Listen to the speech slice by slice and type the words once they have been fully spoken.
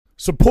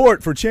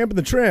Support for Champ and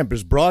the Tramp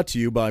is brought to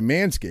you by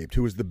Manscaped,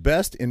 who is the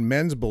best in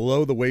men's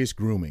below-the-waist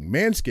grooming.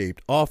 Manscaped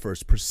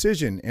offers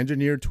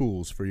precision-engineered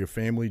tools for your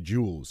family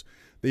jewels.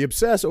 They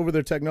obsess over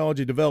their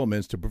technology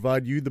developments to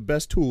provide you the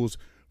best tools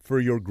for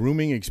your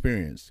grooming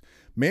experience.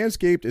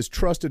 Manscaped is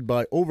trusted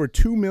by over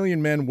 2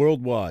 million men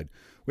worldwide.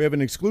 We have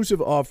an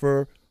exclusive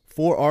offer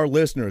for our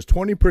listeners,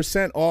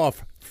 20%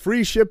 off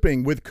free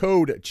shipping with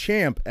code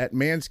CHAMP at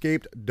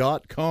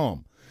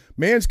manscaped.com.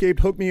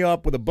 Manscaped hooked me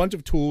up with a bunch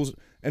of tools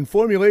and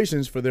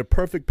formulations for their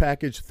Perfect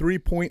Package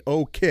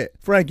 3.0 kit.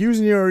 Frank,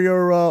 using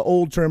your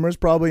old trimmers,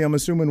 probably, I'm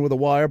assuming, with a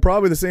wire,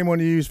 probably the same one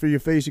you use for your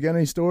face. You got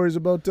any stories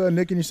about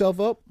nicking yourself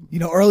up? You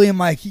know, early in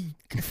my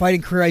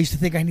fighting career, I used to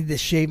think I needed to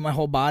shave my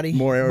whole body.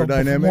 More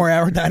aerodynamic? More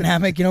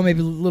aerodynamic,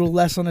 maybe a little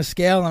less on the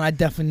scale, and I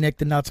definitely nicked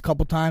the nuts a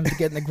couple times to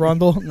get in the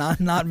grundle.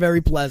 Not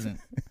very pleasant.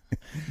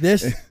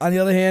 This, on the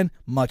other hand,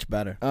 much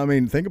better. I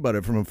mean, think about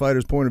it from a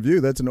fighter's point of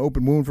view. That's an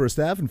open wound for a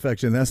staph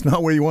infection. That's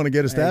not where you want to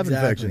get a staph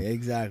infection.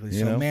 Exactly.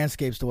 So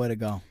Manscaped's the way to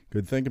go.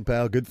 Good thinking,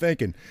 pal. Good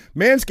thinking.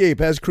 Manscaped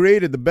has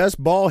created the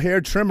best ball hair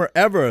trimmer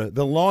ever,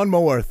 the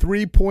Lawnmower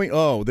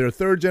 3.0. Their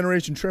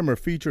third-generation trimmer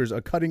features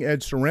a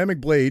cutting-edge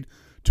ceramic blade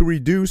to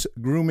reduce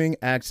grooming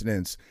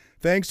accidents.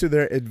 Thanks to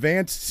their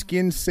advanced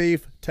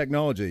skin-safe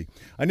technology,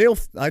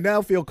 I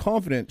now feel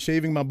confident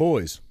shaving my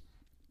boys.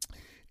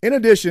 In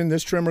addition,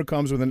 this trimmer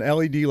comes with an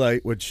LED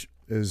light, which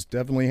is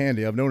definitely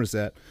handy. I've noticed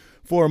that.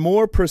 For a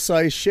more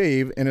precise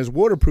shave and is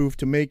waterproof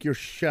to make your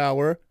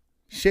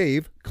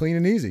shave clean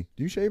and easy.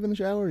 Do you shave in the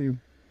shower?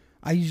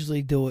 I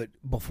usually do it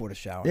before the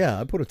shower. Yeah,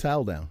 I put a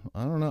towel down.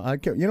 I don't know.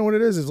 You know what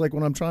it is? It's like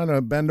when I'm trying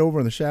to bend over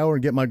in the shower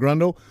and get my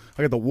grundle,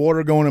 I got the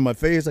water going in my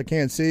face. I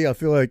can't see. I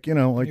feel like, You're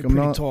I'm pretty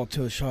not tall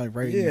too. It's shot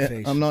right in your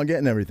face. I'm not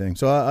getting everything.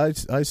 So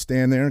I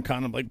stand there and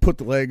kind of like put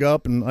the leg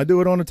up, and I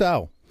do it on a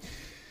towel.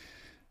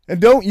 And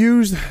don't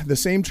use the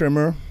same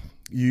trimmer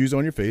you use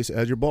on your face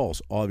as your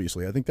balls,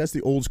 obviously. I think that's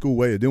the old school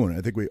way of doing it.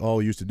 I think we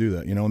all used to do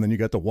that, and then you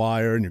got the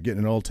wire and you're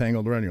getting it all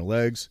tangled around your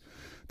legs.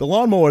 The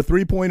Lawnmower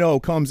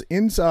 3.0 comes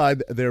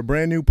inside their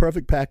brand new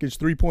Perfect Package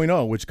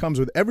 3.0, which comes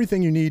with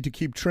everything you need to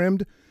keep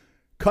trimmed,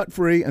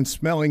 cut-free, and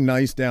smelling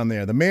nice down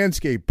there. The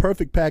Manscaped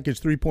Perfect Package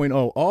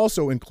 3.0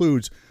 also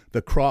includes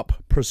the Crop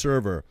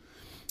Preserver,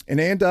 an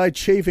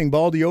anti-chafing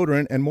ball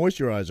deodorant and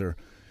moisturizer.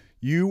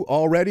 You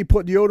already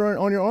put deodorant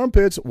on your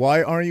armpits.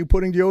 Why aren't you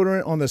putting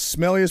deodorant on the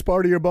smelliest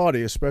part of your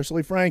body,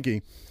 especially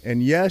Frankie?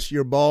 And yes,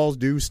 your balls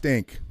do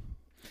stink.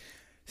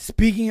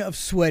 Speaking of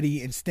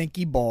sweaty and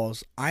stinky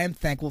balls, I am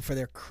thankful for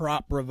their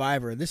Crop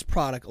Reviver. This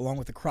product, along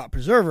with the Crop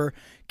Preserver,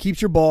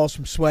 keeps your balls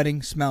from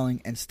sweating,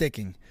 smelling, and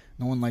sticking.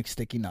 No one likes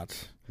sticky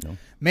nuts. No.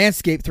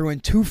 Manscaped threw in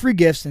 2 free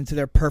gifts into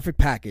their perfect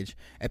package.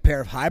 A pair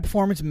of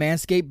high-performance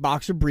Manscaped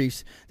boxer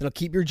briefs that'll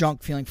keep your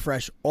junk feeling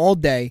fresh all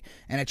day,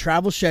 and a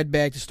travel shed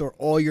bag to store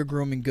all your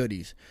grooming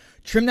goodies.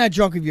 Trim that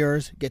junk of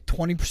yours, get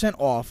 20%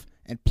 off,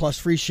 and plus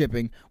free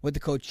shipping with the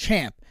code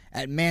CHAMP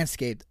at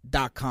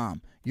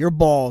manscaped.com. Your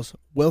balls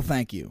will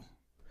thank you.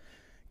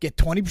 Get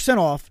 20%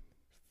 off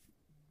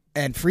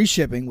and free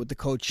shipping with the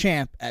code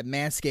CHAMP at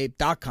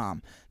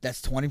manscaped.com.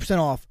 That's 20%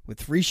 off with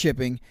free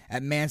shipping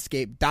at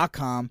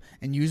manscaped.com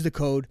and use the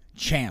code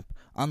CHAMP.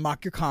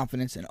 Unlock your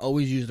confidence and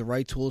always use the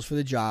right tools for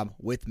the job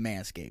with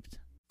Manscaped.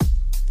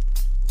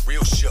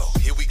 Real show,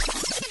 here we go.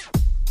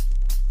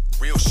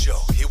 Real show,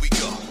 here we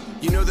go.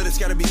 You know that it's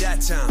gotta be that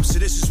time, so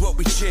this is what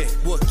we chant.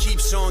 What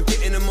keeps on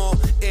getting them all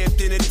amped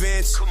in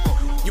advance? Come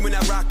on. You and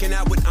I rocking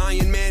out with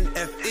Iron Man,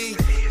 F.E.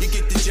 You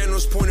get the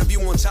general's point of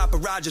view on top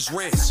of Roger's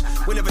rants.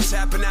 We're never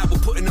tapping out, we're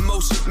putting the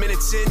most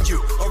minutes in.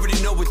 You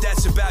already know what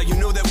that's about, you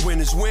know that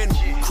winners win.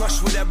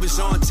 Crush whatever's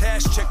on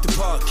task, check the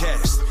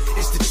podcast.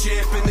 It's the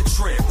Champ and the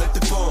Tramp, let the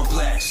bomb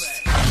blast.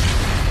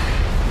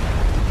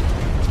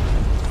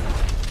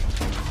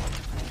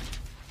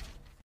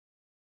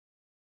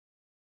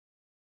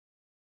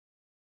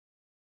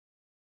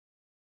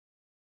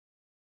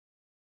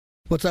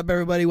 What's up,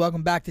 everybody?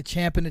 Welcome back to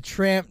Champ and the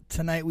Tramp.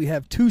 Tonight we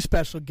have 2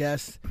 special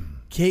guests,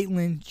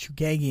 Katlyn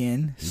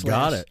Chookagian /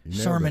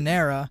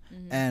 Sermonera,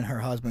 and her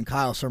husband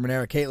Kyle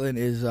Sermonera. Katlyn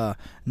is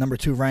number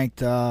 2 ranked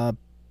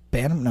flyweight,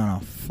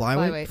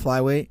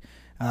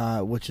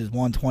 which is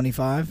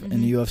 125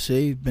 in the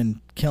UFC. Been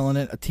killing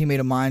it. A teammate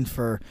of mine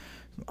for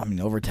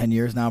over 10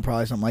 years now,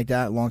 probably something like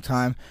that, a long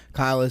time.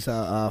 Kyle is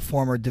a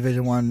former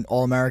Division I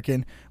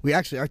All-American.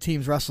 Our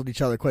teams wrestled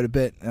each other quite a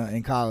bit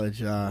in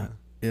college.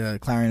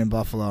 Clarion and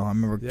Buffalo. I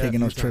remember taking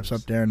those trips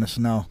up there in the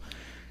snow.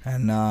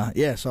 And,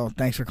 so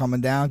thanks for coming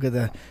down. Good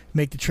to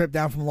make the trip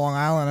down from Long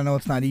Island. I know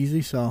it's not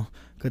easy, so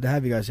good to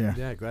have you guys here.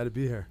 Yeah, glad to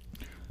be here.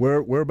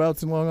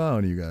 Whereabouts in Long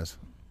Island are you guys?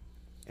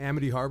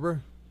 Amity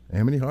Harbor.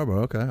 Amity Harbor,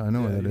 okay. I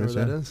know where that is.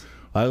 Where that is?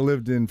 I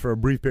lived in, for a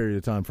brief period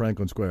of time,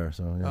 Franklin Square.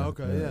 So yeah,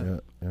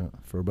 yeah.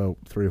 For about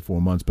 3 or 4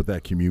 months, but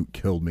that commute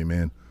killed me,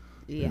 man.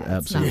 Yeah,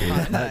 Absolutely.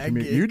 it's not fun.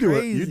 You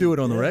do it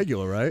on the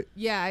regular, right?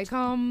 Yeah, I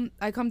come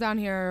down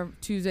here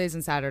Tuesdays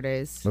and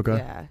Saturdays. Okay.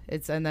 Yeah,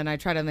 and then I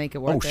try to make it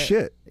worth it. Oh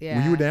shit!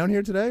 Yeah. You were down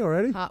here today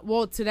already?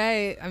 Well,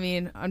 today, I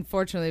mean,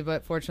 unfortunately,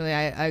 but fortunately,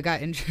 I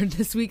got injured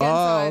this weekend.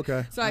 Oh,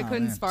 okay. So I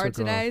couldn't spar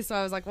today. So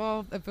I was like,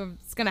 well, if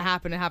it's gonna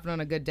happen, it happened on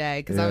a good day.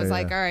 Because I was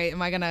like, all right,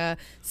 am I gonna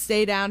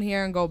stay down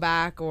here and go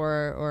back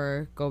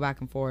or go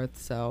back and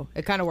forth? So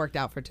it kind of worked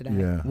out for today.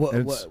 Yeah.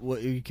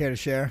 What you care to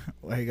share?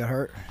 Why you got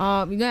hurt?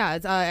 Yeah,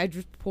 I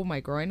just pulled my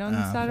groin on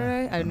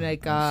Saturday, and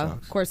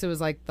of course, it was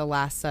like the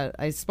last set.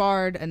 I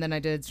sparred, and then I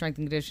did strength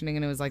and conditioning,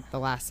 and it was like the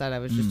last set. I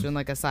was just doing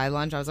like a side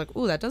lunge. I was like,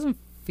 ooh, that doesn't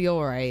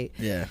feel right.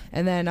 Yeah.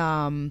 And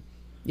then,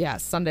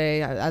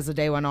 Sunday, as the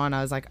day went on,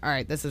 I was like, all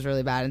right, this is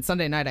really bad. And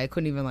Sunday night, I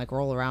couldn't even like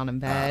roll around in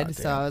bed,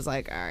 so I was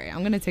like, all right,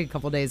 I'm gonna take a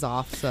couple days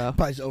off. So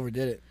probably just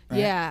overdid it. Right?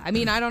 Yeah, I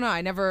mean, I don't know.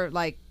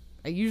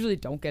 I usually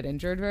don't get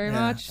injured very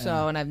much,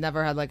 and I've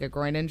never had like a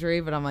groin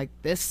injury, but I'm like,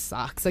 this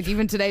sucks. Like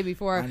even today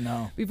before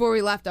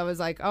we left, I was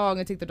like, oh, I'm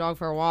gonna take the dog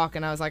for a walk,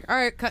 and I was like, all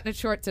right, cutting it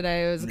short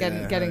today. It was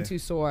getting too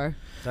sore.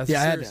 That's a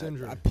serious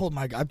injury. I pulled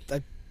I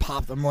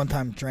popped one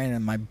time training,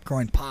 and my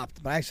groin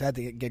popped, but I actually had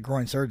to get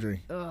groin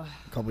surgery a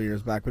couple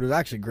years back, but it was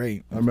actually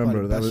great. I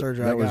remember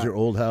that was your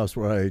old house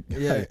where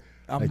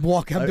I'm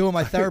doing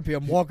my therapy.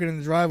 I'm walking in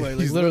the driveway,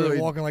 like literally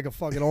walking like a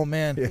fucking old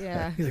man.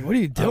 Yeah. He's like, "What are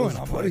you doing?"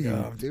 I'm like,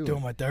 "I'm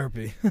doing my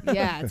therapy."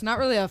 Yeah, it's not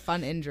really a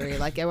fun injury.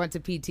 Like I went to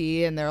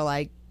PT and they're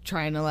like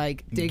trying to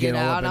like dig it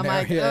out. I'm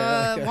like,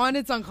 one,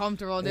 it's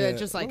uncomfortable. Dude, it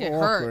just like it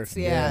hurts.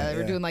 Yeah,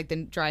 we're doing like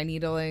the dry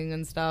needling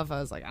and stuff.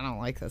 I was like, I don't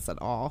like this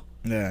at all.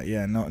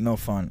 Yeah, no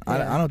fun.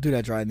 Yeah. I don't do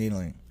that dry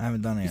needling. I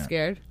haven't done it yet. You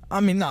scared? I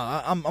mean, no,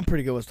 I'm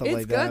pretty good with stuff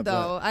like that. It's good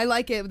though. I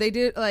like it. They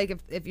do like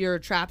if your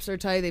traps are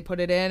tight, they put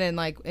it in and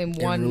like in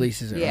one it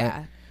releases it. Yeah.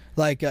 Right?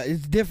 Like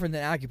it's different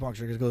than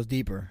acupuncture because it goes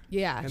deeper.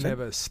 Yeah, and they have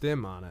a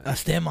stem on it. A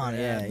stem on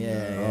it.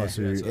 Yeah. Oh,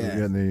 so you're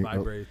getting the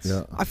vibrates.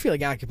 Yeah. I feel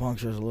like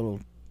acupuncture is a little.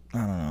 I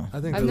don't know.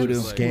 I think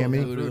voodoo, like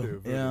scammy. Voodoo,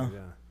 yeah.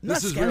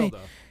 This is real though.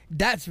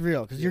 That's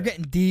real because you're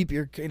getting deep.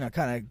 You're kind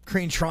of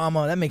creating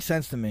trauma. That makes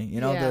sense to me.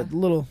 The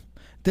little.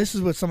 This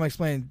is what someone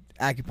explained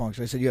acupuncture.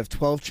 They said you have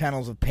 12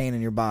 channels of pain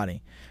in your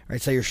body.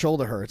 Right, say your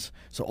shoulder hurts,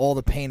 so all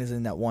the pain is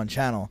in that one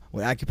channel.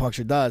 What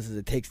acupuncture does is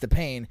it takes the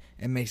pain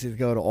and makes it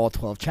go to all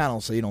 12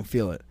 channels, so you don't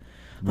feel it.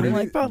 But I'm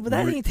like, bro, but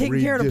that ain't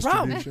taking care of the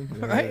problem,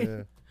 right?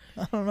 Yeah.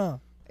 I don't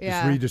know.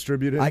 Yeah, just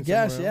redistribute it. I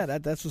guess,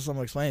 that's what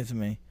someone explained to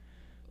me.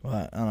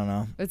 But I don't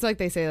know. It's like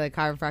they say like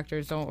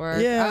chiropractors don't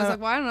work. Yeah. I was like,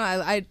 well, I don't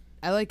know.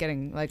 I like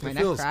getting like my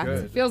neck cracked.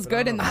 Good. It feels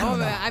good in the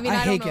moment. I mean, I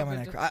hate don't getting my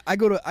neck cracked. I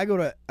go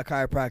to a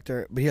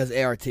chiropractor, but he has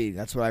ART.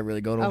 That's what I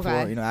really go to him for.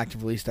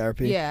 Active release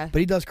therapy. Yeah. But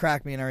he does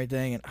crack me and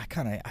everything, and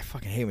I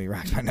fucking hate when he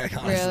racks my neck.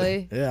 Honestly.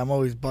 Really? Yeah, I'm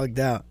always bugged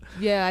out.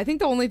 Yeah, I think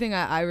the only thing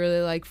I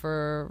really like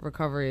for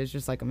recovery is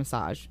just like a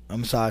massage. A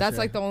massage. That's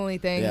like the only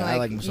thing. Yeah, like, I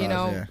like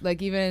massage.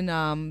 Like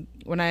even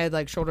when I had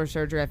like shoulder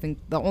surgery, I think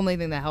the only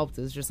thing that helped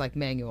is just like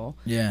manual.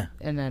 Yeah.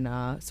 And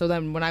then so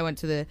then when I went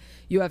to the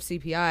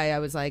UFCPI, I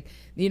was like,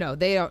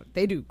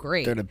 they do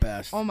great. They're the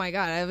best. Oh my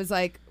god, I was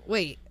like,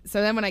 wait.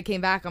 So then when I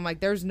came back, I'm like,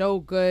 there's no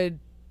good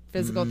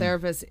physical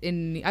therapist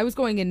I was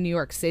going in New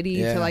York City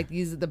to like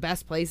these the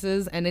best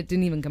places, and it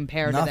didn't even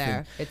compare to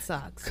there. It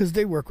sucks because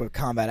they work with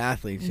combat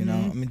athletes. You know,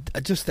 I mean,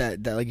 just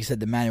that like you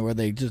said, the manual where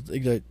they just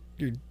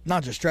you're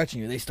not just stretching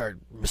you, they start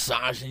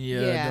massaging you,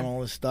 doing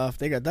all this stuff.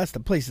 That's the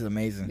place is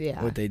amazing.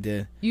 Yeah, what they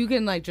did. You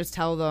can like just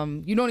tell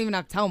them. You don't even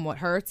have to tell them what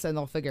hurts, and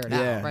they'll figure it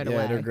out right away.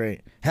 Yeah, they're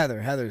great.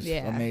 Heather's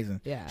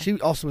amazing. Yeah, she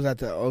also was at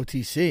the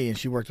OTC, and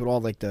she worked with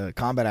all like the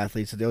combat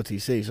athletes at the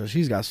OTC, so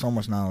she's got so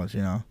much knowledge.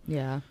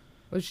 Yeah.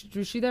 Was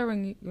she there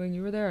when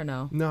you were there or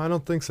no? No, I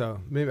don't think so.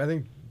 Maybe I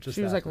think just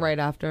she was like right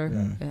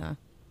after. Yeah.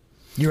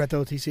 You were at the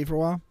OTC for a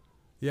while.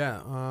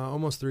 Yeah,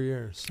 almost 3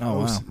 years.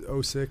 Oh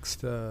wow. 06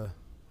 to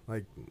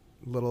like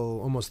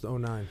almost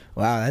 09.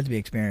 Wow, that'd be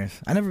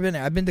experience. I never been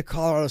there. I've been to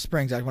Colorado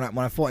Springs. When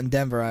I fought in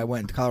Denver, I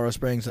went to Colorado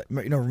Springs.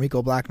 You know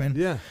Rico Blackman?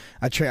 Yeah.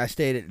 I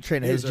stayed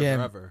at his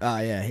gym. Oh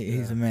yeah,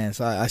 he's a man.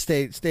 So I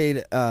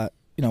stayed.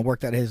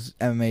 Worked at his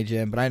MMA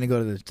gym, but I didn't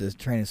go to the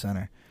training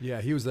center. Yeah,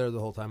 he was there the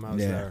whole time I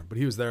was there. But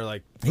he was there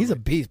like... He's a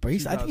beast, bro. I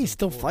think he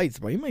still fights,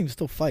 bro. He might even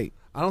still fight.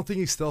 I don't think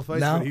he still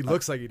fights, but he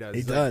looks like he does.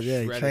 He does,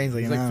 He trains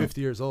like he's like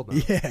 50 years old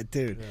now. Yeah,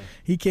 dude. Yeah.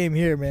 He came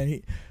here,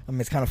 man.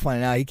 It's kind of funny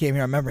now. He came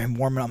here. I remember him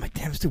warming up. I'm like,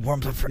 damn, this dude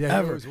warms up forever.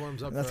 Yeah, he always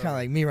warms up That's kind of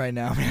like me right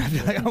now, man. I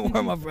feel like I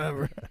warm up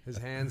forever. His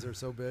hands are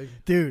so big.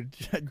 Dude,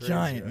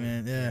 giant,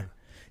 man. Yeah.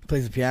 He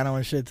plays the piano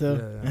and shit,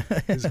 too.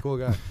 Yeah. He's a cool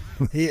guy.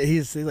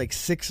 He's like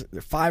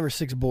 5 or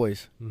 6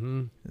 boys.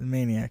 Mm-hmm. He's a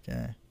maniac,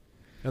 yeah.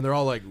 And they're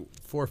all like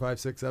 4, 5,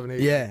 6, 7, 8.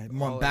 Yeah,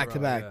 more back to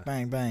back.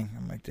 Bang, bang.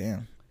 I'm like,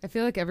 damn. I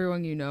feel like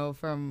everyone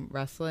from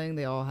wrestling,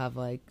 they all have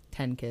like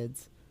 10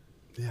 kids.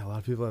 Yeah, a lot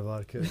of people have a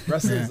lot of kids.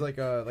 Wrestling is like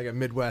a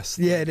Midwest.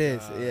 Yeah, it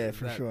is. Yeah,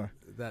 for sure.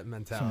 That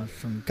mentality.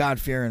 From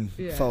God-fearing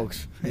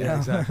folks. Yeah,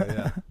 exactly,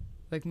 yeah.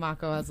 Like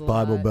Mako has a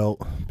Bible lot.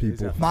 Belt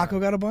people. Mako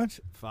got a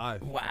bunch?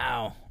 5.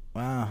 Wow.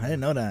 I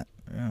didn't know that.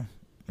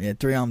 Yeah,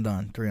 3 I'm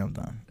done.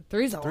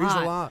 3's a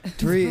lot.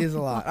 3 is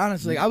a lot.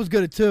 Honestly, I was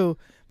good at 2,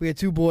 We had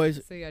 2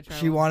 boys. So you gotta try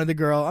She one. wanted the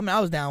girl. I mean, I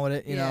was down with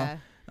it, you Yeah.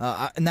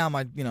 know.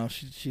 Now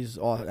she's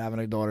all having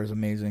a daughter is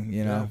amazing,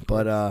 you know. Yeah,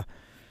 But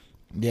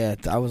yeah,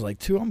 I was like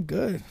 2. I'm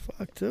good.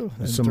 Fuck 2.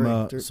 And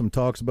Some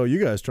talks about you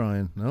guys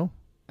trying. No.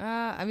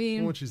 I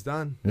mean, When she's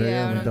done. Yeah, when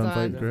we're I'm done done.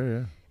 fighting. Great,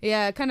 yeah.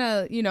 yeah, kind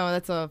of.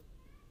 That's a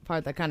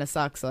part that kind of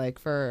sucks. Like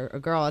for a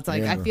girl, it's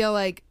like Yeah. I feel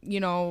like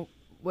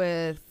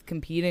with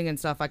competing and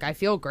stuff. Like I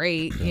feel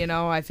great.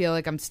 I feel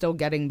like I'm still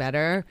getting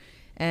better.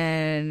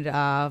 And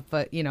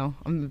but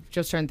I'm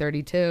just turned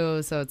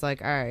 32, so it's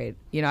like all right.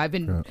 I've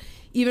been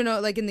even though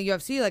like in the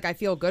UFC, like I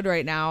feel good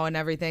right now and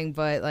everything,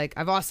 but like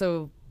I've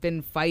also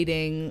been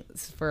fighting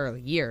for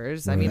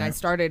years. I mean, I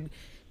started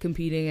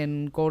competing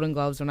in Golden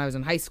Gloves when I was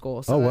in high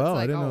school. So wow,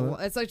 like, I didn't know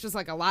that. It's like just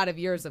like a lot of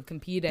years of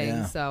competing.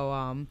 Yeah.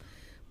 So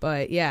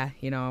but yeah,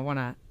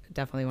 I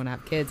definitely want to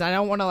have kids. I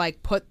don't want to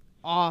like put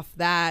off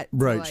that to,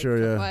 Right, like, sure,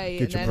 to yeah. fight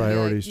Get and your then be like,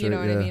 priorities you know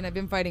straight, what I yeah. mean? I've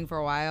been fighting for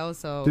a while,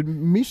 so Did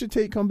Misha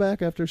Tate come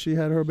back after she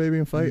had her baby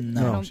and fight?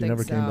 No. I don't she think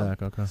never came so.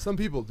 back. Okay. Some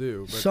people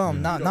do. But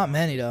Some, not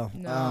many though.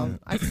 No,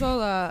 I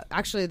saw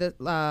actually the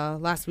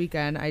last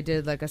weekend I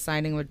did like a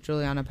signing with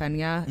Juliana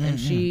Pena, and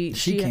she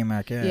came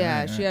back.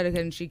 Yeah, she had a kid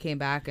and she came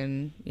back,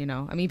 and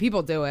I mean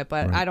people do it,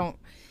 but Right.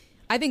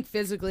 I think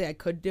physically I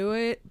could do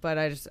it, but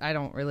I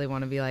don't really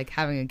want to be like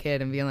having a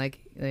kid and being like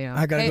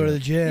I gotta hey, go to the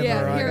gym,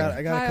 yeah, or I here,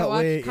 gotta Kyle, cut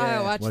weight.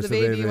 Kyle, watch Watch the the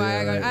baby. baby, Why yeah,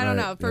 I go, right, I don't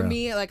right, know. For yeah.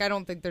 me, like I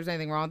don't think there's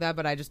anything wrong with that,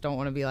 but I just don't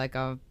want to be like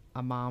a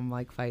mom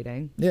like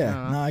fighting.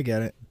 Yeah, no, I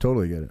get it.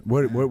 Totally get it.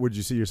 What would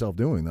you see yourself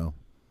doing though?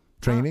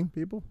 Training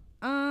people?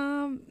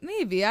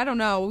 Maybe, I don't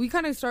know. We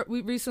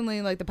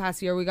recently, like the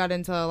past year, we got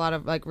into a lot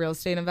of like real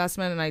estate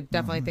investment, and I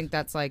definitely think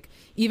that's like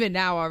even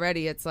now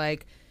already it's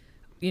like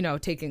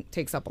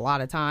takes up a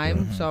lot of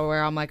time. So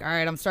where I'm like, all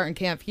right, I'm starting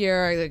camp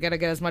here, I gotta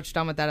get as much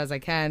done with that as I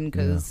can,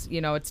 because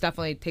it's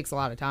definitely takes a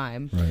lot of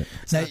time. Right.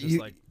 It's Now, not just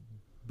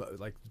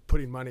like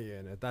putting money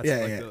in it. That's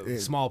the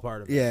small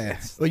part of it. Yeah.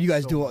 It's Well, you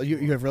guys so do.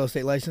 You have real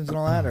estate license and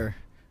all that, or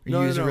you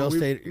use a real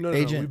estate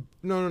agent?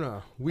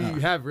 No. We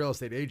have real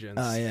estate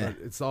agents. Yeah.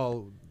 But it's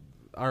all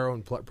our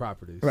own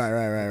properties.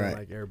 Right.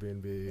 Like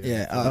Airbnb.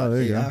 Yeah. Oh,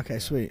 there you go. Okay.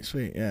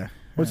 Sweet. Yeah.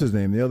 What's his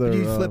name? The other Do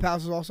you flip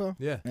houses also?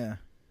 Yeah. Yeah.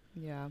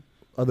 Yeah.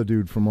 other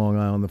dude from Long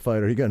Island, the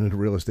fighter. He got into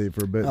real estate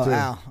for a bit Oh, too.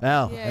 Al.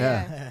 Al.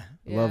 Yeah.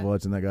 Love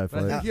watching that guy But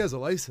I fight. think he has a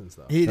license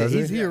though. He's Does he?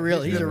 a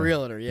Yeah, he's a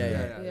realtor. Yeah. Yeah.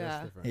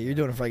 that's different. You're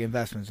doing it for like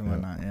investments and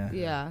whatnot. Yeah.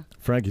 Yeah.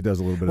 Frankie does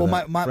a little bit Well, of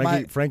that.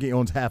 my- Frankie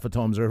owns half of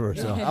Tom's River,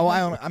 so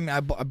I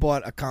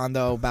bought a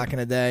condo back in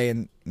the day,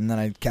 and then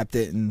I kept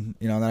it, and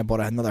then I bought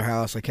another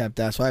house. I kept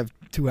that, so I have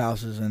two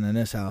houses and then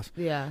this house,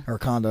 Yeah. or a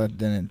condo,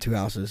 then two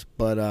houses.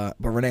 But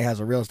Renee has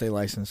a real estate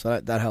license, so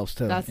that helps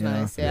too. That's you know?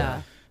 nice.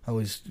 Yeah. I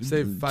always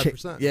Save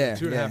 5%, Yeah,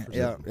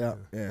 2.5%.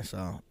 yeah.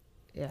 So,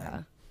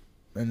 Yeah.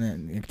 and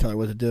then you can tell her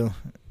what to do.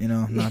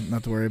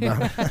 Not to worry about.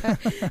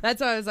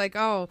 That's why I was like,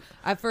 oh,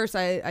 at first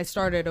I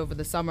started over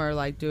the summer,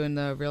 like doing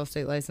the real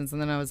estate license.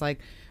 And then I was like,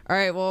 all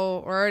right,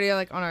 well, we're already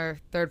like on our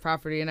third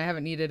property and I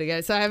haven't needed to get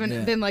it. So I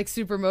haven't been like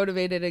super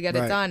motivated to get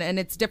it done. And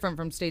it's different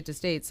from state to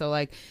state. So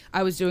like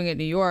I was doing it in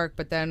New York,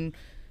 but then,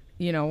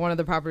 one of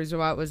the properties we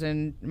bought was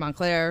in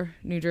Montclair,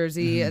 New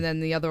Jersey. And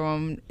then the other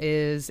one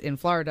is in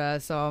Florida.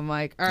 So I'm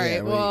like, all right,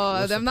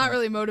 I'm not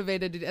really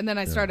motivated. And then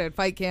I started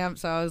fight camp.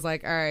 So I was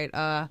like, all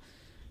right,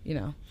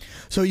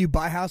 So you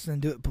buy houses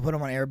and put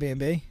them on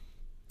Airbnb?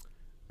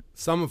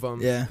 Some of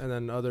them, Yeah. and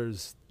then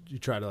others you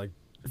try to like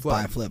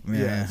Buy and flip,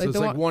 yeah. So Like it's the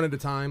like one- one at a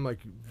time. Like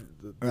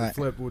the Right.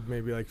 flip would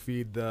maybe like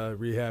feed the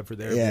rehab for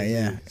the Airbnb.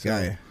 Yeah. So,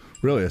 Got you.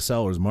 really a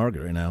seller's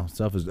market right now.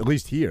 Stuff is, at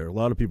least here, a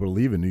lot of people are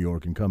leaving New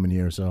York and coming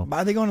here. So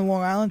Are they going to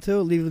Long Island too?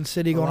 Leaving the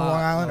city, going to Long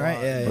Island, right?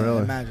 lot. Yeah, Really?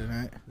 I imagine,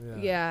 right?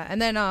 yeah. And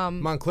then,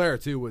 Montclair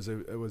too was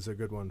a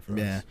good one for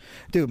Yeah, us.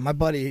 dude, my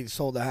buddy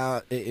sold the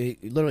house. He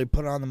literally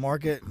put it on the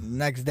market.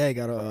 Next day,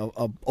 got a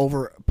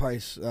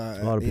overpriced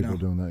a lot of people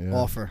doing that. Yeah.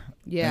 offer.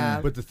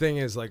 yeah. But the thing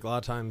is, like a lot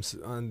of times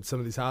on some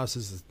of these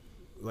houses,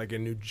 like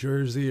in New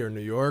Jersey or New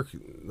York,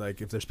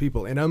 like if there's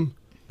people in them,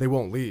 they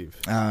won't leave.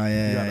 Oh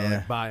yeah, You gotta yeah.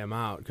 like buy them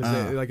out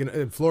because like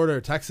in Florida or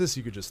Texas,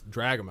 you could just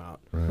drag them out.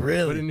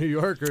 Really? But in New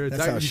York or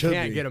That's how it Texas, you should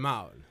can't be. get them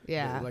out.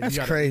 Yeah. Like, That's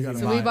you crazy. gotta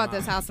So buy we 'em bought out.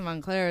 this house in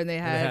Montclair, and they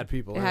had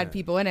people in had it.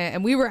 people in it,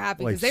 and we were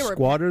happy Like because they were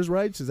squatters'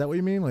 rights? Is that what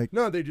you mean? Like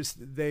No,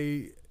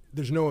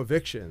 there's no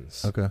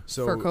evictions. Okay.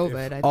 So for if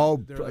COVID. I think. oh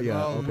they're like, yeah,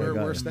 well, okay, got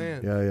we're it.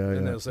 staying. Yeah.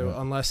 And they'll say, yeah.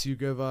 well, unless you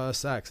give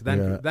sex,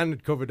 then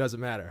COVID doesn't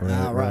matter.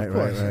 Right.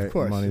 Of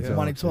course. Money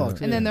Money talks, talks.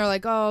 yeah. And then they're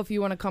like, "Oh, if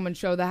you want to come and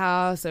show the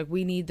house, like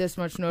we need this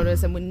much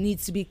notice, and it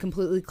needs to be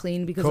completely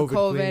clean because of COVID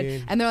COVID."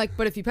 clean. And they're like,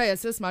 "But if you pay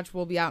us this much,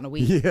 we'll be out in a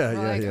week." Yeah, We're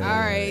yeah, like, yeah, all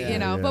yeah, right,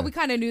 yeah, But yeah. we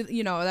kind of knew,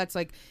 that's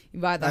like you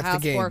buy the That's the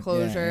house game.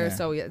 foreclosure, Yeah.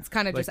 so it's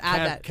kind of Like just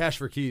add that. cash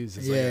for keys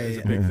is,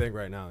 Yeah, a big thing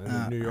right now.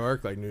 In New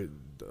York, like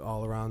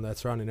all around that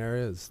surrounding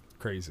area is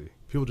crazy.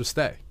 People just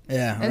stay.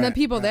 Yeah, And then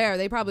people there,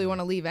 they probably want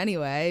to leave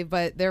anyway,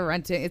 but they're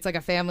renting. It's like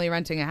a family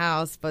renting a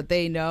house, but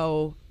they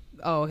know,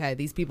 oh, okay,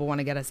 these people want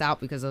to get us out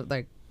because of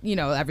like,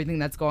 everything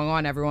that's going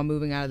on, everyone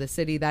moving out of the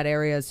city. That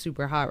area is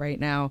super hot right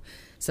now.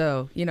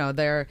 So,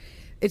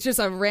 it's just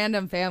a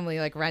random family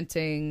like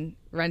renting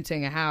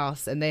a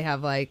house, and they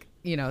have like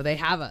they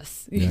have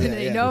us. Yeah.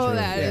 They know sure.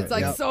 that. Yeah. It's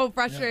like so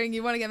frustrating.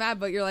 You want to get mad,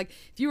 but you're like,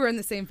 if you were in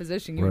the same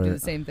position, you would do the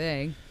same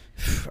thing.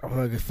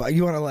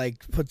 You want to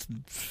like put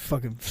some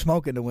fucking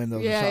smoke in the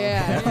windows or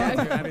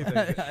something.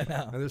 Anything. I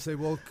know. And they say,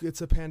 well,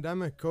 it's a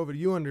pandemic, COVID.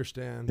 You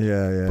understand.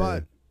 Yeah.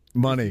 But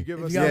money.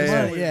 give us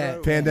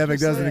money, Pandemic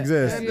doesn't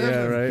exist. Pandemic.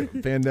 Yeah,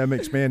 right.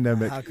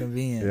 Pandemic. How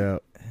convenient. Yeah.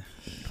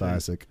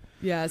 Classic.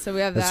 Yeah, so we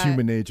have That's that.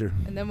 human nature.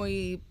 And then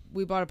we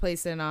bought a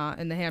place in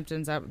the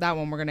Hamptons. That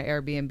one we're gonna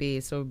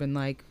Airbnb. So we've been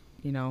like,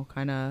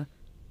 kind of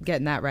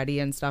getting that ready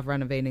and stuff,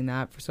 renovating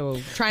that. So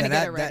trying to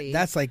get it ready.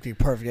 That's like the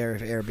perfect area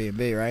for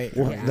Airbnb, right?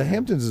 Well, the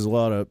Hamptons is a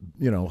lot of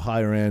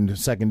higher end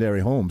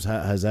secondary homes.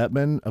 Has that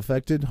been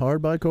affected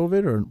hard by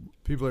COVID, or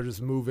people are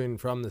just moving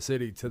from the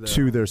city to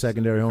their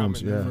secondary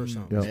homes? Yeah.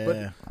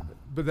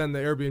 But then the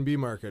Airbnb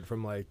market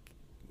from like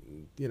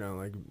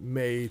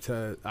May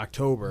to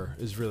October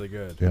is really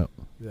good.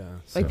 Yeah.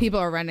 Like people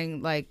are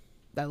renting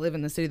that live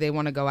in the city. They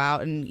want to go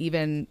out, and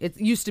even it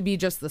used to be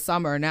just the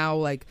summer. Now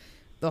like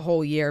the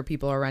whole year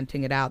people are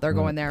renting it out. They're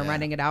going there and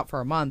renting it out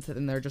for a month,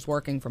 and they're just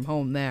working from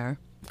home there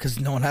because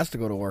no one has to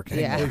go to work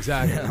anymore. Yeah,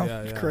 exactly.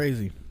 It's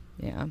crazy.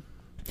 Yeah,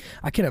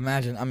 I can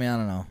imagine. I mean, I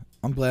don't know.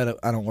 I'm glad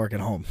I don't work at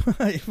home.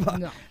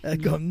 No.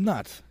 I'd go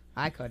nuts.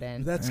 I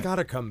couldn't. That's got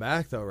to come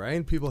back though,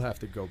 right? People have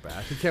to go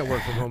back. You can't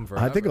work from home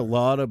forever. I think a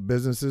lot of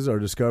businesses are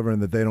discovering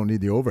that they don't need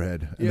the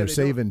overhead, and they're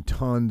saving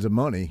tons of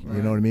money. Right.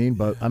 You know what I mean?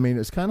 But I mean,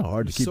 it's kind of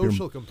hard to keep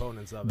social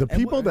components of it. The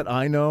people that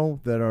I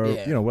know that are,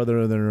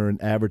 whether they're in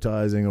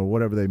advertising or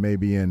whatever they may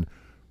be in,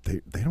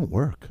 they don't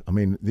work. I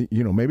mean,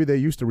 maybe they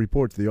used to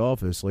report to the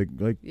office. Like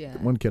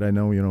one kid I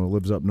know,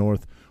 lives up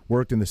north,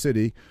 worked in the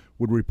city,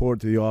 would report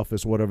to the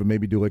office, whatever,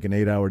 maybe do like an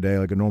 8-hour day,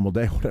 like a normal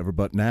day, whatever.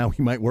 But now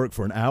he might work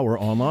for an hour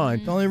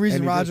online. The only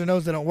reason Roger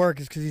knows they don't work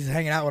is because he's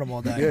hanging out with them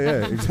all day.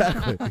 Yeah,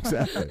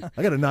 exactly.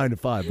 I got a 9 to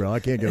 5, bro. I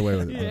can't get away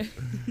with it.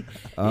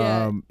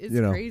 It's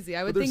crazy.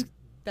 I would think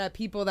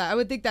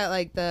that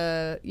like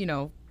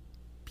the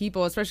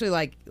people, especially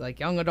like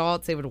young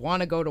adults, they would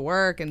want to go to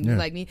work and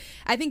like me.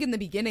 I think in the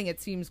beginning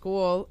it seems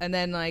cool, and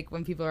then like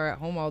when people are at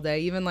home all day,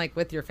 even like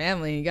with your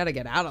family, you got to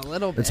get out a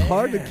little bit. It's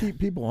hard to keep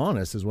people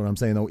honest, is what I'm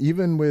saying though.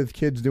 Even with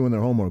kids doing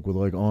their homework with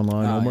like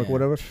online homework,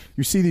 whatever.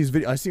 You see these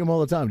videos. I see them all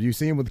the time. Do you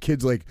see them with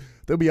kids like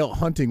they'll be out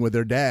hunting with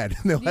their dad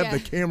and they'll have the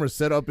camera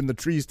set up in the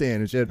tree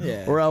stand and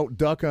shit, or out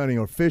duck hunting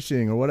or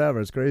fishing or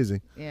whatever. It's crazy.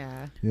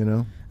 Yeah.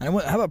 And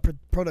how about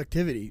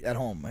productivity at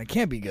home? It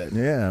can't be good.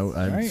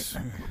 Yeah.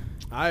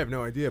 I have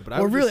no idea, but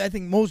I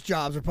think most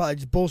jobs are probably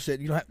just bullshit.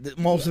 You don't have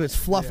most of it's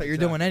fluff that you're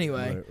doing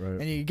anyway,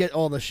 and you get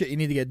all the shit you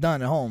need to get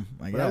done at home.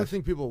 I would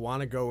think people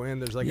want to go in.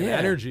 There's like an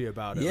energy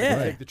about it. Yeah, like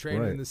you take the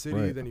train in the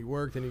city, then you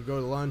work, then you go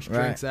to lunch,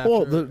 drinks after.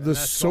 Well,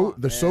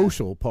 the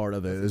social part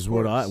of it is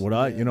what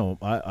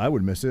I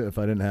would miss it if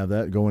I didn't have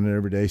that. Going in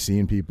every day,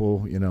 seeing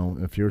people.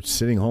 If you're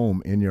sitting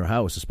home in your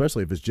house,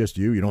 especially if it's just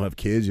you don't have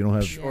kids, you don't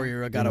have, or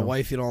you got a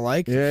wife you don't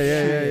like,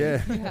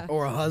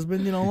 or a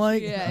husband you don't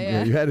like. You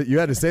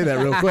had to say that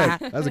real quick.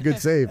 That's a good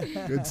save.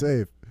 Good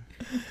save.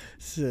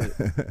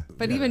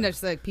 But even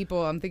just like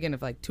people, I'm thinking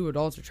of like two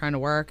adults are trying to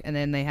work, and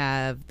then they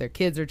have their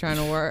kids are trying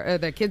to work. Or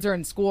their kids are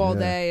in school all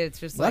day. It's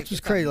just that's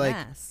just crazy. Like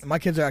my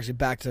kids are actually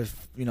back to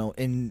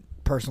in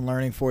person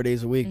learning 4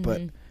 days a week,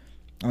 but.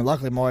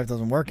 Luckily, my wife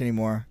doesn't work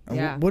anymore.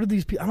 What do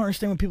these people? I don't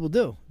understand what people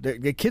do.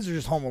 Their kids are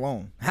just home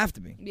alone. Have to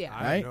be. Yeah.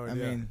 Right. No I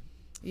mean.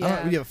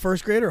 Yeah. We have a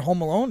first grader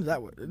home alone. Is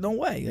that no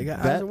way? Like,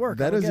 how does it work?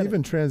 That has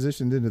even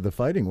transitioned into the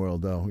fighting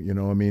world, though.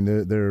 I mean,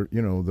 they're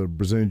the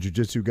Brazilian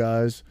Jiu-Jitsu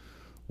guys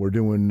were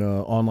doing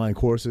online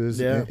courses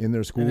in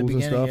their schools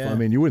and stuff. I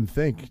mean, you wouldn't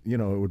think it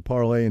would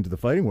parlay into the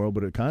fighting world,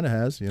 but it kind of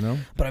has.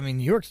 But I mean,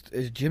 New York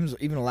is gyms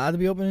even allowed to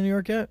be open in New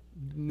York yet?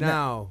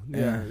 Now,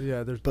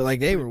 yeah. But like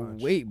they were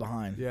way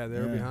behind. Yeah, they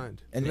were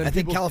behind. And I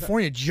think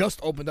California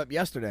just opened up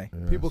yesterday.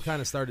 Yeah. People kind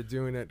of started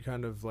doing it,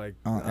 kind of like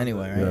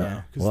anyway. Right?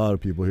 Yeah. A lot of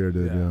people here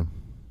did. Yeah.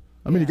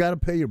 I mean, you got to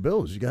pay your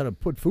bills. You got to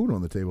put food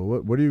on the table.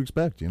 What do you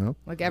expect?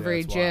 Like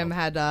every gym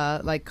had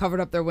like covered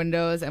up their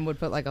windows and would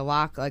put like a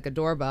lock, like a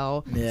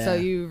doorbell. Yeah. So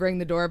you ring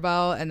the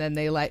doorbell and then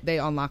they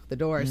unlock the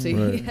door. So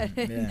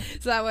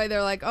so that way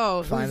they're like,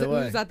 oh,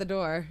 who's at the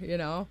door?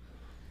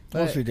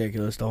 That's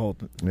ridiculous. The whole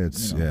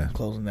it's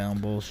closing down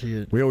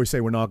bullshit. We always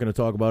say we're not going to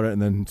talk about it,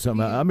 and then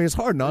something. I mean, it's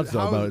hard not to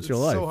talk about it. It's your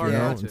life. So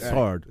hard It's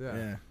hard.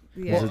 Yeah.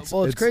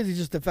 Well, it's crazy.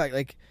 Just the fact,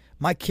 like.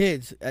 My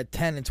kids at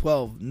 10 and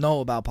 12 know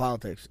about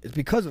politics. It's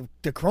because of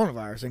the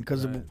coronavirus and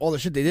because of all the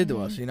shit they did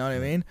to us. You know what I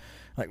mean?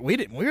 Like we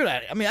were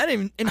at it. I mean, I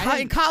didn't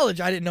in college.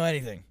 I didn't know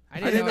anything.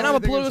 And I'm a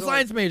political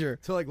science major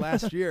till like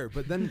last year.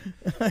 But then,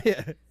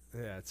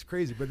 yeah, it's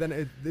crazy. But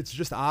then it's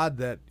just odd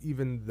that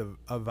even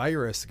a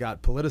virus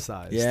got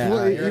politicized. Yeah,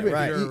 well,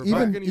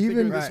 even you think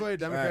of it this way,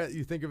 Democrat,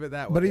 you think of it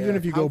that way. But even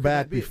if you go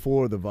back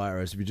before the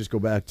virus, if you just go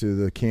back to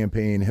the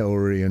campaign,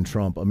 Hillary and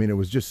Trump, I mean, it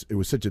was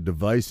such a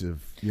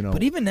divisive,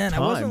 But even then, I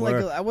wasn't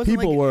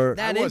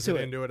that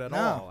into it at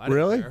all.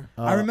 Really?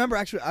 I remember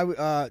actually.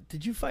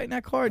 Did you fight in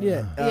that card?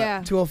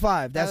 Yeah.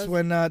 205. That's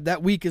when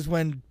that week is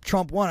when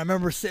Trump won. I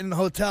remember sitting in the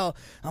hotel.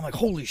 I'm like,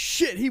 holy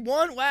shit, he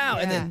won! Wow.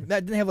 And then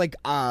that didn't have like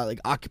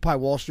Occupy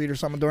Wall Street or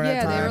something during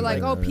that time. Yeah, they were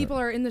like, oh, people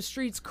are in the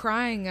streets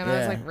crying, and I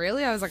was like,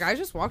 really? I was like, I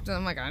just walked in.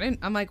 I'm like,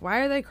 I'm like, why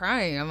are they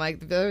crying? I'm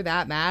like, they're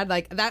that mad.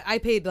 Like that, I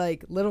paid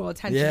like little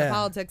attention to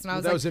politics, and I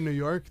was that was in New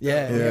York.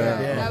 Yeah.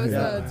 That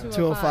was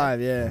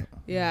 205.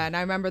 Yeah, and I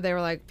remember they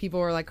were like,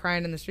 people were like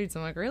crying in the streets.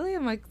 I'm like, really?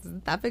 I'm like, is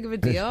it that big of a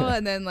deal?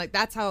 And then like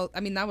that's how.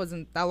 I mean, that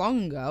wasn't that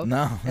long ago.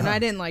 No. And I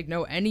didn't like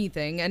know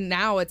anything, and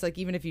now it's like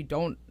even if you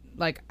don't.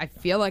 Like I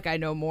feel like I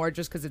know more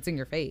just because it's in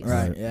your face.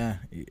 Right.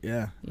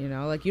 Yeah. You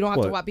know, like you don't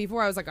have to watch.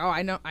 Before I was like, oh,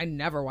 I know. I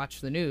never watch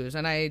the news,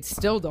 and I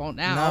still don't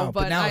now. No,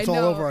 but now it's all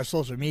over our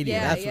social media.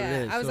 That's what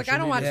it is. I was like, I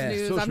don't watch the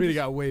news. Social media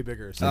got way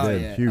bigger. So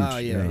huge. Oh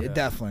yeah. It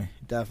definitely.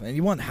 And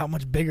you wonder how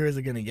much bigger is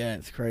it going to get?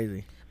 It's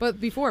crazy.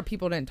 But before,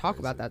 people didn't talk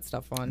about that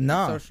stuff on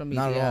social media.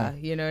 Not at all.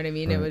 You know what I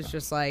mean? Right. It was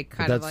just like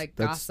kind of like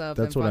gossip.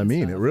 That's and what I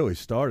mean. Stuff. It really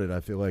started,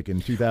 I feel like,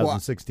 in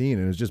 2016,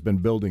 and it's just been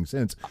building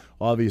since.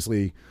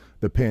 Obviously,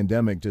 the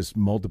pandemic just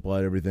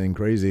multiplied everything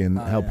crazy, and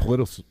how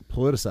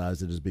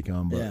politicized it has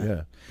become.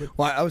 But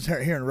Well, I was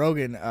hearing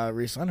Rogan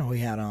recently. I don't know who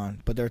he had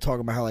on, but they were talking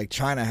about how like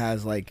China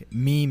has like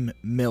meme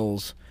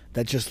mills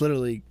that just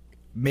literally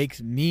makes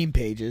meme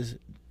pages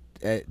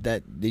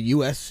that the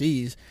U.S.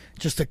 sees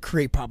just to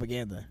create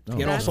propaganda to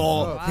get us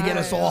all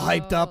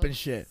hyped up and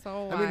shit.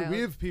 So I mean, we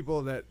have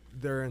people that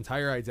their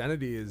entire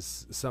identity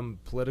is some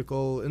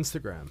political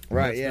Instagram.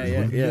 Right.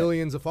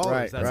 Millions of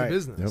followers. That's a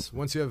business. Yep.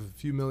 Once you have a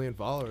few million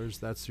followers,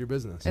 that's your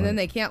business. And then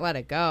they can't let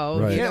it go.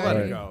 Right. You can't let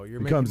it go. You're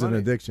becomes making an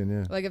money. addiction.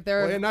 Yeah. Like if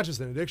they're not just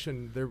an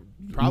addiction, they're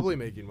probably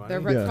making money.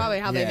 That's probably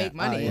how they make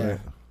money.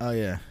 Oh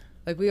yeah.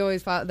 Like we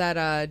always fought that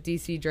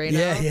DC Drano.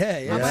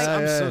 Yeah. I'm like,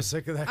 I'm so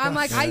sick of that guy. I'm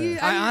like,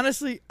 I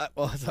honestly,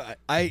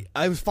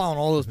 I was following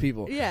all those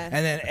people. Yeah.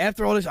 And then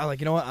after all this, I'm like,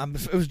 you know what?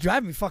 It was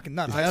driving me fucking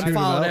nuts. I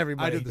unfollowed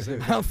everybody. I did the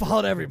same. I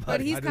unfollowed everybody.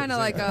 But he's kind of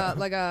like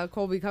a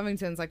Colby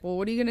Covington's. Like, well,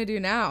 what are you gonna do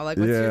now? Like,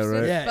 what's your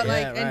right. but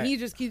like, and he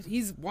just keeps.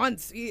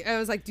 I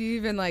was like, do you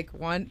even like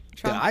want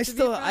Trump? I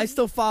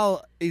still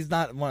follow. He's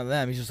not one of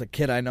them. He's just a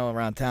kid I know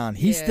around town.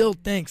 He still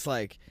thinks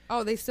like.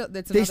 Oh, they still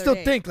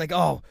think like,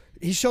 oh,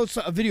 he showed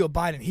a video of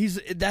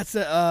Biden. That's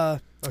a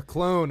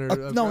clone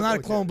or no, not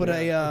a clone, but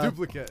a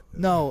duplicate.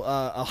 No,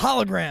 a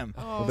hologram.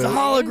 Oh, it's a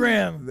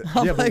hologram.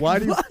 Yeah, but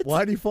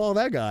why do you follow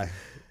that guy?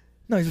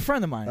 No, he's a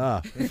friend of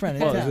mine. He's a friend.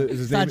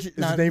 Is his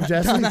name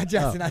Jesse? No, not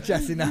Jesse. Not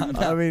Jesse. No.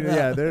 I mean,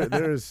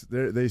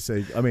 they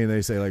say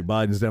like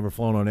Biden's never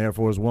flown on Air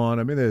Force One.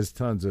 I mean, there's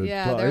tons of.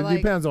 It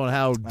depends on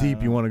how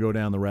deep you want to go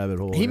down the rabbit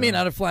hole. He may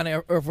not have flown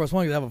Air Force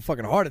One because have a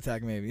fucking heart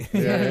attack, maybe.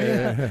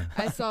 Yeah.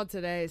 I saw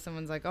today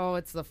someone's like, oh,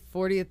 it's the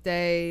 40th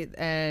day,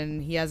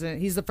 and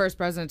he's the first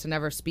president to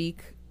never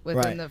speak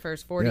within the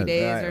first 40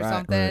 days or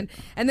something.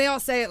 And they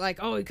all say it like,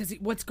 oh, because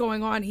what's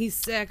going on? He's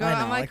sick. Oh,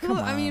 I'm like, cool.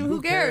 I mean,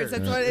 who cares?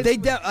 That's what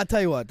it's. I'll tell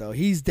you what, though.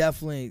 He's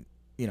definitely,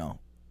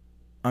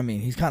 I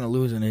mean, he's kind of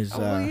losing his.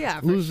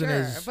 Losing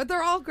his. But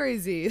they're all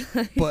crazy.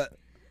 But,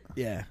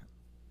 yeah.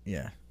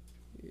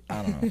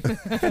 I don't know.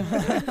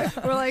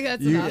 We're like,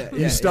 that's enough.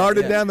 You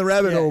started down the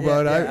rabbit hole,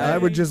 bud. I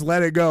would just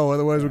let it go.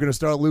 Otherwise, we're going to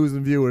start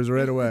losing viewers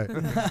right away.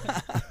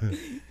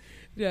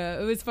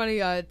 Yeah, it was funny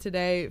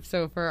today.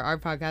 So for our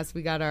podcast,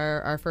 we got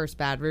our first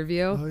bad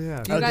review. Oh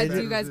yeah. Do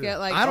you guys get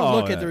like? I don't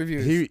look at the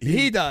reviews.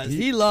 He does.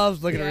 He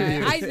loves looking at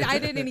reviews. I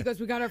didn't. And he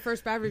goes, "We got our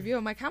first bad review."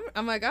 I'm like, "How?"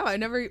 I'm like, "Oh, I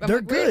never."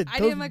 They're good.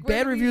 Those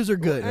bad reviews are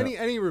good.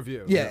 Any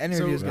review. Yeah, any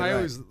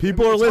reviews.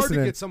 People are listening.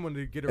 Hard to get someone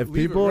to get a if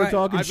people are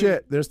talking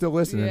shit, they're still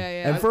listening.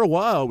 And for a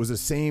while, it was the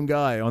same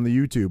guy on the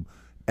YouTube.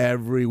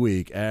 Every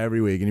week, and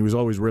he was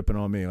always ripping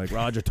on me like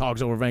Roger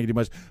talks over Frankie too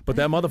much, but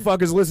that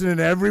motherfucker's listening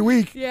every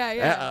week.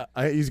 Yeah.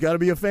 He's got to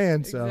be a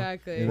fan. So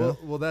exactly.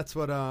 Well, that's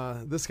what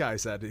this guy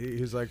said.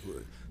 He was like,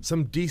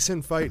 some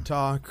decent fight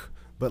talk,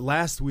 but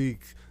last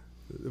week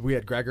we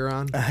had Gregor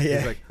on.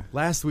 He's like,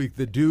 last week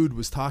the dude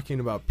was talking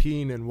about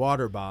peeing in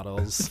water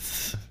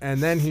bottles,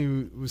 and then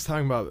he was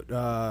talking about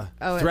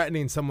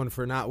threatening someone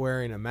for not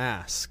wearing a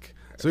mask.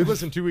 So he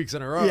listened 2 weeks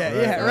in a row. Right.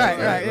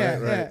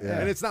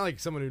 And it's not like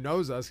someone who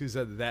knows us. He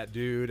said that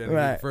dude, and he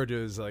referred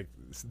to as like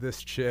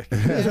this chick.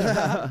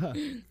 Yeah.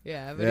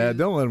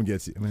 Don't let him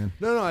get you, man.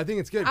 No, I think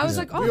it's good. I was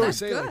like, oh, we always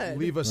that's say good. like,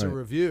 leave us a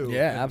review.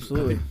 Yeah,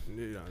 absolutely.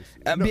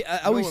 I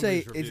always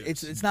say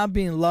it's not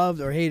being loved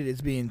or hated.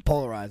 It's being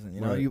polarizing.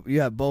 You know, you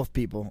have both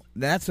people.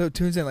 That's what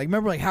tunes in. Like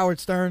remember, like Howard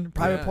Stern,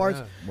 Private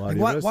Parts. Yeah.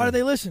 Why do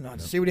they listen? To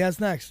see what he has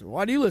next.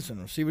 Why do you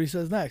listen? See what he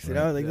says next. You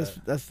know, like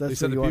that's. They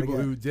said the people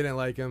who didn't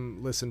like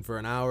him listened for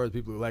an hour. The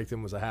people who liked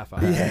him was a half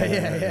hour.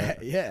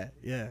 Yeah.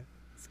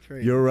 It's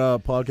crazy. Your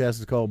podcast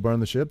is called Burn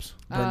the Ships?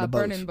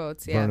 Burning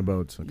Boats. Yeah. Burning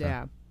Boats. Okay.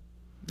 Yeah.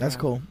 That's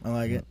cool. I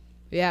like it.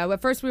 Yeah.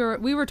 At first we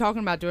were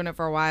talking about doing it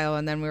for a while,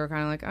 and then we were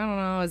kind of like, I don't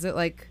know, is it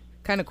like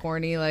kind of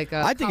corny? Like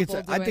I think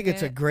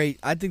that's great.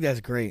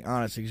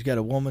 Honestly, you got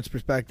a woman's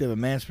perspective, a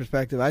man's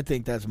perspective. I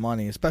think that's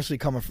money, especially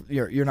coming from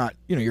you're not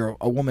you're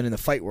a woman in the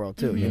fight world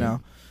too. You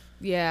know.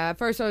 Yeah. At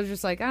first I was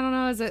just like, I don't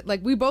know, is it like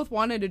we both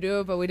wanted to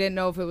do it, but we didn't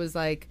know if it was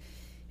like.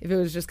 if it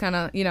was just kind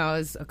of, you know,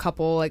 as a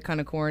couple, like kind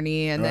of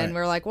corny, and then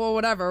we're like, well,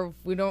 whatever.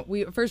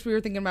 First we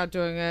were thinking about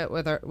doing it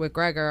with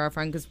Gregor, our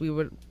friend, because we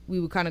would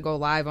kind of go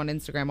live on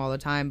Instagram all the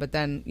time. But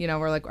then, you know,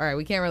 we're like, all right,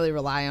 we can't really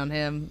rely on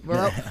him.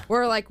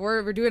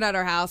 We're doing it at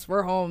our house.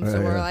 We're home,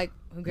 so we're like,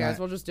 who cares?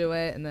 We'll just do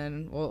it, and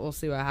then we'll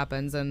see what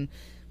happens. And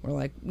we're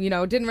like, you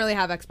know, didn't really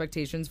have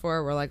expectations for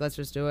it. We're like, let's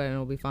just do it, and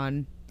it'll be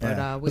fun. But,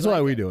 that's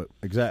why we do it.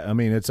 Exactly. I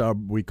mean,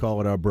 we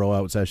call it our bro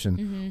out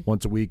session.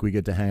 Once a week, we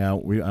get to hang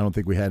out. I don't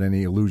think we had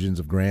any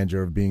illusions of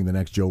grandeur of being the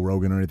next Joe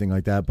Rogan or anything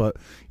like that. But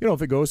you know,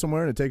 if it goes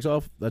somewhere and it takes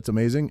off, that's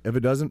amazing. If it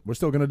doesn't, we're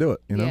still going to do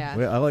it. You know,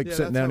 I like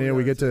sitting down here.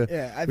 We get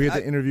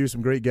to interview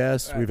some great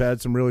guests. We've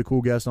had some really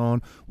cool guests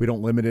on. We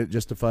don't limit it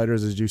just to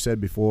fighters, as you said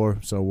before.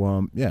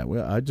 So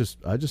I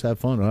just have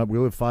fun. We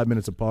live 5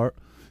 minutes apart.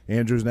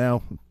 Andrew's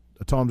now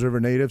a Toms River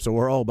native, so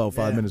we're all about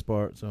 5 minutes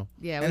apart. So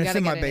yeah, we got it's to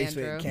in get my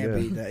basement. Andrew. Can't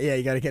beat that. Yeah,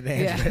 you got to get an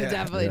Andrew. Yeah,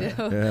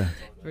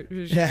 definitely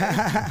do.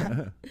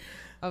 Yeah.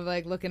 I'm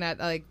like looking at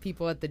like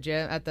people at the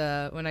gym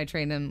when I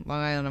train in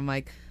Long Island. I'm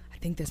like, I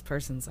think this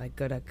person's like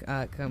good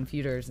at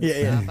computers and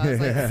stuff. I was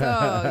like,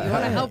 so you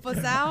want to help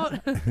us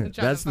out?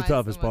 That's the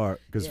toughest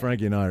part, because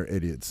Frankie and I are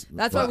idiots.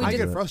 That's what I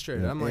get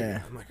frustrated. I'm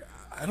like,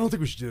 I don't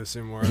think we should do this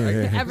anymore.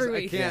 Every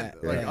week, I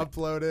can't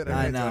upload it.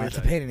 I know, it's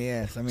a pain in the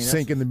ass. I mean,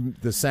 syncing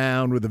the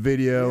sound with the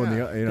video and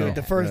the, you know. Dude,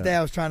 the first day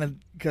I was trying to,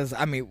 because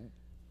I mean,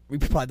 we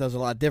probably does a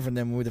lot different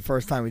than the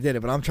first time we did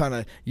it. But I'm trying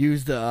to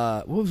use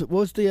the what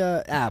was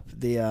the app,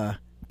 the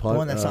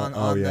one that's on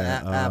the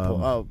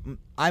Apple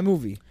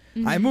iMovie.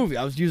 iMovie.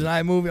 I was using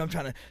iMovie. I'm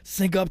trying to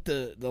sync up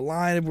the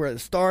line where it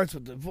starts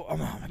with the.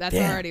 That's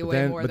already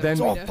way more than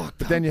we do. But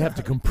then you have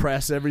to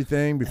compress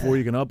everything before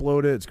you can upload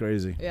it. It's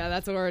crazy. Yeah,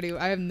 that's already.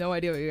 I have no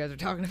idea what you guys are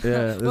talking about.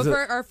 Yeah, but for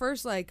our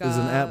first there's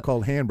an app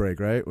called Handbrake,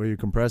 right, where you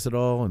compress it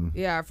all and.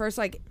 Yeah, our first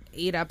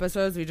 8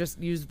 episodes, we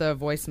just used the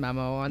voice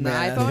memo on the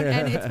iPhone,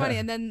 and it's funny.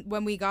 And then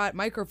when we got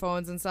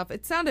microphones and stuff,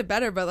 it sounded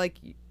better, but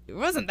it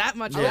wasn't that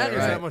much better. It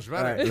was that much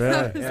better.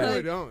 Right.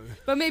 Really don't.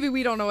 But maybe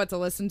we don't know what to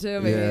listen to.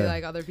 Maybe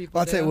other people.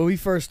 I'll tell you, when we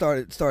first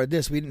started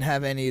this, we didn't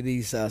have any of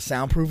these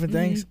soundproofing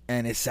things,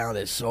 and it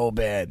sounded so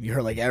bad. You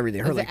heard everything.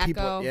 You heard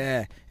people.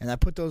 Yeah, and I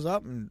put those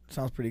up, and it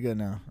sounds pretty good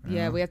now.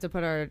 Yeah, we have to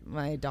put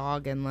my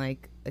dog in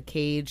a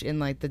cage in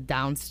the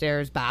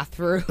downstairs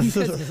bathroom.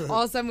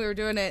 All of a sudden we were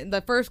doing it.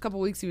 The first couple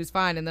weeks he was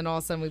fine, and then all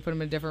of a sudden we put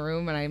him in a different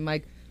room, and I'm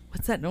like,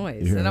 what's that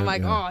noise? Yeah, and I'm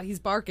like, oh, he's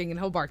barking, and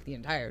he'll bark the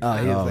entire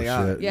time.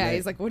 Shit. Yeah,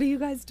 he's like, what are you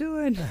guys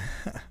doing?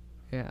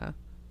 Yeah.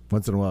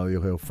 Once in a while,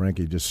 you'll hear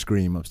Frankie just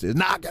scream upstairs,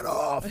 knock it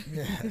off!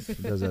 He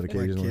does that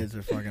occasionally. Kids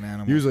are fucking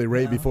animals.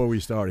 Usually before we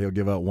start, he'll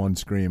give out one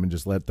scream and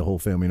just let the whole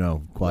family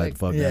know, quiet the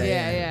fuck down.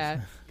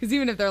 Yeah. Because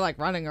even if they're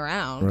running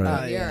around, you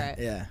hear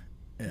it.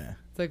 Yeah.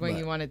 It's like when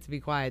you want it to be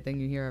quiet, then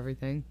you hear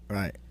everything.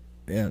 Right.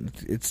 Yeah,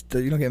 it's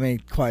you don't get many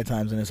quiet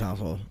times in this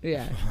household.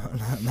 Yeah.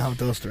 Not with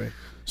those three.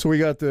 So we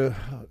got the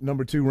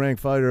number 2 ranked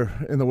fighter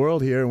in the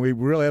world here, and we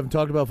really haven't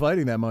talked about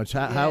fighting that much.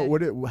 How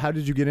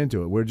did you get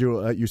into it? Where'd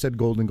you you said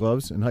Golden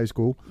Gloves in high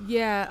school?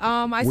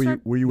 Yeah.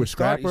 Were you a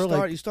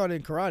scrapper? You started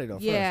in karate though.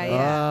 Yeah, first, right?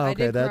 Yeah. I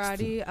did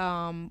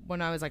karate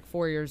when I was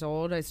 4 years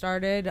old. I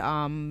started.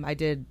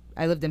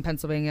 I lived in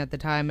Pennsylvania at the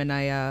time,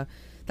 and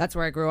that's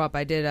where I grew up.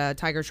 I did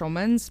Tiger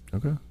Schulman's.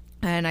 Okay.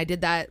 And I did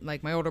that,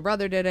 my older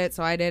brother did it,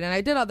 so I did. And I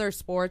did other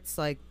sports,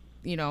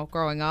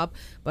 growing up.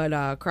 But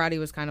karate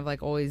was kind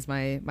of, always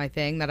my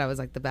thing that I was,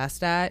 the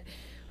best at.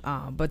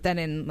 But then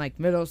in,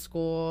 middle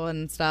school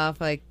and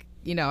stuff, I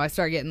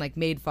started getting,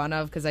 made fun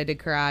of because I did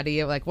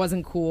karate. It,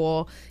 wasn't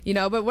cool,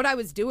 But what I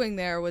was doing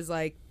there was,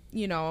 I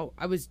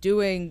was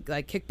doing,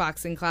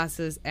 kickboxing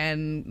classes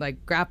and,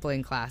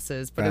 grappling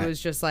classes. But it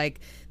was just,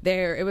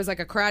 it was, a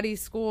karate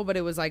school, but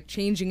it was,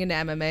 changing into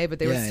MMA. But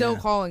they were still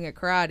calling it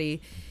karate.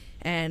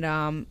 And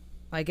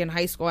in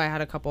high school I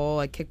had a couple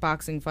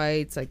kickboxing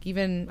fights,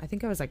 even I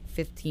think I was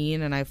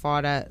 15, and I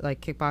fought at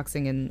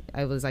kickboxing, and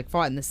I was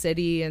fought in the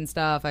city and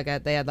stuff.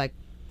 They had a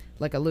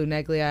Lou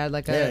Neglia,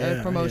 I had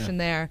a promotion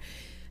there.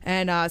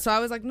 And so I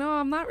was no,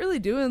 I'm not really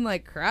doing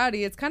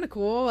karate. It's kind of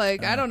cool. I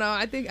don't know.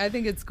 I think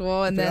it's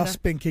cool. And then I'll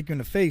spin kick you in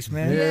the face,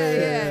 man.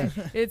 Yeah.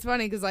 It's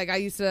funny because they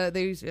used to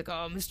be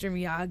oh, Mr.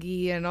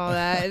 Miyagi and all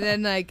that. And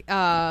then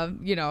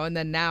and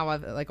then now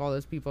I've all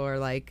those people are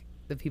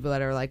the people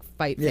that are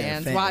fight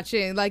fans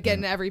watching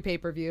getting every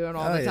pay-per-view and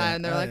all the time,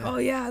 and they're oh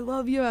yeah, I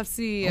love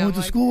UFC. I went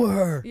to school with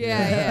her.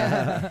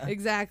 Yeah.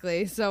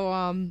 Exactly. So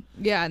and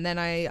then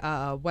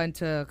I went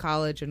to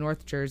college in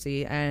North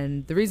Jersey,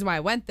 and the reason why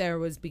I went there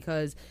was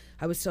because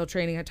I was still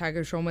training at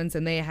Tiger Schulman's,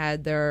 and they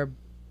had their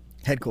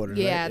headquarters.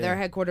 Yeah, their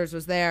headquarters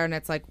was there, and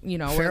it's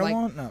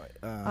Fairlawn?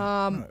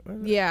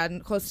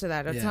 close to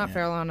that. It's not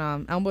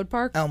Fairlawn, Elmwood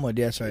Park. Elmwood,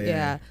 yes, right.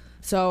 Yeah.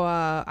 So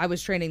I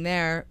was training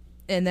there.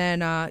 And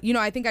then,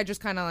 I think I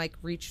just kind of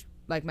reached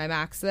my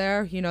max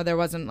there. There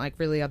wasn't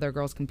really other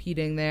girls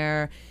competing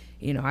there.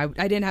 I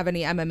didn't have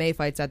any MMA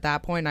fights at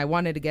that point. I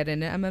wanted to get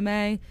into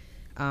MMA.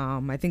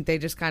 I think they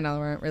just kind of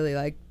weren't really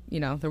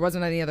there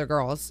wasn't any other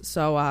girls.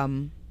 So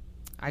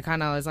I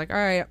kind of was all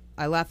right,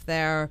 I left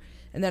there.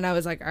 And then I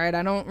was all right,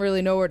 I don't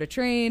really know where to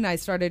train. I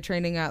started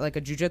training at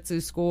a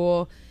jiu-jitsu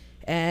school.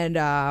 And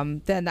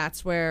then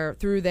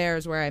through there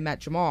is where I met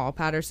Jamal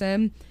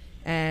Patterson.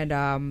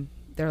 And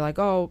they're like,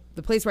 oh,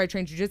 the place where I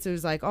trained jiu-jitsu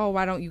is like, oh,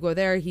 why don't you go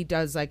there? He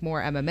does like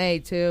more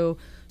MMA too.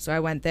 So I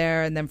went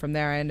there, and then from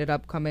there I ended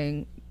up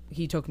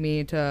he took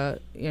me to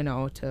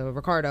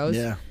Ricardo's.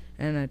 Yeah.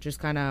 And it just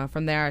kind of,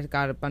 from there I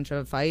got a bunch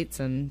of fights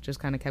and just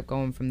kind of kept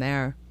going from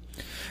there.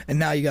 And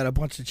now you got a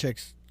bunch of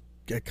chicks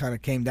that kind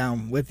of came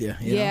down with you.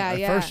 You know?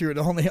 At first you were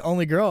the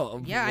only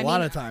girl. A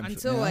lot of times.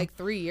 Until like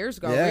 3 years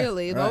ago,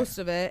 really, most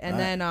of it. And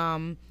then,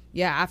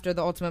 after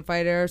the Ultimate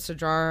Fighter,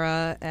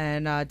 Sajara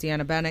and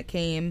Deanna Bennett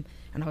came,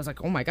 and I was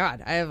like, oh my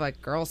God, I have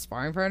like girl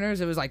sparring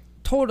partners. It was like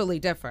totally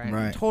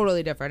different.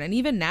 Totally different. And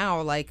even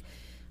now, like,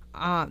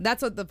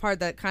 that's what the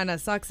part that kind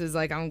of sucks is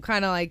like I'm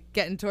kind of like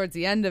getting towards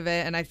the end of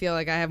it, and I feel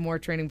like I have more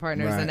training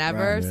partners than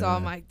ever. So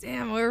I'm like,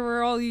 damn, where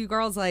were all you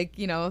girls like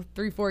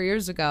 3-4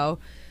 years ago?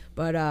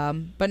 But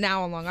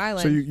now on Long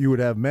Island. So you would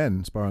have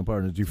men sparring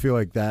partners. Do you feel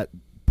like that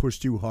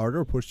pushed you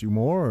harder, pushed you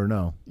more, or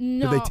no?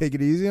 No. Did they take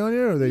it easy on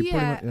you, or they?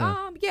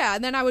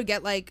 And then I would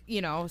get like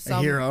some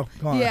a hero.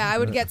 I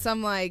would get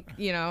some like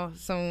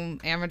some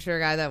amateur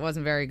guy that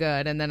wasn't very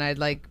good, and then I'd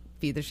like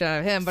beat the shit out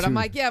of him. But I'm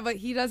like, yeah, but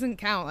he doesn't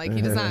count. Like,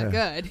 he does not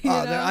good.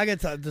 I get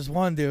this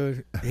one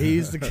dude.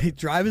 He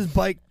drive his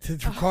bike to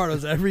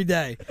Ricardo's every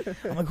day.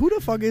 I'm like, who the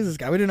fuck is this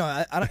guy? We didn't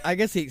know. I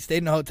guess he stayed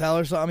in a hotel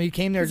or something. He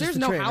came there just to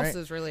train. There's no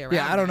houses really around.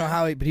 Yeah, I don't know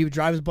how but he would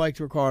drive his bike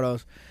to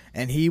Ricardo's,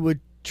 and he would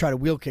try to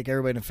wheel kick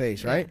everybody in the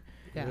face, right?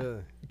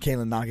 Yeah.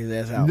 Katlyn knocked his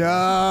ass out.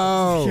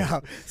 No. Yeah,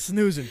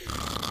 snoozing.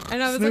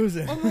 And I was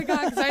like, oh my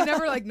God, because I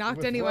never like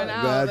knocked anyone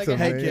out. That's like a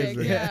head kick.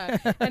 amazing.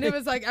 Yeah. And it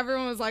was like,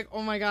 everyone was like,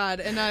 oh my God.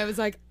 And I was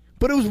like,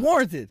 but it was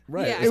warranted.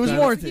 Right. Yeah, it was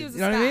warranted. He was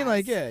you know what I mean?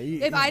 Like,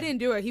 if I didn't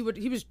do it, he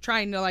was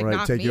trying to like Right,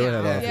 knock take me your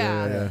out. head off.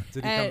 Yeah.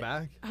 Did he come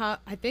back?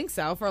 I think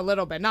so, for a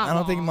little bit. Not I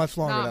don't long. think much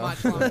longer, Not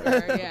though. much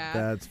longer. Yeah.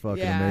 That's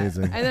fucking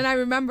amazing. And then I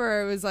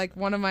remember it was like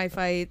one of my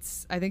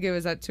fights. I think it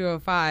was at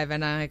 205,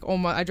 and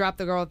I dropped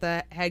the girl with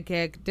the head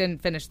kick.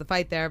 Didn't finish the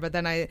fight there, but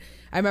then I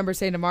remember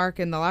saying to Mark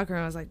in the locker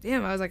room, I was like,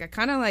 damn. I was like, I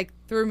kind of like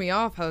threw me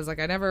off. I was like,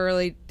 I never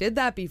really did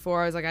that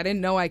before. I was like, I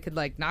didn't know I could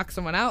like knock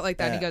someone out like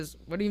that. And he goes,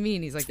 what do you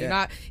mean? He's like, you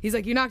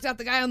knocked out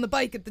the guy on the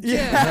bike at the gym.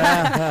 He's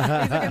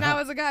like, and that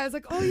was a guy. I was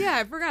like, oh yeah,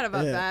 I forgot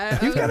about that.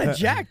 He was kind of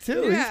jacked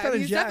too. Yeah,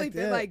 he's definitely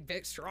been like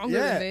bit stronger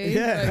than me.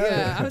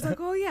 Yeah. I was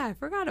like, oh yeah, I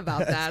forgot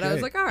about that. I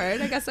was like, all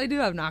right, I guess I do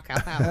have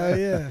knockout power. Oh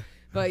yeah.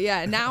 But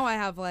yeah, now I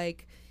have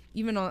like,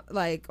 even on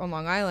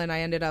Long Island,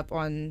 I ended up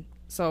on.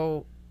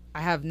 So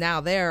I have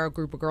now there a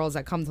group of girls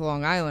that come to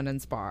Long Island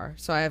and spar.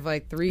 So I have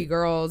like 3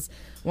 girls.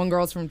 One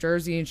girl's from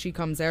Jersey, and she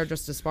comes there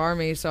just to spar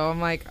me. So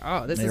I'm like,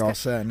 oh, this is all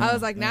set. I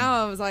was like,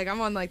 now I was like, I'm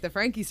on like the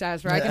Frankie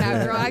status where I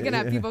can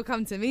have people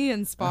come to me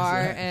and spar,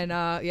 and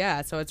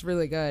so it's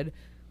really good.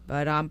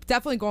 But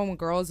definitely going with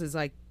girls is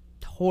like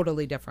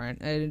totally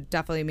different. It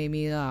definitely made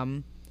me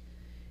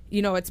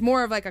it's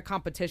more of like a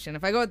competition.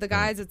 If I go with the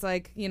guys, it's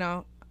like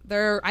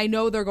I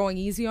know they're going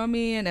easy on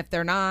me, and if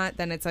they're not,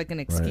 then it's like an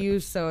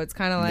excuse. So it's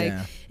kind of like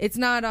it's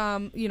not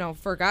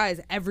for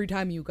guys, every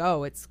time you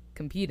go it's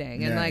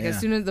competing, and as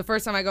soon as the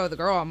first time I go with the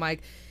girl, I'm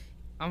like,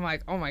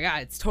 oh my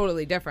God, it's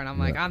totally different. I'm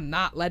like, I'm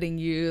not letting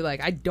you,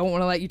 like, I don't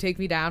want to let you take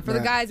me down. For the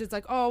guys, it's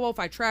like, oh, well, if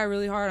I try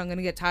really hard, I'm going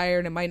to get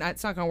tired.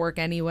 It's not going to work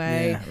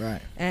anyway. Yeah,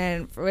 right.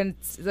 And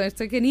it's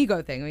like an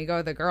ego thing. When you go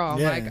with a girl,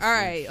 I'm like, all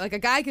right, like a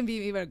guy can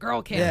beat me, but a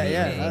girl can't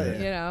beat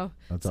me,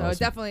 That's so awesome.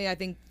 definitely, I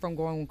think from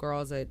going with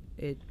girls, it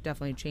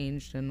definitely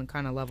changed and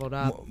kind of leveled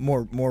up.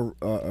 More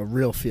a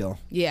real feel.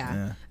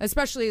 Yeah.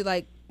 Especially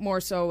like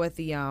more so with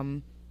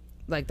the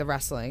like the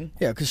wrestling.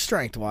 Yeah, because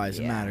strength-wise,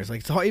 it matters. Like,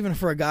 it's hard, even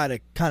for a guy to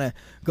kind of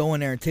go in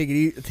there and take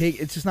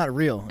it's just not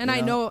real. And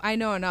I know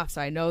enough,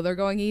 so I know they're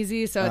going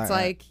easy. So it's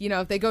like,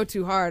 if they go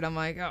too hard, I'm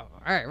like, oh,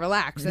 all right,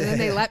 relax. And then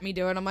they let me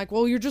do it. I'm like,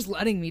 well, you're just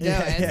letting me do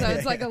it. So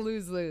it's like a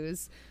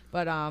lose-lose.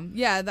 But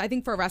I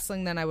think for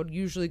wrestling, then I would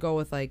usually go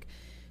with like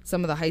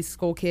some of the high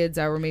school kids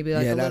that were maybe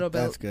like a little bit.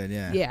 That's good.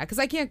 Yeah. Yeah, because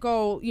I can't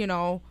go.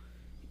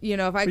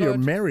 If I go, you're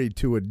married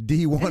to a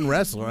D1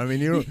 wrestler. I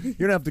mean, you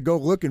don't have to go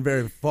looking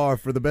very far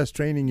for the best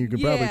training you could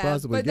probably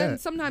possibly but get. Then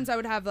sometimes I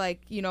would have like,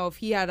 if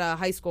he had a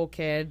high school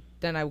kid,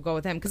 then I would go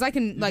with him because I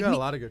can got a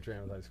lot of good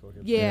training with high school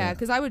kids. Yeah,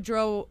 because I would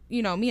drill.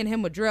 Me and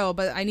him would drill,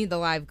 but I need the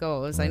live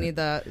goes. Right. I need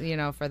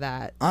the for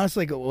that.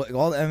 Honestly, like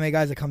all the MMA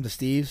guys that come to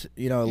Steve's,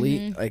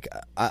 elite, like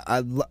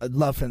I'd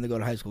love for them to go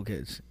to high school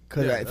kids.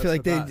 Because I feel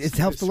like it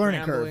helps the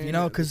learning curve,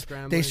 because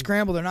they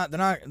scramble. They're not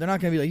gonna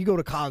be like, you go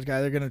to college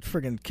guy, they're gonna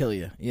friggin' kill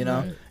you. You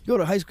go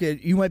to high school,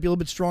 you might be a little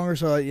bit stronger.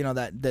 So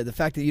that the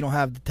fact that you don't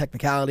have the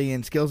technicality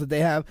and skills that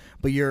they have,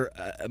 but your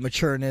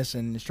matureness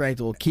and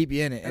strength will keep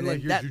you in it. And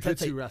like your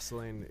jiu-jitsu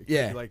wrestling,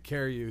 can like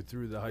carry you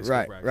through the high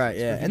school practice. Right,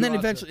 yeah. And then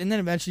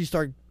eventually you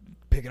start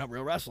picking up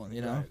real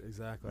wrestling. Right,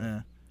 exactly.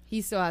 Yeah.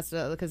 He still has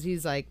to, because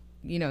he's like,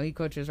 he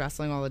coaches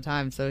wrestling all the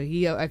time, so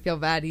I feel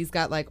bad. He's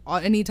got like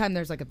anytime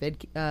there's like a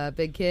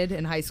big kid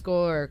in high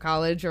school or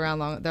college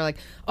around they're like,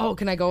 oh,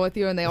 can I go with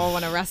you? And they all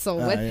want to wrestle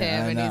with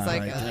him, and he's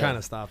like, trying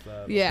to stop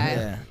that.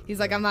 Yeah. He's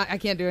like, I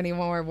can't do any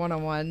more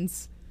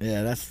one-on-ones.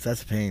 Yeah, that's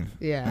a pain.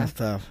 Yeah, that's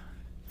tough.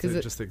 Because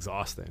it's just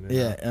exhausting.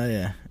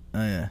 Yeah.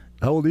 Oh yeah.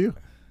 How old are you?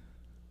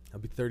 I'll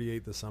be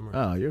 38 this summer.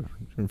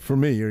 Oh, for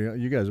me,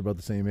 you guys are about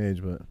the same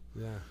age, but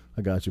Yeah.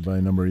 I got you by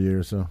a number of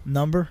years. So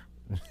Number?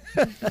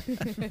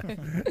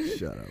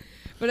 shut up.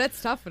 But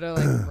it's tough to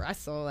like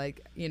wrestle,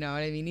 like, you know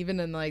what I mean? Even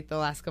in like the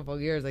last couple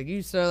of years, like you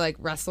used to like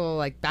wrestle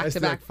like back I used to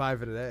to back like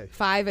 5 a day.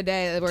 5 a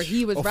day, where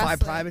he was wrestling. 5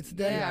 privates a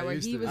day? Yeah, Yeah, I where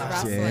used he to. was Ah,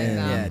 wrestling yeah.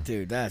 them. Yeah,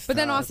 dude, that's But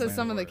then tough. also That's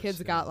some of the worse, kids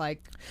yeah. got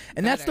like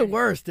And that's the better.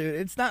 worst, dude.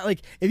 It's not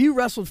like if you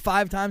wrestled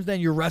 5 times,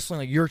 then you're wrestling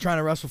like you're trying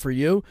to wrestle for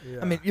you. Yeah.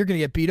 I mean, you're gonna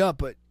get beat up,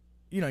 but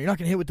you know you're not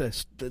gonna hit with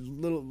the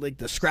little like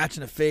the scratch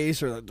in the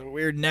face or the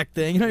weird neck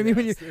thing. You know what I mean?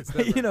 When you it's you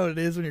different. know what it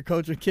is when you're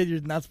coaching a kid,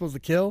 you're not supposed to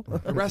kill.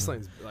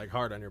 Wrestling's like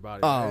hard on your body.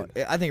 Oh,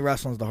 right? I think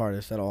wrestling's the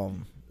hardest at all.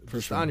 For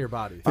Just sure. on your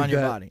body. On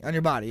your that- body. On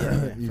your body.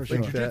 Yeah, You for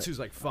think sure. that- Jiu-jitsu's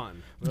like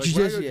fun. Like, Jiu-jitsu,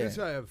 when I go yeah.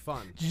 jiu-jitsu, I have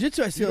fun.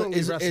 Jiu-jitsu, I You feel don't need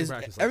is wrestling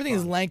practice like everything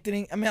is fun.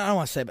 lengthening. I mean, I don't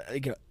want to say, but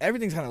like, you know,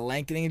 everything's kind of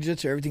lengthening in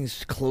jiu-jitsu.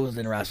 Everything's closed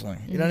in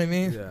wrestling. You know what I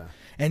mean? Yeah.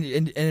 And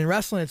in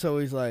wrestling, it's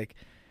always like,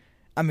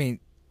 I mean,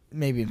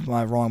 maybe it's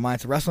my wrong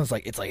mindset. Wrestling's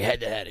like it's like head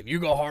to head. If you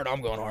go hard,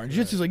 I'm going hard.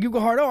 Jiu-jitsu's like you go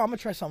hard. Oh, I'm gonna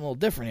try something a little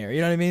different here.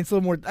 You know what I mean? It's a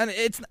little more. And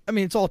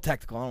it's all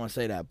technical. I don't want to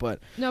say that,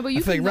 but No, but I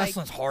you feel can like like,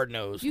 wrestling's hard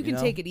nosed. you can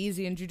take it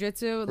easy in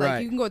jiu-jitsu. Like Right.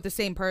 you can go with the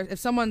same person. If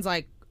someone's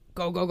like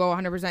go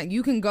 100%,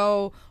 you can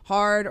go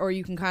hard or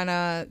you can kind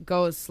of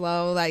go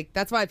slow. Like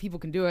that's why people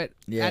can do it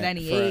Yeah, at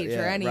any for- age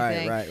yeah, or right,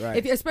 anything. right.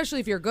 If, especially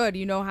if you're good,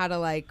 you know how to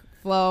like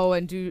flow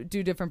and do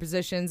different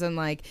positions, and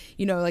like,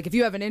 you know, like if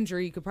you have an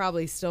injury, you could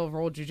probably still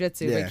roll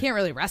jiu-jitsu, but Yeah. you can't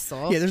really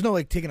wrestle. Yeah, there's no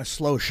like taking a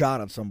slow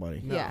shot on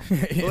somebody. No. Yeah.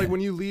 But like when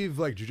you leave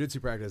like jiu-jitsu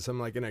practice, I'm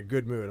like in a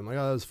good mood. I'm like,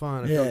 oh, that was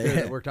fun. I Yeah, felt good.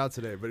 yeah. It worked out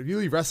today. But if you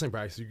leave wrestling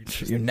practice, you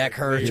just, Your neck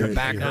hurts, your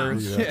back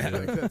hurts. Yeah.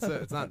 Like, that's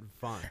it. It's not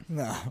fun.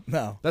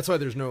 No. That's why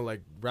there's no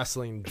like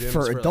wrestling gyms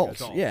For like,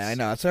 adults. Yeah, I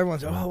know. So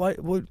everyone's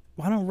oh,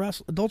 why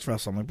don't adults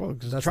wrestle? I'm like, bro,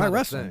 That's try not a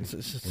wrestling. thing.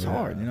 It's just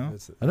hard, you know.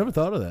 It's- I never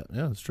thought of that.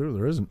 Yeah, it's true.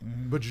 There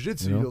isn't. But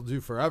jiu-jitsu You know? you'll do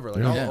forever.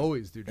 Like Yeah. I'll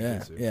always do Yeah,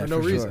 jiu-jitsu yeah, for no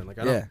for reason. sure. Like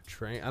I Yeah. don't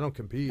train. I don't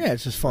compete. Yeah,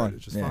 it's just fun.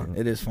 It's just Yeah, fun.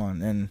 It is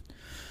fun, and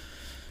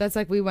That's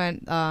like we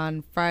went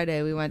on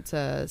Friday. We went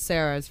to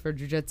Sarah's for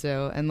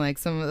jiu-jitsu, and like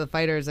some of the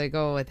fighters that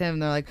go with him,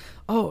 they're like,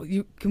 "Oh,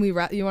 you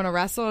want to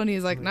wrestle?" And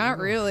he's like, "Not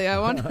really. I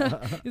want."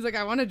 He's like,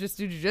 "I want to just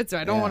do jiu-jitsu.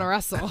 I don't Yeah. want to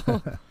wrestle."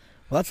 well,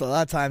 that's a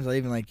lot of times. I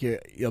even like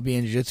you'll be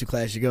in jiu-jitsu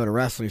class, you go to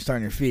wrestling, you start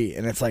on your feet,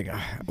 and it's like,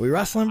 are we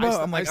wrestling, bro?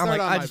 I I'm like, start on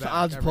my I'll just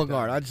back pull every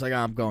guard. time. I just like,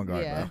 I'm going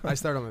guard, Yeah. bro. I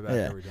start on my back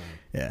Yeah. every time.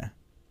 Yeah.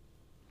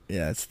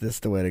 Yeah, it's this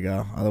the way to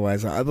go.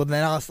 Otherwise, but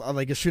then I'll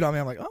like just shoot on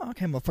me. I'm like, oh,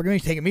 okay, motherfucker, you're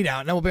taking me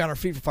down. And then we'll be on our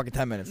feet for fucking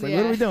 10 minutes. Like, what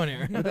Yeah. are we doing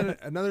here? But then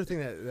another thing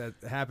that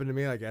happened to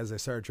me, like as I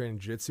started training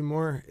jiu-jitsu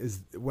more,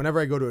 is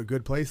whenever I go to a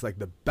good place, like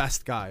the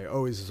best guy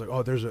always is like,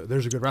 oh, there's a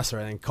good wrestler,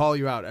 and then call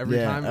you out every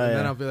Yeah, time, oh, and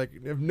then yeah. I'll be like,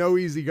 if no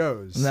easy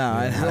goes. No,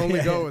 I you know. only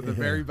Yeah. go with the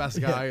very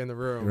best guy in the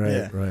room. Right,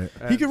 Yeah. right.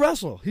 He can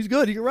wrestle. He's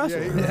good. He can wrestle.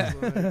 Yeah, he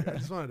wrestled. Like, I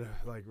just wanted to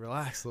like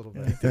relax a little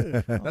bit.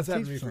 That's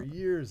happened to me for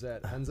years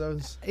at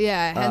Henzo's.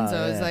 Yeah,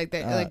 Henzo's yeah. like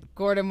like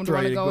Gordon would Troy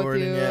want to go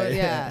Gordon, with you. yeah,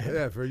 Yeah.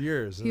 Yeah, for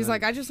years. And He's then-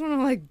 like, I just want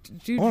to like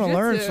do I want to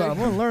learn jiu-jitsu." something.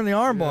 I want to learn the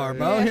armbar,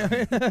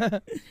 bro.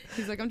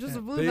 He's like, I'm just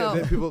a blue they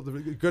belt. people, the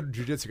good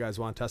jiu-jitsu guys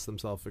want to test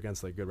themselves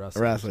against like good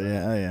wrestlers. Wrestler,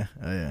 yeah.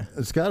 Oh yeah.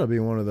 It's got to be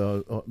one of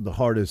the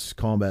hardest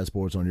combat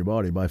sports on your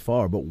body by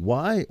far. But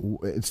why?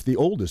 It's the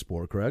oldest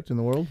sport, correct, in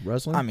the world,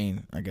 wrestling? I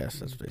mean, I guess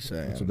that's what they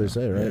say. That's what they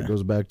say, right? Yeah. It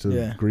goes back to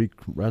Yeah. Greek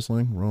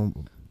wrestling,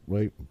 Rome,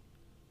 right?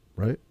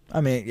 I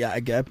mean, yeah, I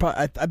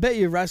bet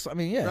you wrestle. I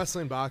mean, yeah.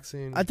 Wrestling,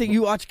 boxing. I think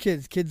you watch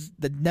kids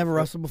that never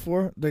wrestled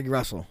before, they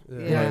wrestle. Yeah.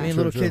 You know what I Yeah. mean? True,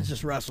 Little true. kids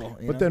just wrestle.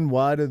 you But know? then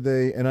why did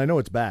they? And I know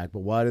it's back, but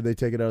why did they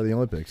take it out of the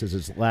Olympics?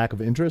 Is it lack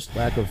of interest,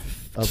 lack of?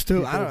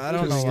 Stu, I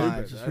don't know Just why.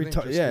 stupid. Just I think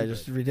just yeah, stupid.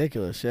 just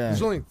ridiculous. Yeah.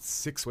 There's only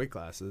 6 weight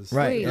classes.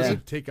 Right, Wait, It yeah.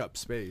 doesn't take up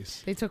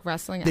space. They took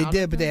wrestling They out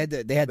did, of but they it?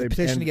 had to They-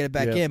 petition to and- get it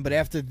back yeah. in. But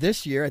after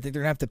this year, I think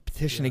they're gonna have to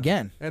petition Yeah.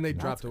 again, And they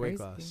That's dropped a weight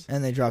crazy. class.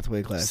 and they dropped the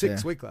weight class.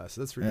 6 yeah. weight classes.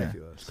 That's Yeah.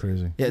 ridiculous. It's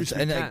crazy. Yeah, Used to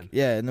be and 10.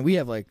 yeah, and then we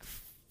have like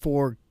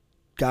 4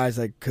 guys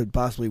that could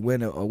possibly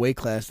win a weight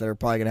class that are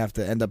probably gonna have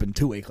to end up in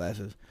 2 weight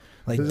classes.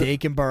 Like Does it-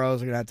 Dake and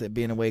Burrows are gonna have to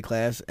be in a weight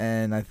class,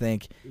 and I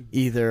think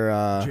either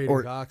Jaden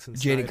or Cox and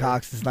Jaden Snyder.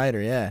 Cox and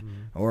Snyder, yeah, Mhm.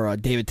 or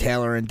David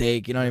Taylor and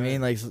Dake. You know what I Right.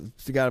 mean? Like, so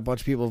you got a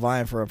bunch of people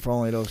vying for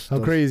only those. How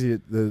those- crazy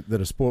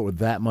that a sport with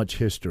that much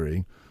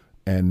history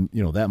and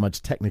that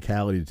much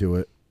technicality to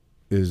it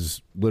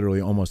is literally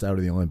almost out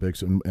of the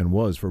Olympics and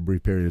was for a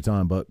brief period of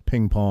time. But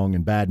ping pong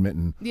and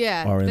badminton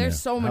Yeah, are in there's there.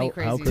 so many How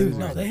crazy crazy Dude, is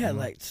no, sports. they had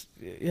like,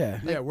 yeah,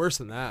 Yeah, worse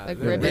than that. Like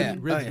They had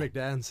ribbon. rhythmic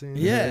dancing.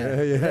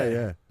 Yeah.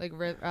 yeah.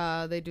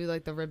 Like they do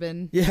like the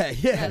ribbon. yeah.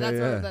 Yeah, that's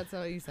Yeah. that's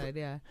what you said.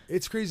 Yeah.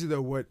 It's crazy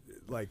though what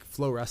like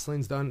flow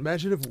wrestling's done.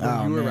 Imagine if when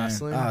Oh, you were man.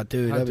 wrestling, Oh,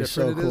 dude, how that'd be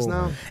so different it is cool.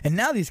 now. And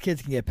now these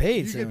kids can get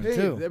paid You soon get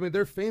paid. too. I mean,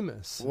 they're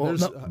famous. Well,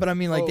 There's, no, but I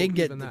mean, like they can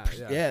get even that,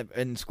 yeah.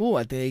 In school,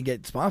 I think they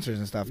get sponsors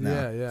and stuff now.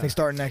 Yeah, yeah. I think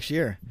starting next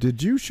year.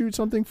 Did you shoot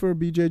something for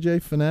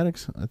BJJ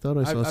Fanatics? I thought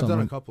I saw I've something.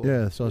 done a couple.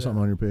 Yeah, I saw something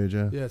Yeah. on your page.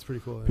 Yeah. Yeah, it's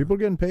pretty cool. Yeah. People are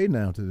getting paid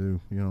now to do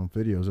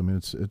videos. I mean,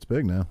 it's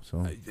big now.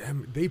 So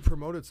They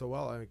promote it so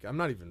well. I'm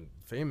not even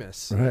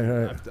famous.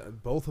 Right.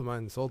 Both of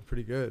mine sold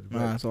pretty good. But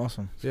Oh, that's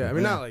awesome. yeah, I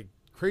mean, not like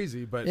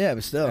crazy, but Yeah,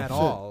 but still, at shit.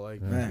 all.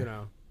 Like Yeah. you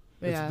know,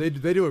 Yeah. They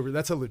do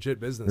that's a legit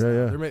business. Yeah,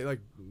 now. yeah. They're like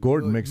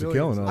Gordon makes a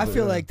killing millions. off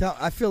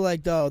I feel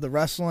like though the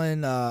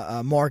wrestling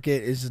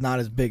market is not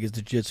as big as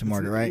the jiu-jitsu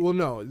market, right? Well,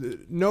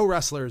 no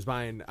wrestler is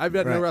buying. I've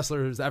got no wrestler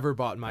who's ever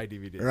bought my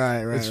DVD.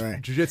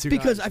 Right. Jiu-jitsu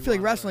Because guys I who feel like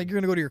want wrestling, you're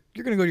gonna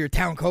go to your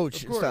town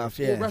coach and stuff.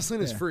 Yeah, Well,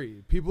 wrestling is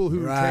free. People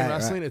who train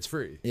wrestling, it's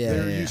free. Yeah,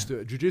 They're used to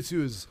it.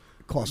 Jiu-jitsu is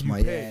cost you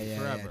money. pay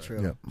forever. Yeah,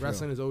 true. Yep.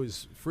 Wrestling is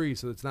always free,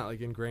 so it's not like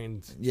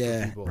ingrained. For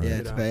people, to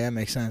pay. That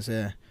makes sense.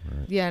 Yeah.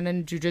 Yeah, and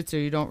in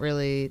jiu-jitsu,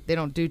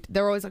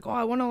 they're always like, oh,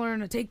 I want to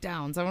learn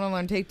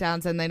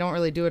takedowns. And they don't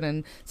really do it.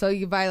 And so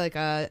you buy like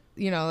a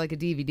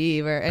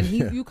DVD and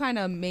you kind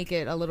of make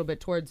it a little bit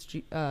towards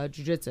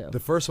jiu-jitsu. The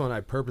first one I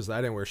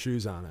didn't wear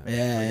shoes on it.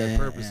 I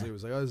purposely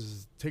was like, oh, this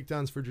is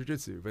takedowns for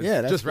jiu-jitsu. But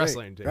it's just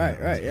wrestling.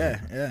 Right,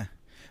 yeah.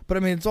 But I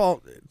mean, it's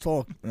all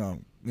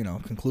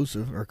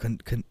conclusive or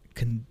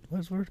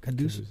what's the word?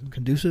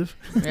 Conducive?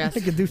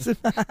 Yes. Conducive.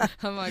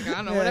 I'm like, I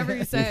don't know. Whatever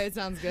you say, it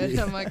sounds good.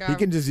 I'm like, he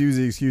can just use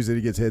the excuse that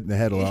he gets hit in the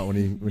head a lot when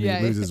he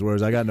loses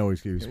words. I got no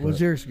excuse. What's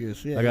your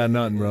excuse? Yeah, I got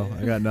nothing, bro.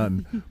 I got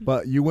nothing.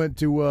 But you went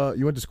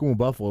to school in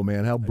Buffalo,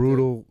 man. How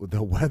brutal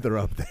the weather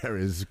up there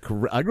is.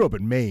 I grew up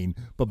in Maine,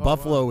 but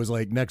Buffalo is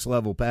like next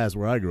level past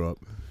where I grew up.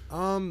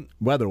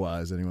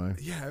 Weather-wise, anyway.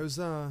 Yeah, it was.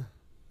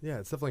 Yeah,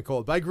 it's definitely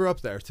cold. But I grew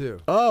up there too.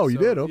 Oh, you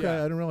did? Okay,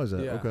 I didn't realize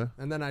that. Yeah. Okay.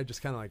 And then I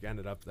just kind of like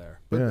ended up there.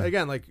 But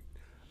again, like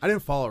I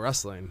didn't follow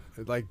wrestling.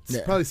 Like it's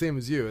probably the same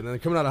as you. And then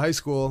coming out of high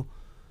school,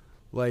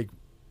 like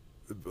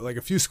a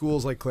few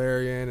schools like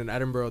Clarion and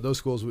Edinburgh, those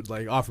schools would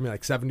like offer me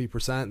like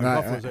 70%. And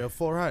Buffalo was like a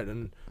full ride.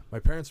 And my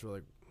parents were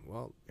like,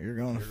 "Well, you're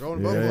going to Buffalo,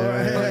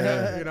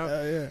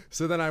 Yeah.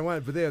 So then I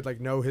went, but they had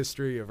like no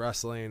history of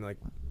wrestling. Like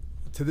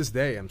to this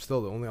day, I'm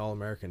still the only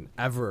All-American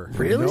ever.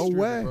 Really? No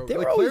way. They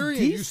were like, always Clarion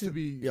decent. used to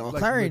be like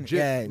Clarion,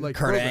 legit, like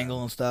Kurt program.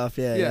 Angle and stuff.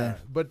 Yeah.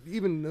 But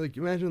even like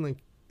imagine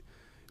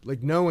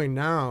like knowing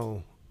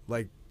now,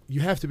 like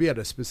you have to be at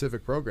a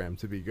specific program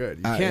to be good.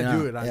 You can't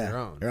do it on your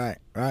own. Right.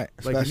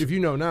 Like if you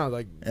know now,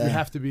 like you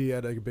have to be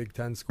at a Big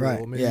Ten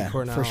school, maybe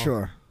Cornell. For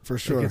sure.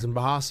 Like, it's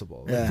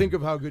impossible. Like, think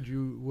of how good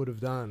you would have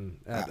done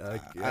at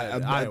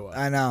Iowa.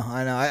 I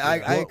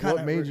know.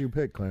 What made you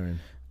pick Clarion?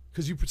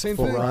 Because you same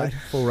Full thing. ride, yeah.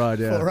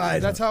 Full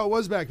ride. That's how it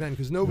was back then.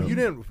 Because you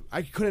didn't.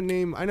 I couldn't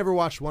name. I never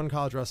watched one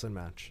college wrestling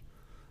match.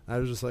 I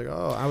was just like,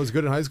 oh, I was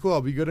good in high school.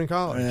 I'll be good in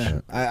college.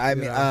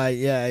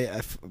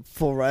 Yeah.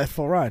 Full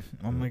ride.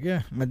 I'm like,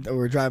 yeah.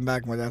 We're driving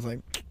back. My dad's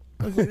like,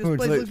 this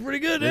place looks pretty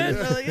good, man.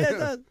 I'm like, yeah, it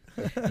does.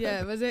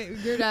 Yeah, was it?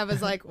 Your dad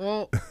was like,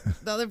 well,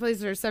 the other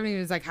places are 70.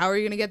 He's like, how are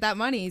you going to get that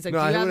money? He's like, do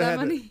you have that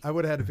money? I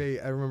would have had to pay.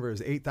 I remember it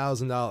was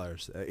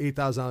 $8,000,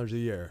 $8,000 a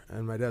year,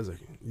 and my dad's like,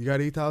 you got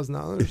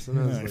 $8,000? And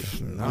I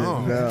was like,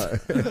 no.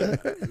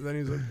 Then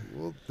he's like,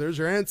 well, there's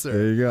your answer.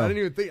 There you go. I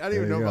didn't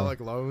even know about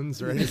like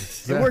loans or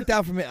anything. It worked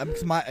out for me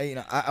because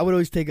I would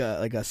always take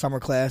a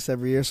summer class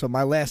every year. So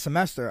my last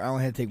semester, I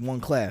only had to take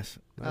one class.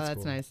 That's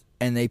cool. Nice.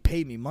 And they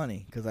paid me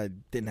money because I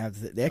didn't have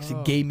to. They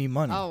actually gave me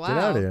money. Oh, wow. Get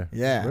out of here.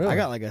 Yeah. Really? I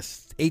got like a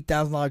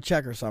 $8,000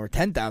 check or something, or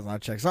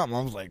 $10,000 check, something.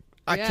 I was like,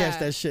 I cashed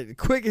that shit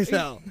quick as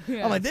hell.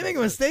 I'm like, they make a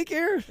mistake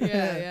here?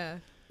 Yeah.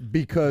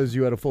 Because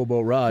you had a full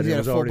boat ride. You It had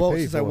was a full already boat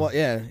paid since for.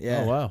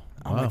 yeah. Oh, wow.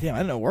 I'm like, damn, I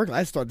didn't know it worked.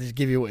 I just thought they just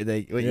give you what you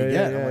get.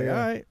 I'm like,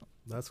 all right.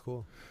 That's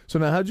cool. So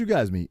now, how'd you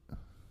guys meet?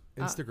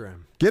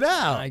 Instagram. Get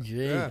out.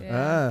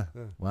 Yeah.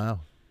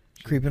 Wow.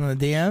 Creeping on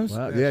the DMs?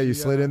 Wow. Yeah, you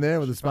slid in there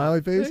with a smiley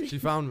face? She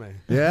found me.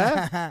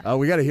 Yeah? Oh,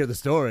 we got to hear the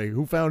story.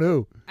 Who found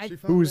who?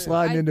 Who was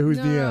sliding into whose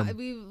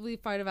DM? We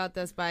fight about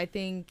this, but I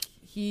think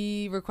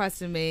he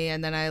requested me,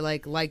 and then I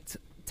liked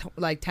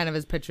 10 of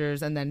his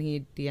pictures, and then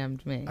he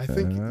DM'd me. I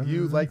think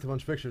you liked a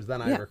bunch of pictures,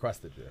 then I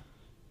requested you.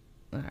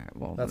 All right,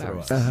 well, that's whatever.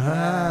 what it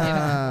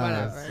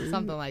was. Whatever,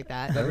 something like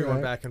that. Then we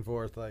went back and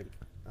forth like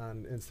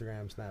on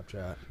Instagram,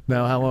 Snapchat.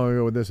 Now, how long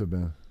ago would this have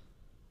been?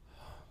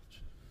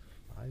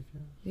 5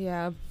 years?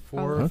 Yeah.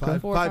 4 or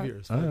 5? 5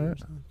 years. 5 All years.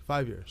 right.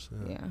 5 years.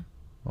 Yeah.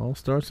 All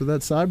starts with that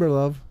cyber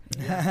love.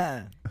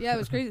 Yeah, it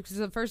was crazy because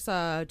the first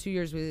 2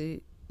 years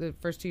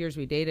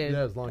we dated. Yeah,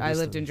 it was long I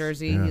lived in distance.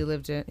 Jersey.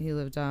 Yeah. He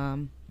lived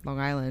Long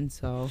Island.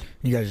 So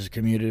You guys just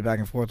commuted back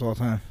and forth all the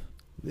time?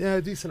 Yeah,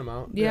 a decent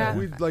amount. Yeah.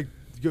 We'd like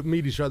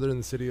meet each other in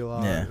the city a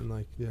lot. Yeah.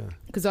 And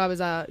because I was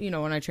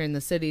when I trained in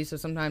the city, so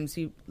sometimes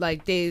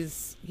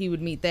days he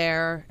would meet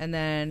there, and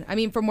then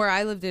from where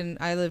I lived a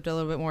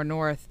little bit more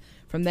north.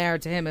 From there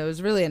to him, it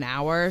was really an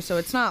hour, so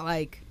it's not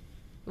like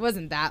it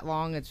wasn't that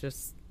long. It's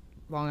just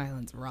Long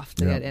Island's rough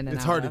to get in and out.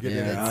 It's hard to of. get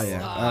in.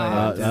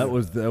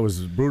 That was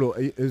brutal.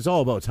 It's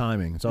all about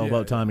timing. It's all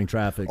about timing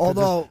traffic.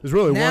 Although there's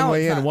really now one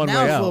way in and one way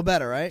now it's out. a little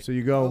better, right? So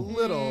you go A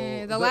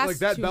little. the last like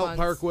that 2 Belt months.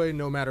 Parkway,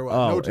 no matter what.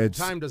 Oh,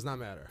 Time does not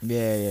matter.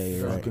 Yeah,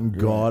 you're right. fucking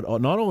god.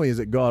 Not only is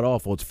it god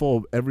awful, it's full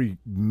of every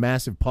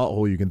massive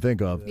pothole you can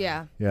think of.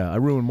 Yeah. Yeah, I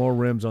ruined more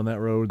rims on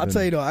that road. I'll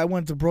tell you though, I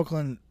went to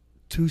Brooklyn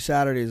 2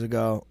 Saturdays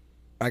ago.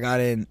 I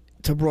got in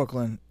to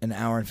Brooklyn, an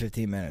hour and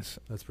 15 minutes.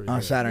 That's pretty on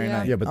good. Saturday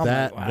night. Yeah, but I'm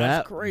that like, wow,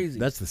 that's crazy.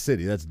 That's the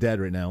city. That's dead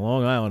right now.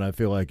 Long Island, I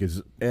feel like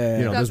is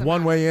there's Doesn't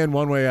one way matter. in,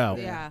 one way out.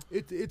 Yeah.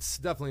 It's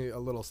definitely a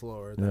little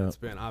slower than it's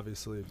been,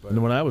 obviously. But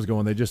And when I was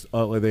going, they just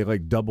they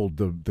like doubled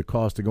the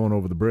cost of going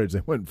over the bridge.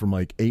 They went from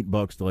like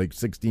 $8 to like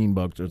 $16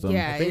 or something.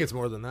 Yeah. I think it's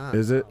more than that.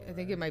 Is it? I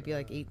think it might be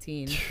like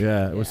 18.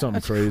 Yeah, it was something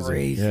That's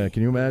crazy. Yeah,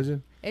 can you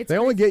imagine? They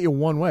only get you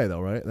one way though,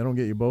 right? They don't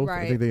get you both. I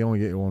Right. think they only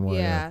get you one way.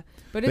 Yeah.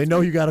 But They it's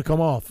know you got to come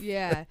off.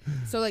 Yeah.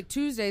 So like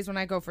Tuesdays when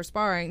I go for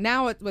sparring,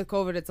 now with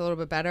COVID it's a little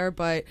bit better,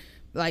 but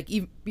like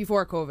even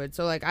before COVID,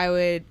 so like I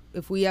would,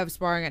 if we have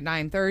sparring at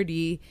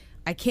 9:30,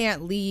 I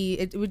can't leave.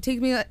 It would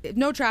take me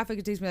no traffic.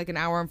 It takes me like an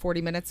hour and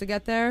 40 minutes to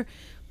get there,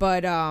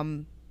 but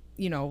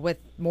you know, with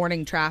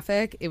morning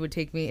traffic, it would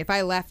take me, if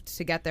I left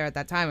to get there at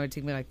that time, it would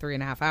take me like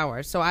 3.5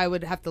 hours. So I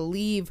would have to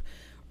leave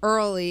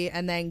early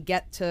and then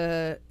get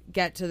to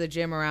the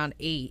gym around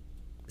 8.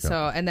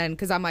 So, and then,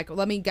 because I'm like,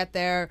 let me get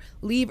there,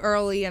 leave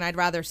early, and I'd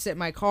rather sit in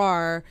my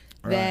car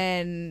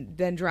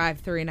than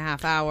drive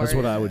 3.5 hours. That's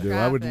what I would do.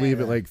 I would leave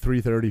at like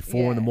 3:30,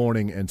 4 in the Yeah.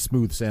 morning, and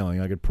smooth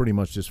sailing. I could pretty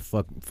much just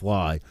fucking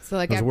fly. So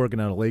like I was working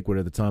out of Lakewood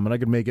at the time, and I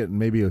could make it in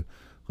maybe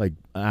like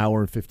an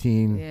hour and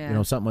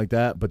 15, something like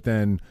that. But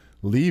then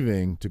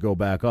leaving to go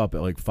back up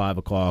at like 5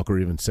 o'clock or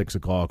even 6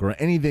 o'clock or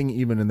anything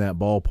even in that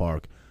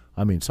ballpark.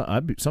 I mean,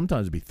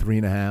 sometimes it'd be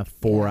 3.5,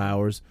 4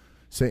 hours.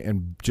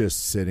 And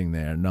just sitting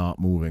there, not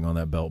moving on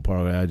that belt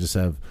park. I just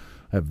have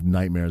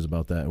nightmares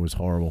about that. It was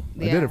horrible.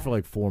 I did it for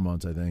like 4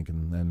 months, I think,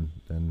 and then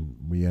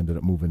we ended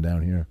up moving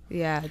down here.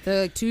 Yeah,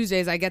 like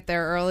Tuesdays I get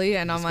there early,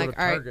 and I'm like, all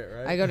Target, right,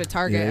 right? I go to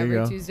Target every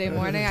go. Tuesday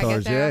morning. I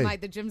get there, I'm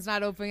like, the gym's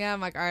not open yet.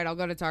 I'm like, all right, I'll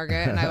go to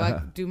Target, and I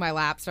like do my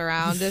laps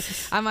around.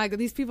 I'm like,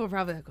 these people are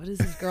probably like, what is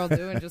this girl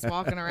doing, just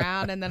walking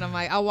around? And then I'm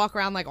like, I'll walk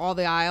around like all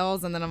the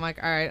aisles, and then I'm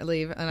like, all right,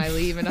 leave, and I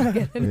leave, and I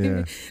get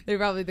in. They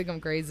probably think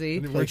I'm crazy.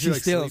 Like she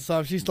stole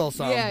some. She stole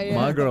some. Yeah.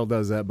 My girl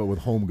does that, but with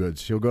Home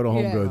Goods. She'll go to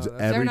Home Goods every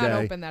day. They're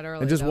not open that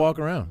early, and just though. walk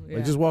around. Yeah.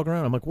 Like just walk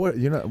around. I'm like, what?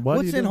 You know, why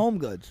What's do you in do? Home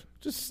Goods?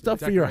 Just stuff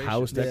for your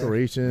house,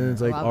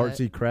 decorations, like Love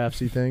artsy,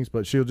 craftsy things.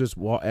 But she'll just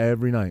walk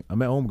every night.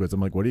 I'm at Home Goods.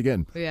 I'm like, what are you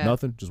getting? Yeah.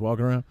 Nothing. Just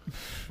walking around.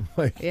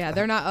 Like, Yeah,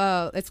 they're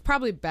not. It's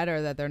probably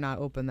better that they're not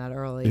open that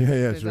early.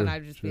 Yeah, Because then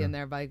I'd just be in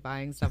there like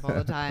buying stuff all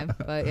the time.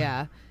 But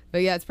yeah,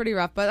 it's pretty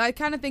rough. But I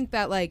kind of think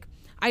that like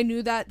I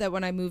knew that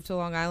when I moved to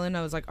Long Island,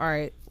 I was like, all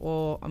right,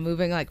 well, I'm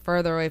moving like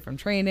further away from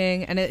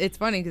training, and it's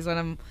funny because when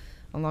I'm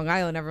on Long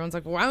Island, everyone's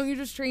like, well, why don't you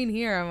just train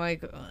here? I'm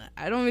like,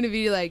 I don't mean to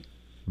be like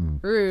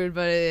rude,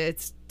 but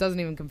it doesn't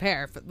even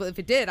compare. If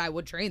it did, I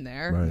would train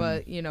there. Right.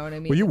 But you know what I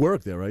mean. well, you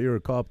work there, right? You're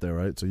a cop there,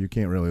 right? So you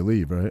can't really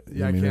leave, right?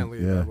 Yeah, I can't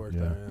leave. I work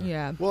there.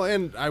 Yeah. Well,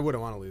 and I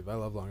wouldn't want to leave. I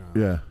love Long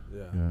Island.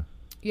 Yeah.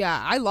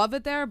 Yeah, I love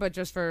it there, but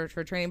just for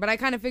training. But I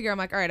kind of figure, I'm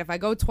like, all right, if I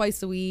go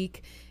twice a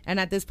week, and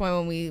at this point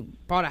when we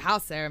bought a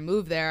house there and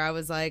moved there, I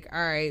was like, all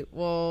right,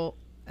 well,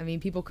 I mean,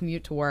 people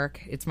commute to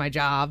work. It's my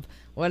job,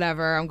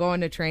 whatever. I'm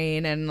going to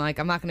train, and like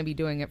I'm not going to be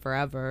doing it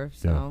forever.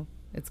 So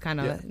it's kind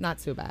of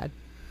not so bad.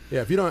 Yeah,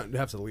 if you don't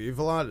have to leave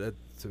a lot,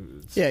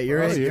 it's you're in.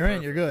 You're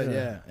in. perfect. You're good.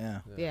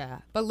 Yeah.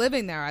 But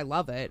living there, I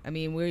love it. I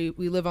mean, we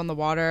live on the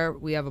water.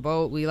 We have a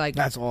boat. We like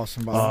That's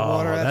awesome. Bro. Oh, The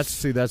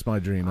water. that's my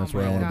dream. That's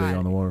where I my want to be God.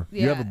 on the water.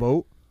 You Yeah. have a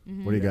boat?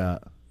 What do you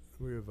got?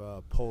 We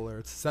have Polar.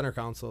 It's Center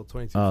Console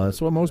 22. Oh,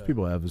 that's what most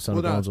people have. Is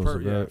center Well, no, it's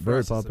consoles. for Very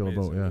us, it's popular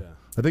boat. amazing, Yeah.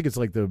 I think it's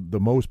like the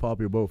most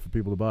popular boat for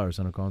people to buy are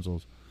center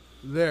consoles.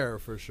 There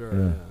for sure.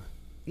 Yeah.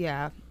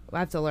 yeah. I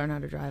have to learn how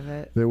to drive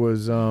it. There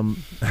was I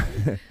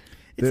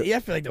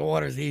feel like the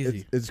water's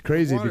easy. it's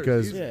crazy Water's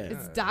because easy.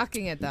 It's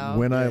docking it though.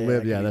 when I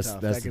lived, that can be that's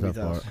tough. that's That the can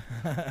tough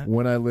be part.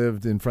 When I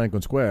lived in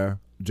Franklin Square,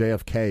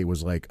 JFK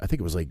was like, I think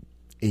it was like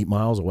 8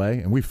 miles away,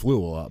 and we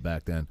flew a lot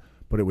back then.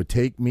 But it would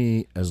take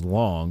me as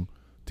long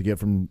to get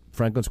from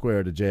Franklin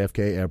Square to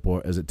JFK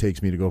Airport as it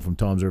takes me to go from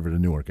Toms River to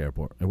Newark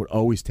Airport. It would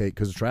always take,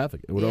 because of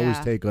traffic, it would always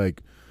take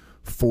like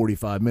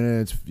 45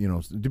 minutes,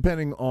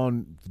 depending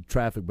on the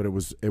traffic, but it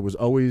was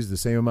always the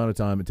same amount of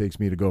time it takes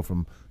me to go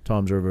from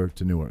Toms River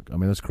to Newark. I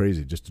mean, that's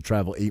crazy, just to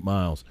travel 8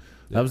 miles.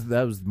 Yeah.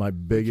 That was my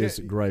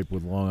biggest gripe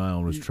with Long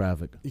Island was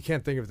traffic. You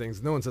can't think of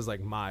things. No one says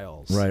like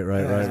miles. Right.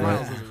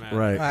 Miles doesn't matter.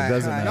 Right. It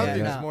doesn't I matter. don't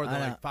think Yeah. it's more than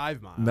like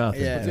 5 miles.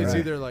 Nothing. Yeah. It's Right.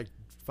 either like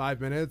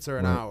 5 minutes or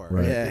an Right. hour.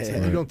 Right.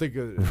 Yeah. You don't think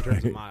of it in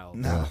terms of miles.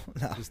 No.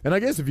 And I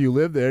guess if you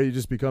live there, you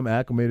just become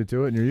acclimated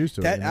to it and you're used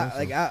to it.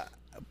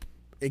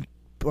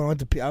 When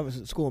I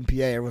was at school in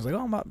PA, everyone's like,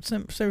 "Oh, I'm about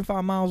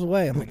 75 miles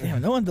away." I'm like,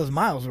 "Damn, no one does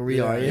miles where we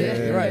are." Yeah,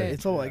 you're right.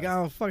 It's all like,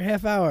 "Oh, fuck,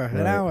 half hour,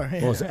 an hour."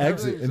 Well, it's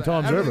exit in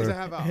Toms Everything's River. a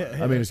half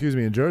hour. I mean, excuse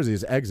me, in Jersey,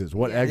 it's exits.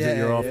 What exit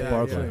you're off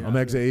Parkway? I'm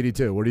exit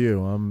 82. What are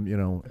you?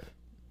 I'm,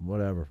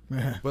 whatever.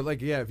 But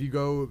like, yeah, if you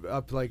go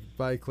up like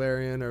by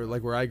Clarion or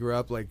like where I grew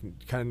up, like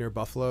kind of near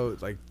Buffalo,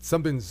 like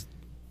something's,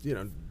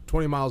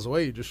 20 miles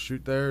away, you just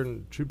shoot there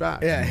and shoot back.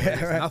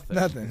 It's right.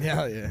 Nothing.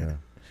 Yeah.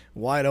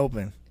 Wide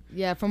open.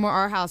 Yeah, from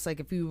our house,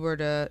 like if you were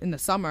to, in the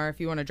summer, if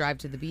you want to drive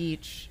to the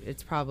beach,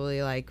 it's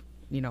probably like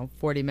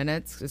 40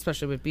 minutes,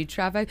 especially with beach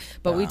traffic.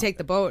 But we take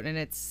the boat, and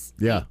it's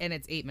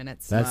 8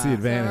 minutes. That's the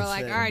advantage. So we're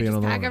like, all right,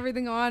 just pack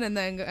everything on and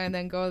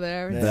then go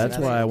there. That's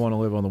why I want to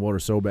live on the water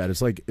so bad.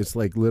 It's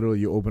like literally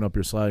you open up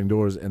your sliding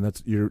doors, and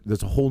that's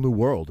a whole new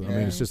world. I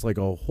mean, it's just like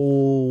a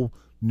whole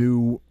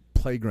new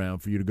playground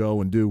for you to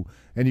go and do,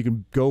 and you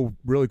can go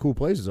really cool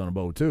places on a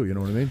boat too. You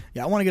know what I mean?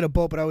 Yeah, I want to get a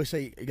boat, but I always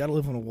say you got to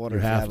live on the water.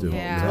 You have to.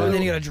 Yeah.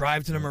 Then you got to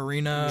drive to the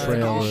marina.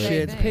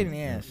 Shit, it's a pain in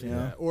the ass. You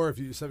know? Or if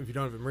you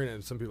don't have a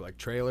marina, some people like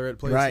trailer at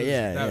places. Right?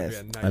 Yeah. That would be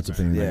a nightmare. That's a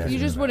thing. Yeah. You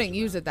just wouldn't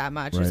use it that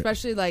much,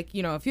 especially like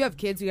if you have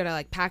kids, you got to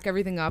like pack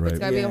everything up. It's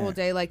got to be a whole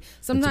day. Like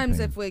sometimes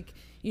if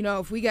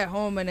if we get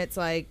home and it's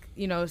like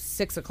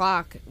 6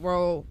 o'clock,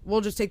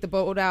 we'll just take the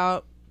boat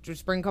out.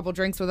 Just bring a couple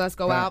drinks with us,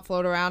 go out,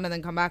 float around, and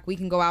then come back. We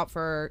can go out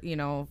for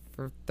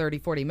 30,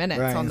 40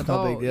 minutes on the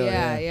boat.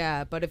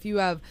 Yeah. But if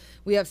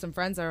we have some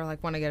friends that are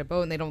like want to get a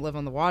boat and they don't live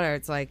on the water,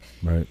 it's like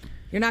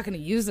you're not going to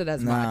use it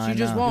as much. You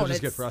just won't. You'll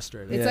just get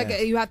frustrated. It's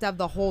like you have to have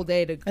the whole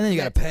day to. And then you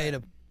got to pay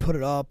to put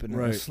it up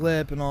and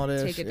slip and all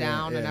this. Take it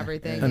down and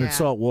everything. And it's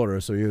salt water,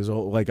 so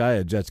like I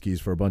had jet skis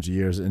for a bunch of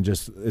years, and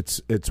just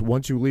it's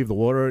once you leave the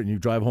water and you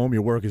drive home,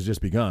 your work has just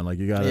begun. Like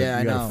you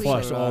gotta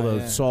flush all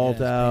the salt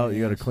out.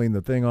 You gotta clean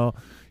the thing off.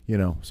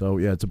 So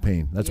it's a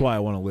pain. That's why I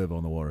want to live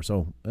on the water.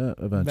 So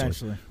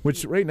eventually.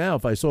 Which right now,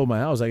 if I sold my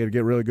house, I got to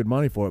get really good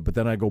money for it. But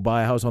then I go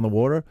buy a house on the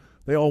water.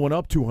 They all went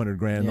up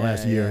 $200,000 in the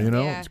last year.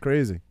 It's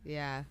crazy.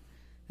 Yeah,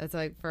 that's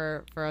like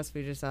for us.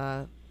 We just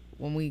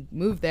when we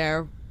moved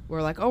there,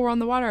 we're like, oh, we're on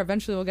the water.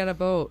 Eventually, we'll get a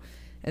boat.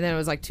 And then it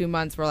was like 2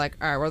 months. We're like,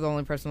 all right, we're the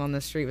only person on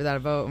this street without a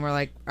boat. And we're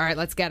like, all right,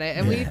 let's get it.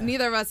 And we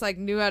neither of us like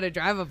knew how to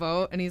drive a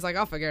boat. And he's like,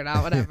 I'll figure it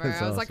out, whatever.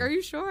 I was like, are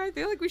you sure? I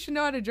feel like we should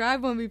know how to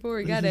drive one before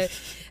we get it.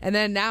 And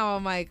then now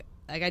I'm like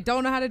I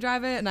don't know how to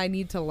drive it, and I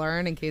need to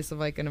learn in case of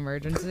like an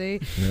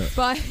emergency.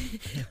 But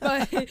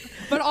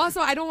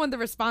also I don't want the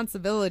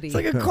responsibility. It's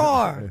like a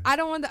car. I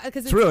don't want that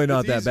because it's really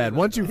not that bad.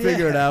 Once you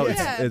figure it out,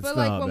 it's but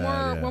like not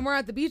bad. when we're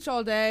at the beach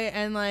all day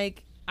and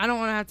like I don't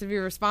want to have to be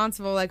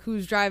responsible, like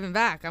who's driving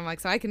back. I'm like,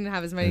 so I can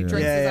have as many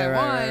drinks as I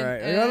want.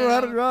 Right. I don't know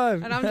how to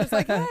drive. And I'm just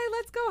like, hey,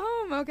 let's go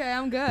home. Okay,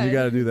 I'm good. You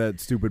got to do that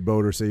stupid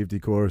boater safety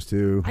course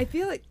too. I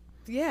feel like.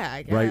 Yeah,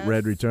 I guess. Right,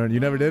 red return.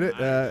 You never did it?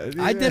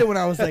 I did it when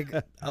I was like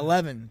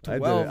 11,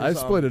 12. I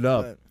split it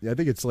up. I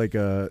think it's like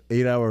a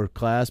 8-hour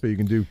class, but you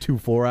can do 2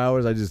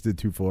 4-hours. I just did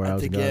 2 4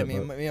 hours. I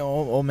think,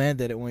 old man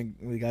did it when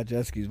we got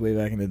jet skis way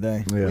back in the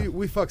day. Yeah.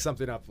 We fucked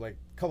something up like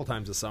a couple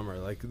times this summer.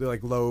 Like they're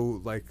like low,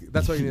 like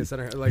that's why you need a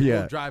center. Like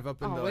we'll drive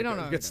up and we don't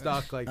know get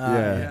stuck. Like you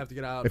have to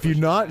get out. If you're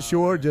not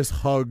sure, just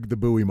hug the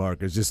buoy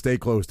markers. Just stay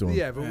close to them.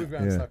 Yeah, but we've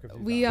gotten stuck.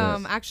 We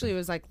actually it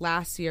was like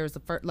last year was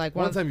the first like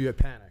one time you had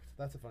panicked.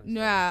 That's a funny story.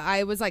 Yeah,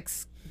 I was like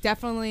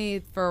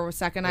definitely for a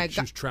second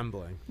she was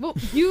trembling. Well,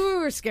 you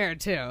were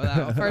scared too,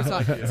 though. First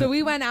of all, so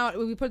we went out.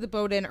 We put the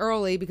boat in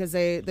early because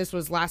this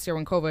was last year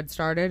when COVID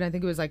started. I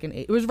think it was like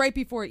it was right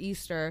before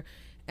Easter,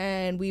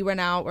 and we went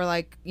out. We're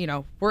like,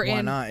 we're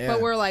in,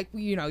 but we're like,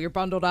 you're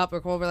bundled up.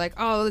 We're cold. We're like,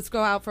 oh, let's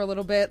go out for a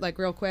little bit, like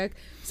real quick.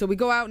 So we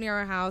go out near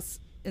our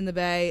house in the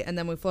bay, and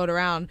then we float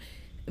around.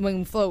 And when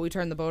we float, we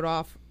turn the boat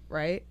off.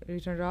 Right? Did we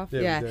turn it off?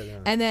 Yeah. We did, yeah.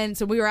 And then,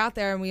 so we were out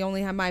there and we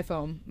only had my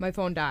phone. My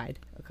phone died.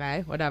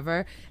 Okay,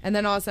 whatever. And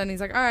then all of a sudden he's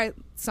like, all right,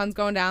 sun's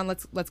going down.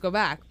 Let's go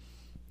back.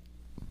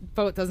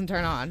 Boat doesn't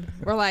turn on.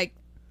 We're like,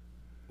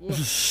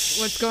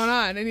 what's going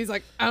on? And he's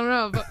like, I don't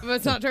know, but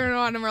it's not turning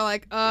on. And we're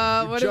like,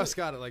 what? Just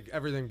got it, like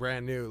everything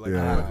brand new.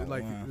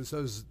 Like, so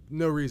there's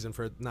no reason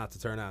for it not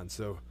to turn on.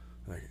 So,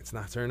 like, it's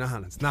not turning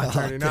on. It's not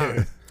turning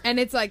on. And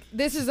it's like,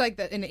 this is like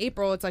in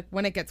April, it's like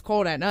when it gets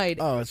cold at night.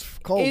 Oh, it's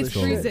cold. It's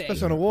freezing.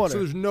 Especially on the water. So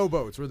there's no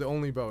boats. We're the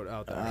only boat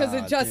out there. Because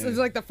it was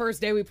like the first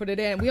day we put it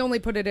in. We only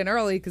put it in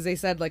early because they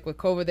said like with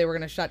COVID they were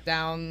going to shut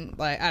down,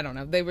 like, I don't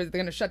know. They're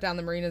going to shut down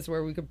the marinas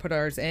where we could put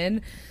ours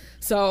in.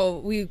 So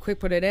we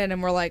quick put it in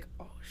and we're like,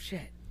 oh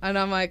shit. And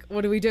I'm like,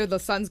 what do we do? The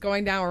sun's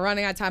going down. We're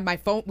running out of time. My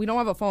phone, we don't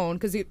have a phone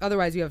because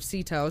otherwise you have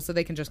CTO, so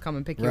they can just come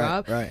and pick you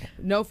up. Right.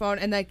 No phone.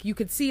 And like you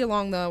could see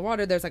along the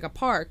water, there's like a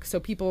park. So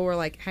people were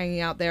like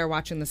hanging out there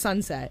watching the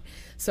sunset.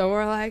 So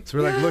we're like,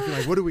 like looking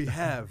like, what do we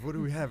have? What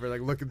do we have? We're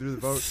like looking through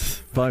the boat.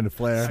 Find a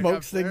flare.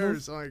 Smoke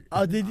signals. So like,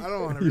 oh, did you? I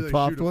don't want to really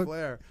shoot a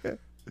flare.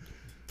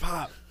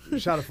 Pop.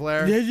 Shot a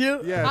flare. Did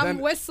you? Yeah. I'm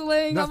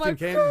whistling. Nothing I'm like,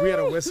 came. We had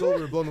a whistle.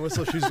 We were blowing the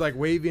whistle. She's like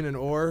waving an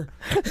oar.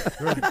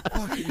 We're like,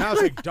 fuck. Now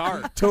it's like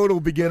dark. Total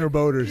beginner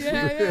boaters.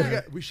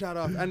 Yeah. We shot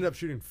off. Ended up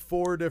shooting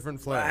 4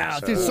 different flares. Wow,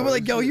 dude. Someone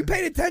like, yo, you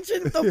paid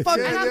attention? What the fuck?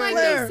 And I'm like,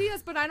 flare? they see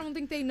us, but I don't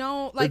think they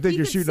know. Like, they think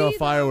you're shooting off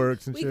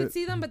fireworks and we shit. could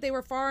see them, but they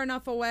were far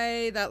enough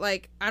away that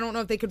like I don't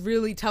know if they could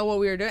really tell what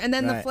we were doing. And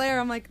then the flare,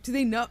 I'm like, do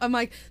they know? I'm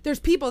like, there's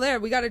people there.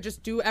 We got to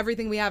just do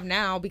everything we have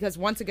now because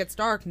once it gets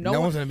dark, no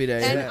one's gonna be there.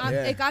 And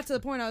it got to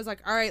the point I was like,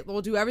 all right,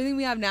 we'll do everything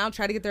we have now,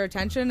 try to get their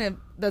attention, and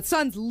the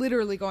sun's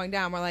literally going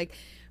down. We're like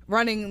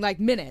running like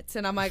minutes,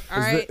 and I'm like, all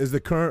right. Is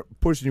the current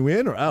pushing you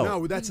in or out?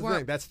 No, that's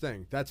the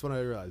thing. That's when I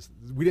realized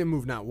we didn't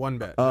move not one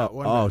bit.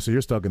 So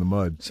you're stuck in the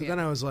mud. So then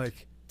I was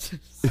like,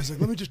 I was like,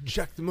 let me just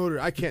check the motor.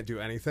 I can't do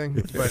anything,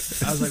 but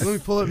I was like, let me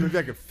pull it. Maybe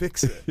I could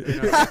fix it.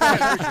 You know? But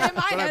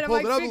I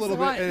pulled it up a little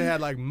bit, and it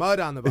had like mud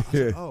on the bottom.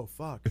 I was like, oh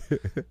fuck,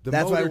 the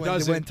That's motor why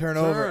doesn't it wouldn't turn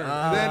over.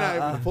 And then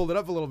I pulled it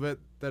up a little bit,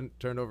 then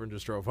turned over and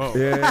just drove home.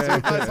 Yeah. So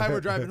by the time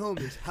we're driving home,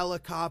 there's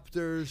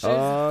helicopters,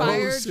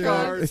 fire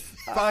cars,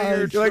 fire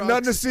trucks. You're like,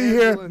 nothing to see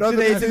here.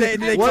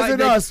 Nothing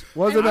wasn't us.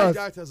 Wasn't us.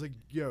 I was like,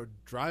 yo,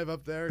 drive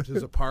up there.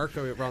 There's a park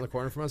around the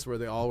corner from us where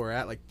they all were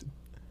at, like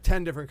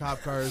 10 different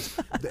cop cars,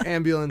 the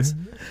ambulance.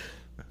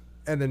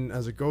 And then I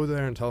was like, go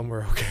there and tell them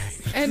we're okay.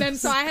 And then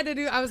so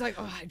I was like,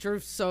 oh, I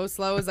drove so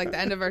slow. It was like the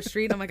end of our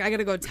street. I'm like, I got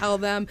to go tell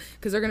them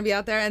because they're going to be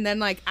out there. And then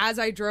like as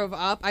I drove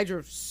up, I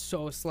drove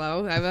so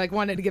slow. I like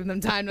wanted to give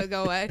them time to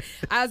go away.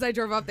 As I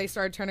drove up, they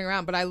started turning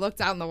around. But I looked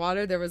out in the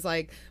water. There was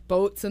like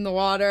boats in the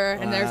water.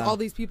 And there's all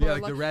these people. Yeah,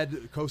 like the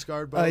red Coast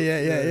Guard boat. Oh,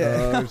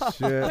 yeah. Oh,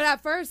 shit. But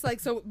at first,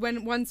 like, so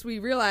once we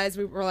realized,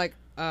 we were like,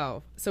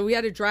 oh. So we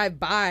had to drive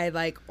by.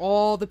 Like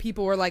all the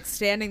people were like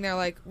standing there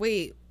like,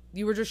 wait.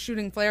 You were just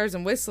shooting flares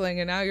and whistling,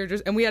 and now you're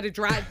just... And we had to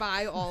drive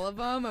by all of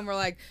them, and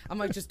I'm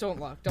like, just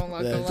don't look. Don't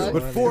look.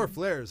 But 4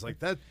 flares, like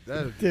that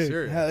is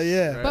serious. Hell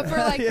yeah. Right? But for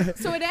like...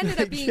 So it ended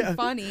up being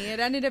funny.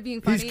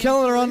 He's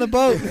killing her on the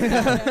boat.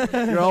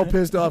 You're all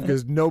pissed off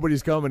because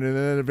nobody's coming, and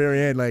then at the very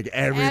end, like,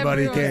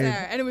 everybody Everyone was came.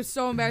 there, and it was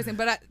so embarrassing.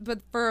 But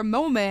for a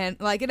moment,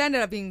 like, it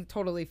ended up being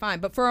totally fine.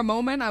 But for a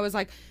moment, I was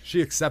like...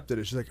 She accepted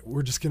it. She's like,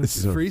 we're just going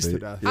to freeze to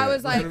death. I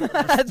was like...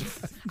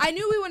 I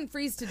knew we wouldn't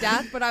freeze to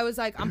death, but I was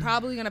like, I'm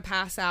probably going to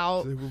pass out.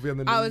 We'll be on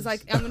the I news. was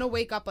like, I'm gonna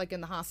wake up like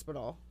in the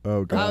hospital.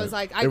 Oh god! I was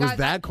like, it was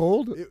that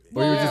cold, or you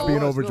were just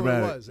being over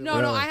dramatic? No,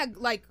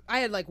 I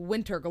had like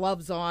winter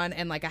gloves on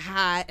and like a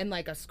hat and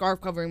like a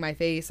scarf covering my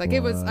face. Like it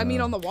was. I mean,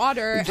 on the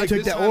water. Like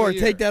take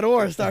that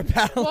oar, start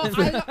paddling.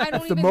 Well, I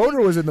don't if the even motor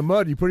think, was in the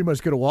mud, you pretty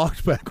much could have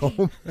walked back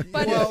home.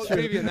 But well,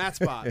 maybe in that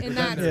spot. In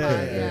that spot,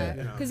 yeah.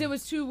 Because it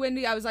was too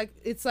windy. I was like,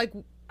 it's like.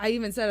 I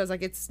even said, I was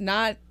like, it's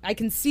not, I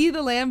can see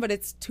the land, but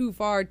it's too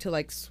far to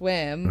like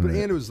swim. But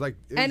and it was like,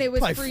 it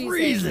was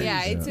freezing.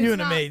 Yeah, it's you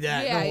wouldn't have not, made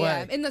that. Yeah, no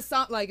way. In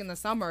the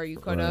summer, you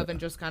could have and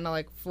just kind of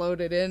like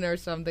floated in or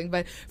something.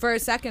 But for a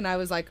second, I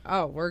was like,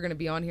 oh, we're gonna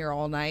be on here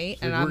all night,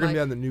 so and we're I'm gonna like, be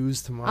on the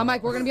news tomorrow. I'm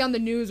like, we're gonna be on the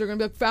news. We're gonna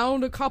be like,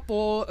 found a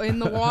couple in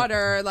the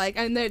water, like,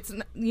 and it's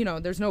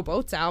there's no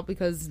boats out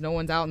because no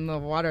one's out in the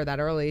water that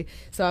early.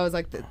 So I was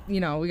like, we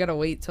gotta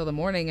wait till the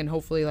morning and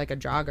hopefully like a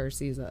jogger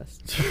sees us.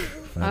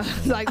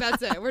 Like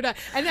that's it, we're done.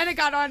 And then it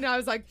got on and I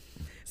was like,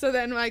 so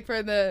then like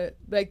for the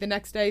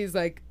next day he's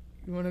like,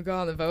 you want to go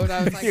on the boat?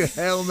 I was like,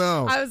 hell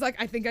no. I was like,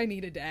 I think I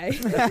need a day.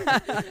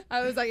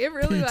 I was like, it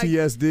really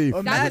PTSD. Like,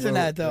 imagine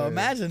that though.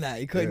 Imagine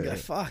that. You couldn't get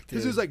fucked.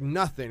 Because it was like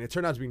nothing. It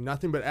turned out to be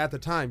nothing, but at the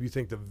time you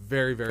think the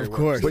very, very of course.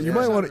 worst. But you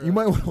might want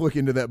to look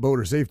into that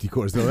boater safety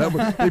course though.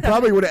 They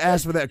probably would have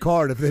asked for that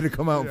card if they'd have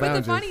come out and But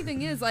found the funny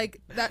thing is like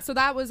that. So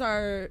that was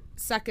our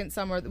second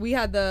summer. We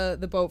had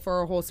the boat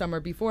for a whole summer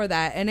before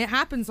that, and it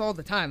happens all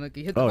the time. Like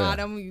you hit the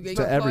bottom, you get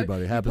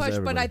everybody. Happens to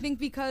everybody. But I think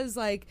because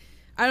like.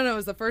 I don't know, it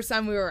was the first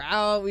time we were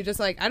out. We just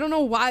like, I don't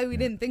know why we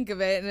didn't think of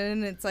it. And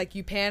then it's like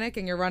you panic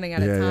and you're running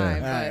out of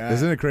time. But,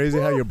 isn't it crazy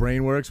how your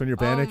brain works when you're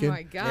panicking? Oh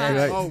my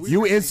God. Like,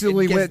 you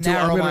instantly went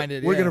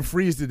to, we're going to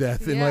freeze to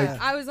death. And yeah,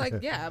 like, I was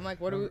like, I'm like,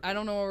 what do we, I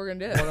don't know what we're going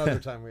to do. One other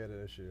time we had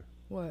an issue.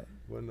 What?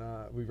 When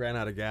we ran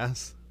out of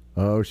gas.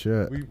 Oh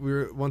shit! We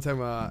were one time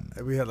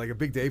we had like a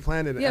day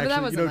planned and but actually,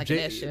 that wasn't like an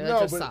issue. It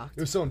just sucked.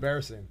 It was so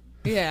embarrassing.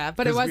 Yeah,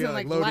 but it wasn't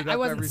like I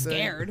wasn't everything.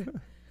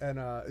 scared.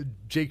 And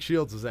Jake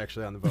Shields was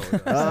actually on the boat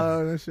with us.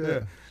 Oh, no shit.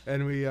 Yeah.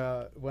 And we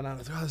went on. I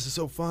was like, oh, this is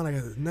so fun. I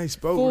got a nice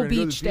boat. Full We're gonna beach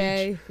go to the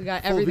day. beach. We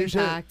got Full everything beach day.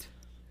 packed.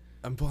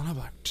 I'm pulling up.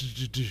 Like,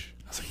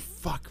 I was like,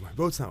 fuck, my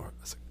boat's not working.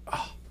 I was like,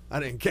 oh. I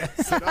didn't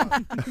guess at all.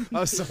 I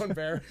was so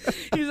embarrassed.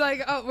 He's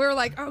like, oh, we were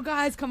like, oh,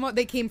 guys, come on.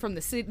 They came from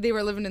the city. They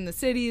were living in the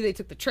city. They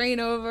took the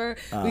train over.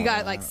 We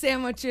got like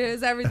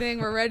sandwiches, everything.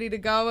 We're ready to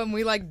go. And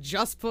we like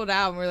just pulled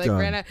out and we're like,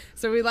 ran out.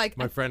 So we like.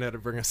 My friend had to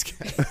bring us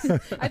gas.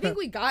 I think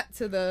we got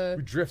to the.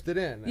 We drifted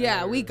in.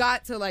 Yeah, we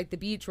got to like the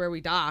beach where we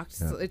docked.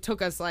 So it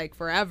took us like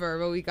forever,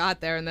 but we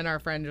got there and then our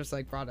friend just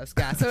like brought us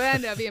gas. So it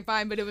ended up being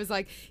fine. But it was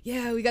like,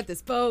 yeah, we got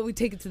this boat. We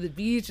take it to the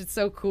beach. It's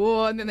so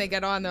cool. And then they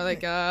get on. They're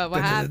like,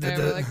 what happened?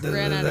 We're like,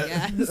 ran out of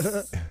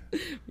gas.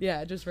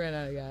 Yeah, just ran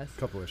out of gas.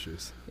 Couple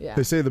issues. Yeah.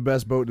 They say the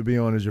best boat to be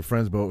on is your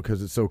friend's boat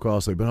because it's so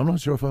costly, but I'm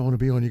not sure if I want to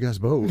be on you guys'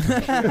 boat.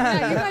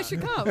 Yeah, you guys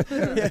should come.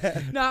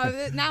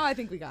 No, now I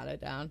think we got it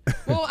down.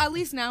 Well, at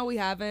least now we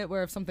have it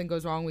where if something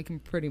goes wrong, we can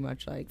pretty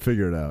much like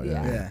figure it out.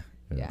 Yeah.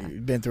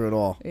 You've been through it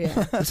all.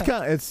 Yeah.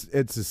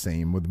 It's the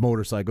same with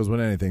motorcycles,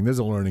 with anything. There's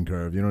a learning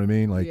curve. You know what I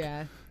mean?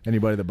 Like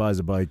anybody that buys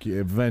a bike,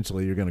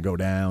 eventually you're going to go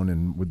down,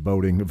 and with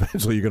boating,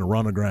 eventually you're going to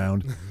run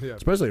aground.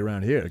 Especially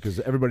around here, because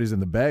everybody's in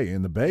the bay,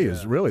 and the bay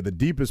is really the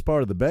deepest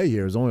part of the bay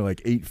here is only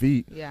like 8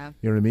 feet. Yeah.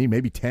 You know what I mean?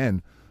 Maybe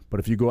 10. But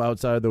if you go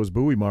outside those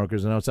buoy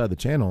markers and outside the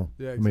channel,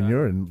 I mean,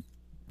 you're in,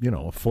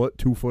 a foot,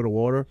 2 foot of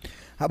water.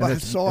 How about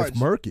Sarge? It's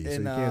murky, so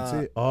you can't see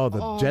it. Oh,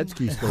 the jet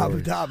ski story.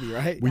 Abu Dhabi,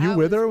 right? Were you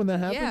with her when that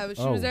happened? Yeah,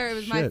 she was there. It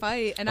was my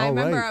fight. And I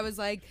remember I was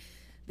like,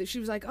 she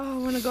was like, oh, I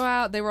want to go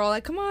out. They were all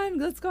like, come on,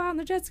 let's go out on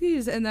the jet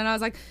skis. And then I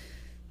was like,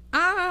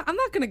 I'm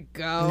not gonna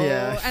go.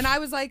 Yeah. And I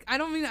was like, I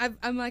don't mean,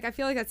 I'm like, I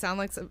feel like I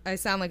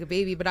sound like a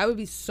baby, but I would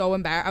be so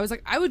embarrassed. I was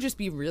like, I would just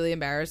be really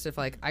embarrassed if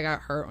like I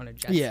got hurt on a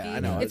jet ski. I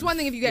know. It's one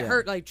thing if you get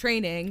hurt like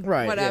training,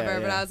 Right, whatever. yeah,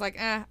 But yeah. I was like,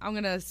 I'm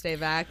gonna stay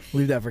back.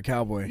 Leave that for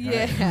Cowboy.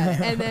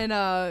 Yeah. And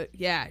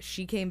then,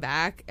 she came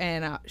back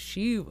and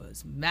she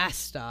was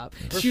messed up.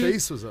 Her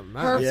face was a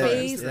mess. Her Yeah,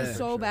 face yeah. was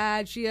so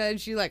bad.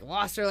 She like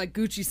lost her like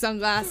Gucci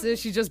sunglasses.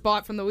 She just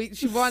bought from the week.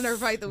 She won her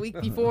fight the week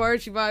before.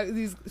 She bought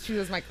these. She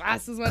was, my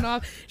glasses went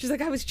off. She's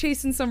like, I was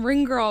chasing some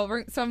ring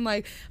girl. Some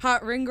like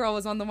hot ring girl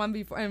was on the one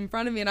before in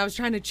front of me, and I was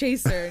trying to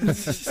chase her. And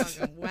she just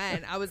fucking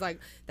went. I was like,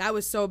 that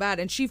was so bad.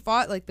 And she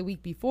fought like the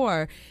week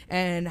before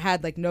and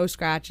had like no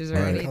scratches or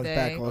Comes back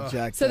anything. all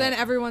jacked So up. then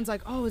everyone's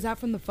like, oh, is that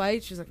from the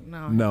fight? She's like,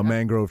 no. No,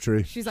 mangrove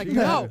tree. She's like,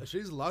 no.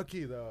 She's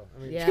lucky though.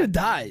 I mean, Yeah. She's gonna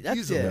die. That's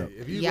easily. it.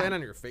 If you Yeah. land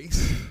on your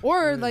face,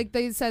 Or like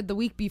they said the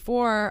week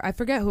before, I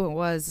forget who it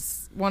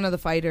was, one of the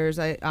fighters.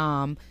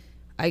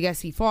 I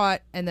guess he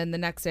fought, and then the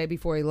next day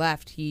before he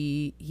left,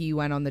 he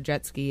went on the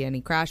jet ski and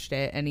he crashed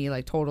it, and he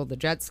like totaled the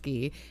jet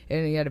ski,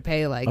 and he had to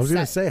pay like. I was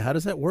going to say, how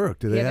does that work?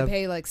 Do he they had have? to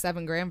pay like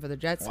 $7,000 for the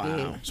jet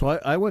ski. So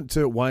I went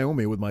to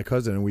Wyoming with my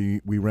cousin, and we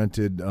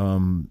rented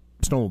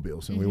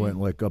snowmobiles, and we went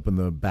like up in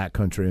the back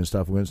country and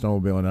stuff. We went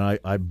snowmobiling, and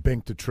I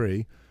binked a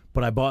tree.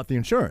 But I bought the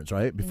insurance,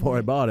 right? Before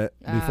I bought it,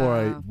 before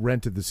I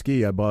rented the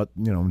ski, I bought,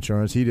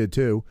 insurance. He did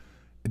too.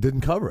 It didn't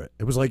cover it.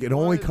 It was like, it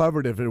only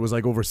covered if it was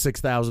like over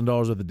 $6,000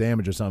 worth of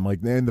damage or something,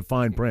 like in the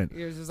fine print.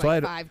 Yours was So I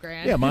like had-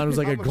 $5,000. Yeah, mine was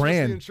like How a much was the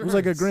grand. It was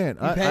like a grand.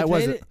 I paid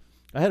wasn't. it?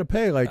 I had to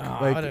pay like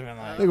I'd have been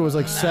I think it was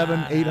like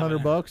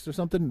 $700-800 or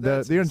something.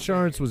 The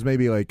insurance was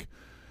maybe like,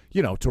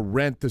 to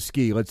rent the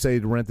ski. Let's say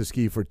to rent the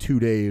ski for 2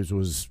 days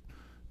was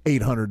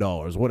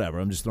 $800, whatever.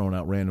 I'm just throwing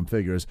out random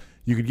figures.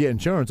 You could get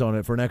insurance on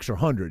it for an extra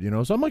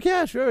 $100, So I'm like,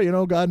 yeah,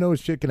 sure, God knows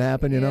shit can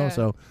happen, Yeah.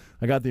 So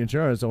I got the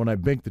insurance. So when I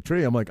binked the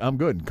tree, I'm like, I'm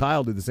good. And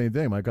Kyle did the same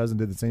thing. My cousin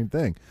did the same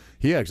thing.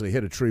 He actually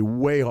hit a tree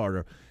way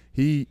harder.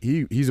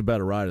 He's a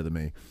better rider than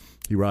me.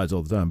 He rides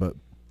all the time, but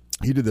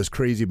he did this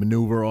crazy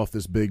maneuver off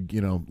this big,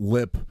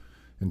 lip.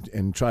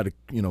 And try to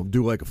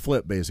do like a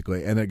flip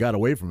basically, and it got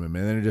away from him,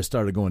 and then it just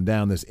started going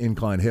down this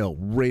incline hill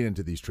right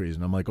into these trees,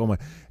 and I'm like, oh my!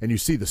 And you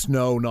see the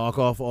snow knock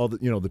off all the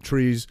the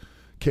trees,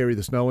 carry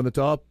the snow in the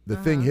top. The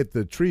thing hit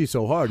the tree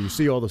so hard, you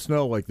see all the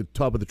snow like the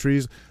top of the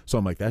trees. So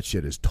I'm like, that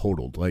shit is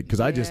totaled. Like,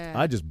 because I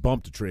just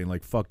bumped a tree and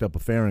like fucked up a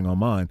fairing on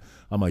mine.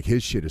 I'm like,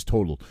 his shit is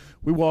totaled.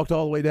 We walked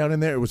all the way down in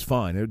there. It was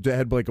fine. It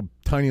had like a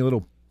tiny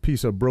little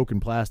piece of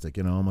broken plastic,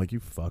 I'm like, you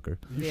fucker.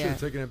 you should have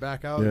taken it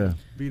back out Yeah. and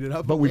beat it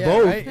up. But we Yeah,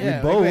 both right? Yeah, we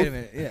like, both wait a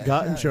minute. Yeah.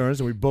 got insurance,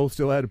 and we both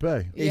still had to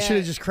pay. You Yeah. should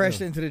have just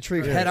crashed into the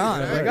tree head on.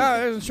 Yeah. Like, oh,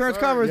 there's insurance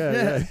covers.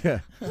 Yeah,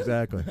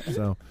 exactly.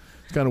 So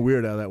it's kind of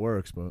weird how that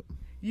works, but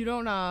You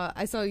don't.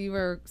 I saw you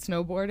were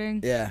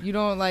snowboarding. Yeah. You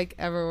don't like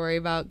ever worry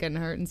about getting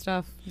hurt and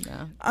stuff.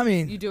 No. I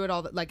mean, You do it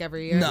all like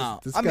every year. no.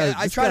 This I mean, guy-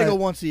 I this try to guy- go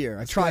once a year.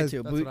 I try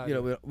to, that's but what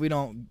I we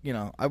don't.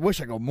 I wish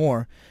I go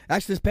more.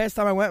 Actually, this past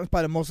time I went was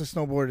probably the most I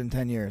snowboarded in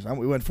 10 years.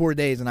 We went 4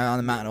 days and I on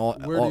the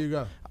mountain. Where do you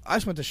go? I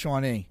just went to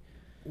Shawnee.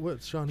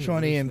 What's Shawnee?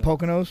 Shawnee and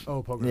Poconos.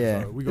 Oh, Poconos.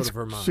 Yeah, Sorry. We go It's to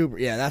Vermont. Super.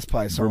 Yeah, that's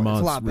probably so. It's a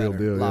Vermont's lot real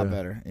better. deal, A lot yeah.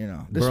 better. This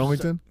was-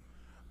 Burlington.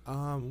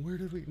 Where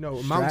did we?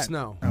 No, Mount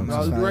Snow. Mount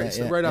Snow, right,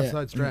 yeah, right yeah.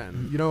 outside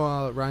Stratton. You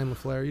know Ryan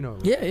LaFleur. You know.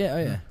 Yeah, oh,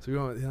 yeah. So we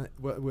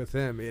went with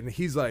him, and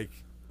he's like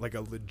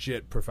a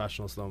legit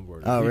professional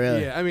snowboarder. Oh,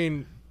 really? Yeah, I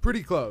mean,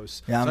 pretty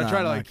close. Yeah, I'm so I not- try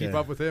I'm to not like keep good.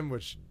 up with him,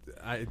 which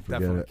I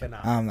definitely it.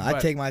 cannot. I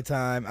But take my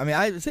time. I mean,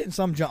 I sit in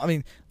some jump. I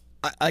mean,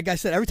 like I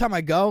said, every time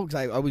I go, because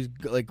I always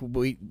like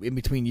wait in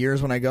between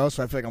years when I go,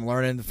 so I feel like I'm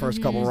learning the first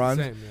couple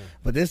runs. Same, yeah.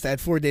 But I had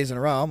 4 days in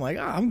a row. I'm like,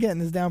 I'm getting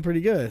this down pretty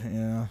good.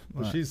 Well,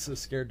 But she's so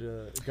scared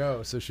to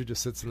go, so she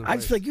just sits in the. I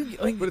just feel like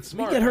you But it's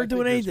smart. you get I hurt think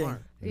doing you're anything.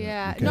 smart.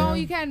 Yeah. Okay. No,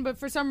 you can, but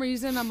for some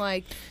reason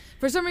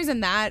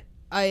that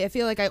I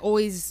feel like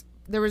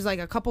there was like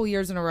a couple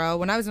years in a row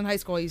when I was in high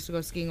school. I used to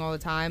go skiing all the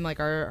time. Like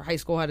our high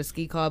school had a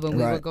ski club, and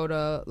we Right. would go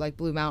to like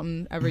Blue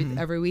Mountain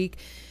every week.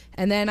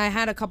 And then I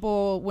had a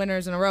couple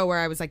winters in a row where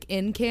I was like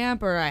in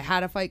camp or I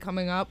had a fight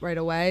coming up right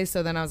away.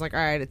 So then I was like, all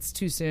right, it's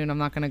too soon. I'm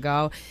not going to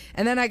go.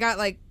 And then I got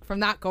like from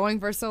not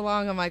going for so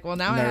long, I'm like, well,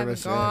 now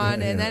Nervous, I haven't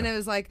gone. yeah. And then it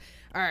was like,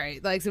 all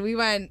right, like so we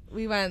went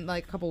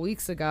like a couple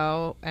weeks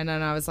ago, and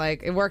then I was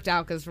like, it worked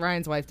out because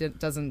Ryan's wife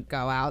doesn't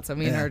go out, so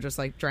me and her just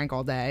like drank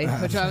all day,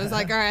 which I was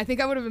like, all right, I think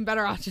I would have been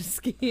better off just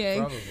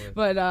skiing.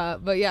 Probably.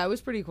 But yeah, it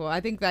was pretty cool.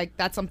 I think like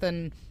that's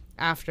something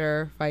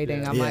after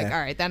fighting. I'm like, all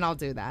right, then I'll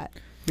do that.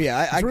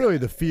 Yeah, It's really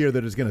the fear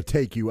that is going to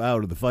take you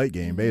out of the fight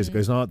game. Basically,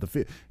 it's not the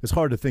fear. It's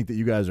hard to think that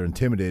you guys are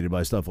intimidated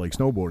by stuff like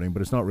snowboarding,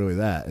 but it's not really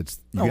that. It's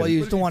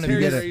you still want to tear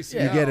get your it.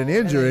 ACL, you get an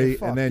injury,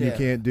 fucked, and then you yeah.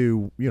 can't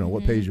do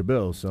what pays your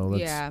bills. So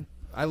that's, Yeah.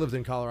 I lived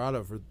in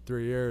Colorado for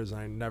 3 years.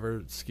 I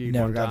never skied.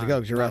 Never one got to time. go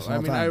 'cause you're wrestling I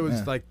all mean, the time, I was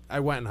yeah. like, I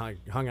went and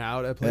hung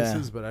out at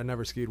places, but I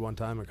never skied one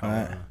time in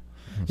Colorado.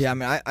 Yeah, I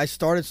mean, I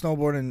started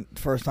snowboarding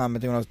the first time I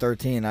think when I was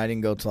 13. I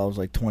didn't go till I was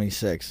like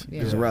 26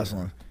 because of Yeah.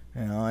 wrestling,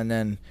 and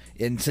then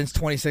since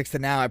 26 to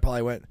now, I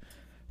probably went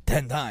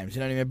 10 times. You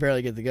know what I mean? I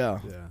barely get to go.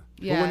 Yeah.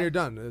 Yeah. But when you're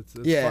done, it's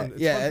Yeah, fun.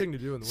 It's yeah. a fun thing to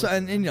do in the So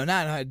winter. and now I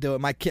know how to do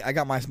it. My kid, I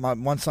got my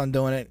one son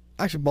doing it.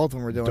 Actually, both of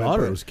them were doing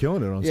Daughter it. was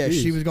killing it on Yeah,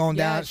 skis. she was going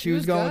down. Yeah, she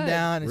was going good.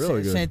 down. And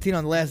Really good. Santino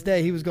on the last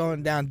day, he was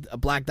going down a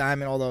black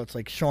diamond, although it's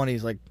like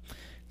Shawnee's like,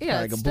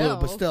 like a blue,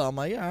 but still, I'm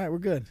like, yeah, all right, we're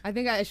good. I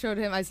think I showed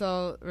him. I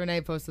saw Renee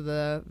posted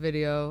the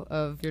video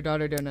of your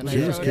daughter doing it. And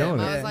She I was showed killing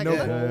him. it. I was like, No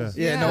 "Look." poles.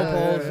 Yeah, no Yeah.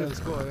 poles. Yeah, that's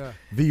cool. Yeah.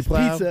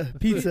 V-plow.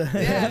 Pizza.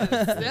 Yeah,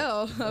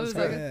 still. I was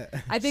like,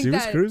 I think She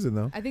was that cruising,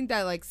 though. I think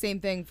that like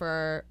same thing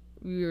for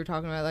we were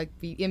talking about like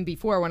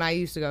before when I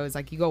used to go. It's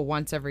like you go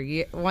once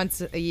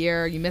a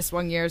year. You miss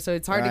 1 year, so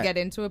it's hard to get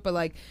into it. But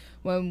like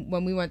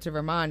when we went to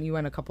Vermont, you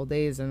went a couple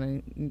days,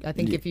 and I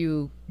think if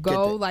you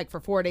go like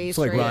for 4 days, It's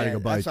like straight, riding a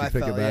bike. That's what You I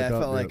pick felt. it back I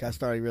up. felt like I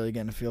started really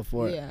getting a feel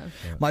for it. Yeah.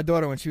 My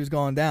daughter, when she was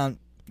going down,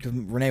 because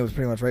Renee was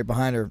pretty much right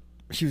behind her,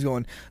 she was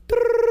going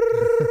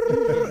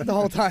the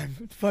whole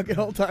time, fucking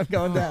whole time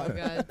going Oh down.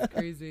 god, it's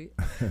crazy.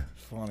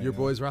 Funny, Your man.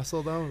 boys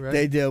wrestle though, right?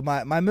 They do.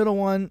 My middle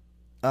one,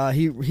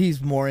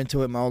 he's more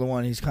into it. My older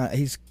one, he's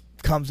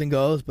comes and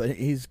goes, but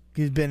he's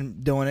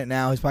been doing it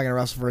now. He's probably gonna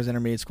wrestle for his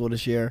intermediate school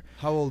this year.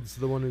 How old's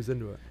the one who's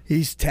into it?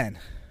 He's 10.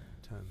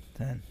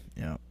 10.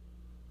 Yeah.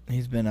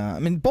 He's been. I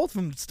mean, both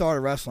of them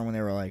started wrestling when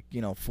they were like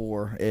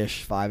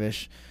 4-ish,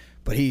 5-ish,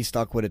 but he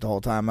stuck with it the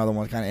whole time. My other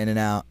one's kind of in and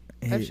out.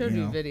 I've showed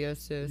you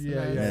videos too.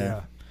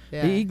 Yeah.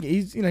 Yeah.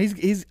 He's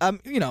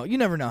you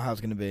never know how it's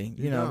gonna be.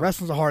 You know, don't.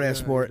 wrestling's a hard ass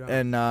Yeah, sport, you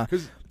and don't.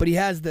 'Cause- but he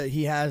has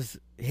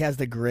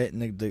the grit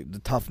and the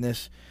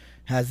toughness,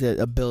 has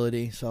the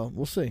ability. So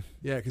we'll see.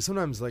 Yeah, because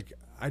sometimes like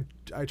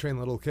I train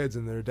little kids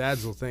and their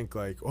dads will think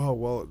like, oh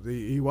well,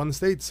 he won the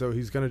state, so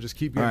he's gonna just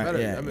keep getting Right, better.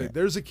 yeah, I mean, yeah.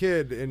 there's a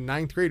kid in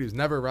 9th grade who's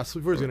never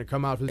wrestled before. He's gonna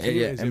come out for the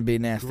senior And he's gonna be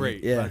nasty.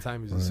 great Yeah. by the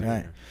time he's a senior.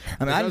 Right.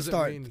 I mean, That I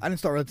doesn't mean- didn't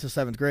start really till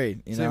 7th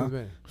grade. You Same know, with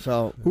me.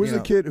 so Who was you the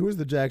know, kid? Who was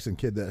the Jackson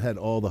kid that had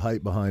all the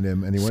hype behind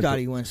him? And he went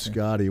Scotty to, Winston.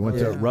 Scotty went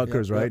Yeah. to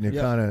Rutgers, Yeah. right? And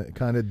Yeah. it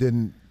kind of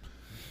didn't.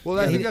 Well,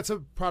 I Yeah, think he- that's a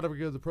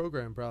product of the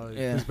program, probably.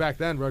 Yeah. Because back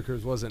then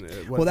Rutgers wasn't.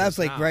 What well, it that's is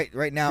like now.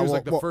 right now. He was well,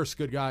 like the well, first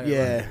good guy. At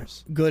Yeah,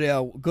 Rutgers.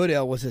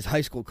 Goodell was his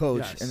high school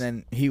coach, Yes. and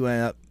then he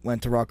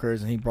went to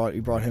Rutgers, and he brought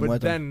him But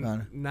with then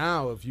him.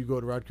 now, if you go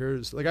to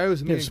Rutgers, like I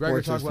was, me Yeah, and Gregor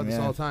sports talk about system, this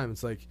yeah. all the time.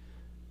 It's like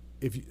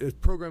if a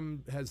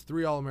program has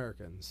 3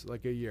 All-Americans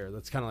like a year,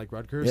 that's kind of like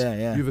Rutgers. Yeah,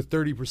 yeah. You have a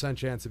 30%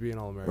 chance of being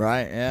All-American.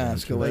 Right? Yeah,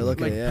 that's a good way to look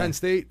Like at it. Yeah. Penn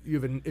State, you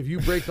have if you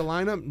break the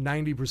lineup,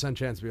 90%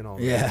 chance of being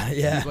All-American. Yeah, yeah,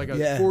 You have like a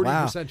yeah.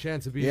 40%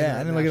 chance of being. Yeah, a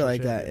I didn't look at it national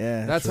like that. champion.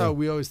 Yeah, that's true. how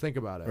we always think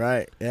about it.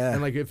 Right? Yeah.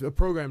 And like if a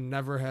program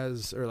never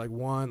has or like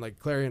one, like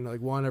Clarion,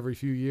 like one every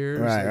few years.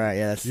 Right, like, right,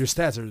 yeah, that's- Your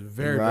stats are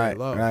very, right, very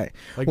low. right.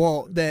 Like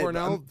Well, then,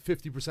 Cornell,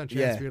 50% chance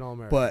yeah, of being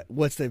All-American. but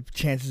what's the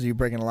chances of you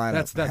breaking the lineup?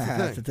 That's the thing.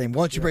 That's the thing.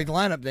 Once you Yeah. break the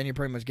lineup, then you're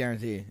pretty much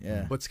guaranteed.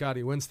 Yeah. But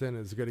Scotty Winston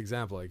is a good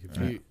example. Like if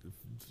he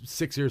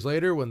 6 years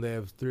later, when they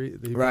have 3,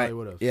 he Right. probably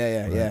would have.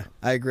 Yeah.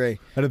 I agree.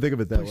 I didn't think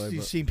of it that But way. you've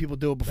But seen people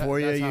do it before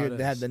that's how you. it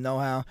They had is. the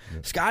know-how.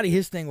 Scotty,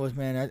 his thing was,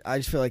 man, I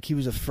just feel like he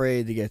was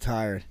afraid to get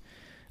tired.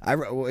 I'd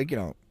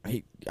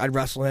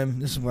wrestle him.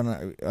 This is when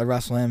I'd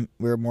wrestle him.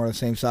 We were more the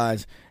same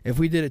size. If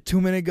we did a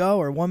 2-minute go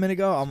or 1-minute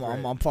go,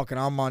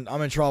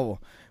 I'm in trouble.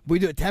 If we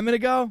do a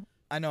 10-minute go,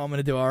 I know I'm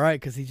gonna do all right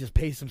because he just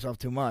paced himself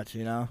too much.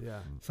 You know. Yeah.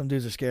 Some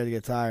dudes are scared to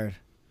get tired.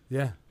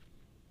 Yeah.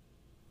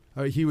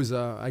 He was.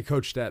 I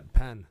coached at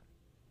Penn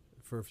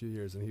for a few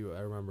years, and I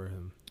remember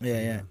him.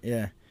 Yeah.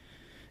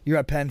 You were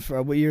at Penn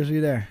for what years were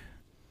you there?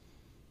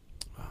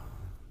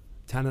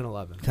 10 and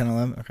 11. 10,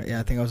 11? Okay, yeah,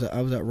 I think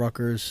I was at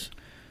Rutgers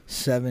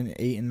 7,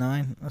 8, and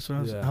 9. That's what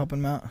I was helping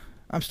him out.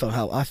 I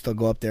still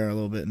go up there a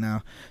little bit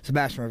now.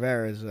 Sebastian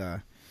Rivera is,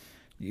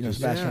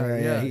 Sebastian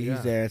Rivera. Yeah,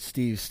 he's there. It's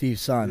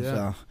Steve's son.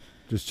 Yeah. So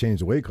just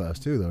changed the weight class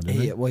too, though.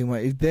 Didn't he? well,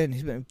 he's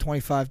been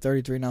 25,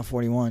 33, now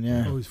 41.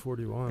 Yeah. Oh, he's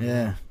 41.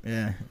 Yeah,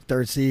 yeah.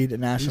 3rd seed at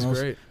Nationals.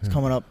 He's great. It's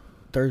coming up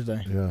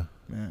Thursday. Yeah.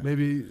 Yeah.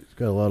 Maybe He's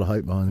got a lot of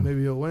hype behind him.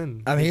 maybe he'll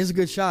win. I mean, he's a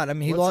good shot. I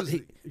mean, he lost.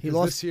 He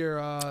lost. this year.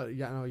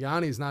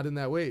 Yanni's not in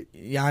that weight.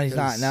 Yanni's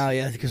not now.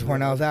 Yeah, because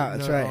Cornell's out.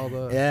 That's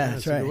right.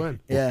 That's right. Win.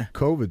 Yeah.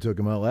 COVID took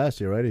him out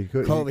last year, right? He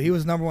could. Kobe, he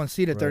was number 1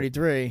 seed at Right.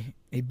 33.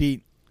 He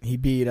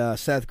beat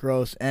Seth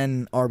Gross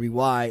and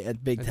RBY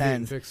at Big And Ten.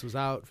 Dayton Fix was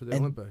out for the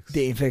And Olympics.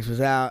 Dayton Fix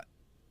was out.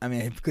 I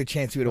mean, a good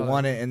chance he would have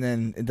won it, and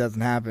then it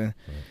doesn't happen.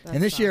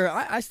 And this year,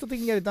 I still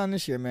think he can get it done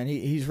this year, man.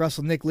 He's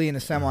wrestled Nick Lee in the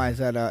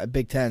semis at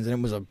Big Tens, and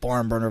it was a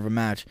barn burner of a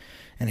match.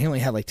 And he only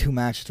had like 3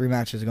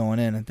 matches going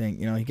in. I think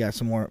he got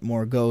some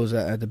more goes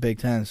at the Big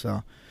Ten,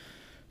 so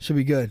should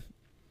be good.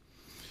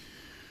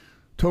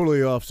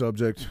 Totally off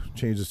subject.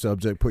 Change the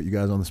subject. Put you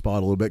guys on the spot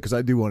a little bit because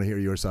I do want to hear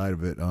your side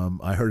of it.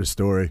 I heard a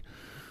story.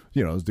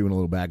 I was doing a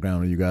little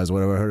background on you guys,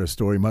 whatever. I heard a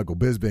story Michael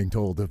Bisping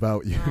told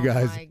about you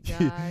guys. Oh my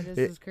god, this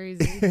is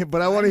crazy.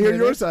 But I want to hear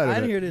your side of it. I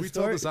didn't hear this We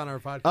story. told this on our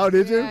podcast. Oh,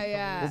 did you?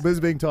 Yeah. Well,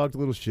 Bisping talked a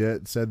little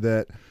shit. Said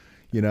that,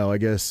 I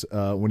guess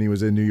when he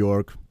was in New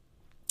York,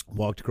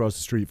 walked across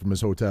the street from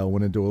his hotel,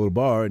 went into a little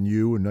bar, and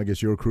you and I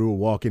guess your crew were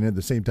walking in at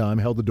the same time,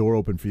 held the door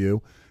open for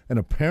you, and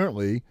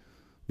apparently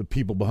the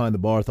people behind the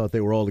bar thought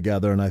they were all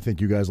together, and I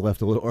think you guys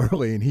left a little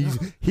early. And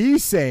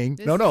he's saying,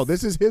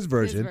 this is his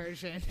version.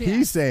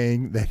 He's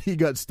saying that he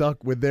got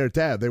stuck with their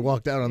tab. They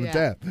walked out on the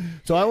tab.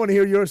 So I want to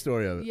hear your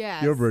story of it.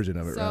 Yeah, your version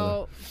of it.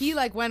 So he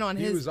like went on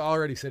his. He was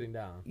already sitting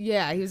down.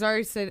 Yeah, he was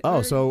already sitting.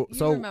 Oh, so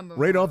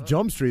right off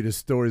Jump Street, his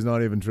story's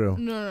not even true.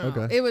 No.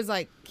 Okay. It was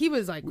like he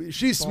was like.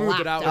 She smoothed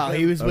it out. Oh,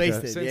 he was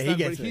wasted. Yeah, he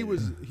gets it. He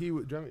was. Do you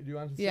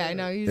want to say Yeah, I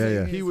know.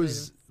 He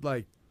was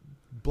like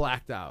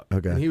blacked out.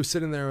 Okay. And he was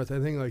sitting there with I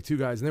think like 2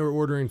 guys, and they were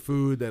ordering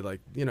food. They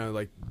like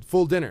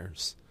full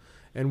dinners,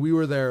 and we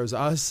were there. It was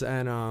us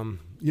and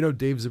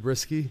Dave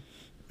Zabriskie.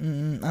 I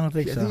don't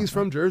think so. I think he's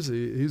from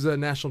Jersey. He's a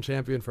national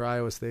champion for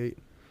Iowa State,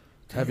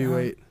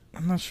 heavyweight.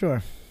 I'm not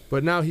sure.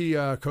 But now he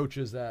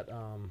coaches at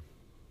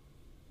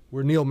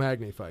where Neil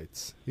Magny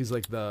fights. He's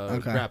like the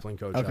grappling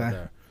coach out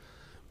there.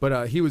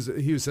 But he was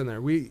sitting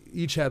there. We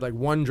each had like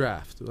one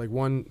draft, like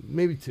one,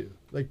 maybe two,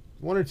 like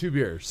 1 or 2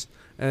 beers.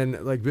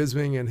 And like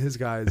Bisbing and his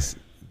guys,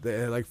 they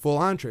had like full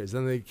entrees.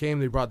 Then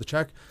they brought the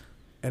check,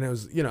 and it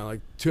was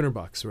like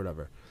 $200 or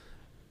whatever.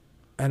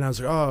 And I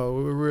was like,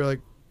 we were like,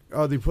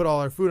 they put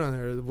all our food on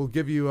there. We'll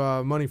give you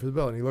money for the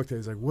bill. And he looked at it.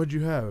 He's like, what'd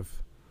you have?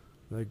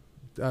 Like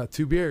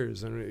 2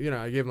 beers. And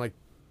I gave him like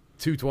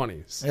 2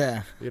 20s.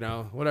 Yeah.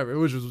 Whatever.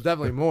 Which was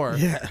definitely more.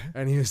 Yeah.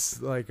 And he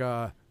was like,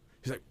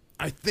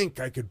 I think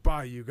I could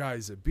buy you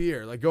guys a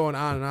beer. Like going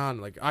on and on.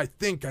 Like, I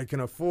think I can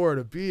afford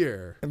a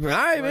beer. All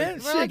right,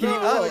 man. Shit,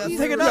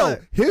 take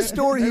another. His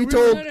story he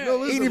told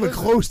ain't even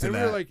close to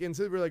that.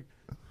 We're like,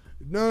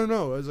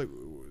 no. I was like,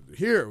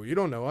 here, you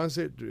don't know. I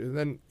said, and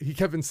then he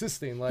kept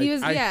insisting, like,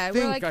 I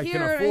think I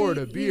can afford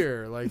a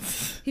beer. Like,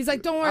 he's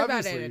like, don't worry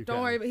about it.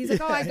 Don't worry. He's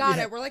like, I got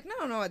it. We're like,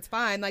 no, it's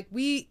fine. Like,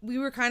 we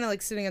were kind of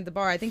like sitting at the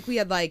bar. I think we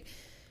had like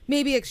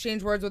maybe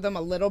exchange words with them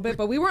a little bit,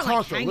 but we weren't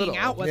like hanging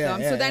out with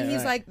them. So then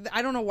he's like,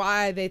 I don't know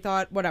why they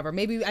thought whatever.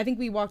 Maybe I think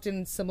we walked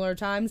in similar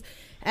times,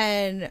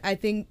 and I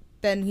think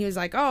then he was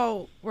like,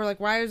 we're like,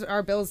 why is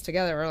our bills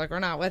together? We're like, we're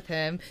not with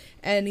him,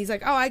 and he's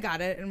like, I got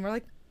it, and we're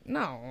like,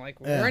 no, like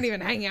we weren't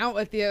even hanging out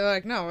with you.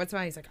 Like, no, it's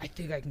fine. He's like, I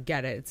think I can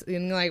get it.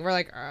 And like we're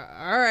like,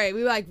 all right.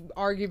 We like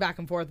argue back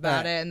and forth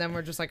about it, and then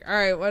we're just like, all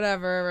right,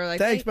 whatever. We're like,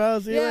 thanks, bro.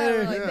 See you later.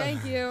 We're like,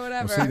 thank you,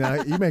 whatever. Well, see,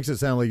 now, he makes it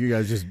sound like you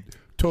guys just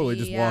totally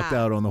just walked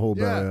out on the whole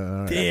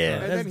bill.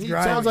 Yeah,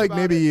 sounds like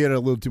maybe he had a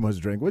little too much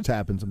to drink, which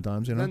happens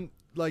sometimes, Then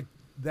like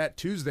that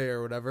Tuesday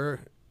or whatever.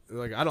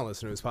 Like I don't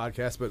listen to his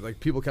podcast, but like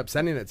people kept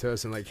sending it to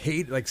us and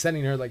like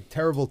sending her like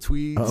terrible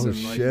tweets. Oh and,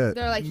 shit!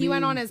 They're like, he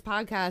went on his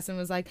podcast and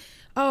was like,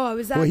 I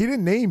was that. Well, he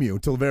didn't name you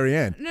till the very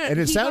end, and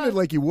it sounded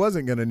like he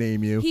wasn't going to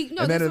name you. And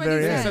then at the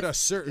very end, he said a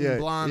certain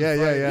blonde. Yeah. He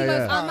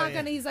goes, I'm not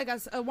gonna. He's like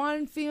a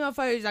one female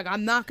fighter. He's like,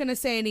 I'm not gonna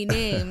say any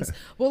names.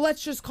 Well,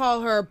 let's just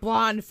call her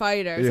Blonde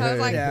Fighter. So I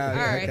was like, all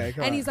right.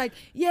 Okay, and he's like,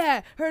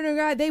 her and her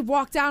guy, they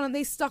walked down and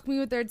they stuck me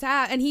with their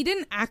tab, and he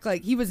didn't act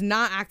like he was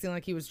not acting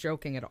like he was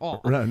joking at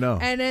all. No.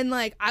 And then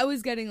like I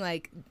was getting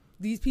like.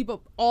 These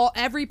people,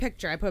 every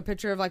picture, I put a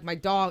picture of like my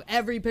dog.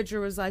 Every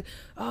picture was like,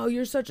 "Oh,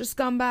 you're such a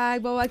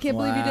scumbag," but I can't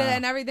believe you did it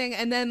and everything.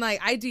 And then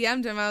like I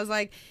DM'd him. I was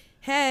like,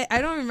 "Hey,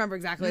 I don't remember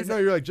exactly." No,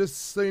 you're like,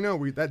 just so you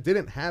know, that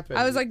didn't happen.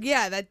 I was like,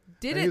 "Yeah, that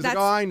didn't." And he was like,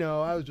 I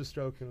know. I was just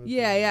joking. With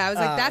you. I was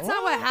like, "That's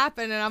not what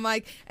happened." And I'm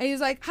like, and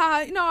he's like,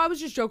 "Ha, no, I was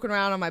just joking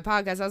around on my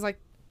podcast." I was like,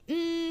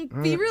 "You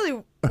really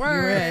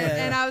weren't."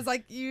 And I was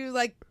like, "You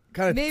like."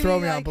 Kind of throw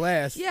me on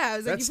blast. Yeah, I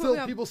was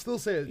like, people still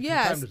say it.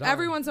 Yes, from time to time.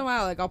 every once in a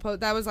while, like I'll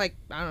post. That was like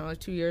I don't know, like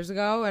 2 years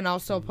ago, and I'll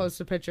still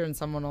post a picture, and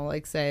someone will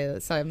like say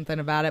something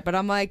about it. But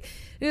I'm like,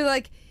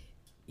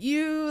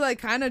 you like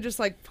kind of just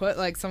like put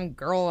like some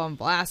girl on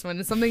blast when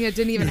it's something that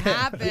didn't even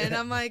happen.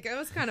 I'm like, it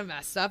was kind of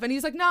messed up, and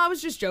he's like, no, I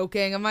was just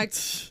joking. I'm like,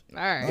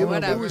 all right,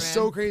 whatever. It was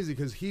so crazy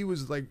because he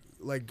was like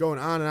going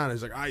on and on.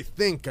 He's like, I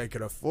think I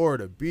could afford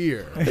a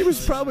beer. He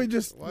was probably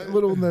just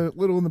little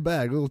in the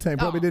bag, little tank.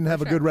 Probably didn't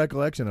have a good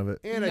recollection of it.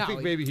 And I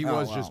think maybe he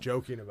was just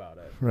joking about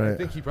it. Right. I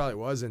think he probably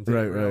wasn't.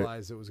 Didn't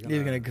realize it was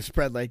going to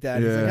spread like that.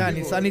 Yeah.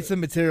 He's like, I need some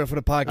material for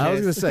the podcast. I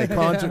was going to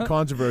say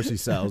controversy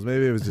sells.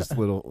 Maybe it was just a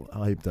little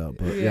hyped up.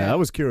 But yeah, I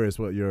was curious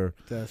what your,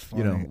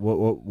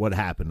 what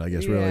happened. I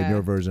guess really in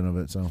your version of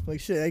it. So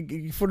like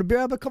shit, for the beer,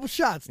 I have a couple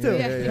shots too.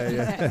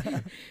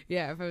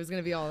 Yeah. If it was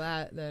going to be all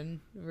that, then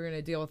if we're going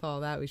to deal with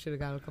all that, we should have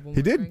got a couple.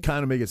 He did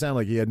kind of make it sound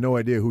like he had no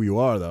idea who you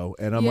are, though,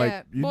 and I'm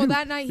like,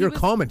 that night you're a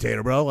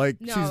commentator, bro. Like,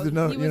 he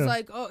was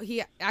like,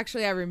 he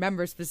actually, I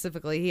remember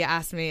specifically, he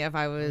asked me if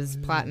I was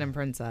Platinum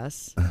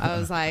Princess. I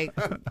was like,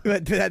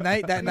 that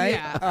night,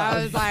 yeah,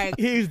 I was like,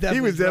 he was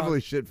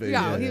definitely shit faced.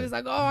 Yeah, he was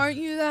like, aren't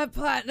you that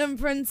Platinum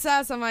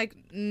Princess? I'm like,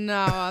 no,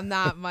 I'm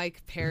not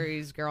Mike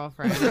Perry's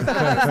girlfriend.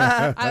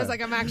 I was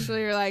like, I'm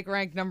actually like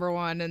ranked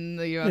 #1 in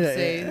the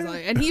UFC. He's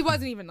like, and he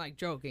wasn't even like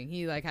joking.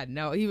 He like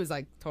he was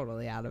like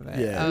totally out of it.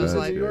 Yeah, I was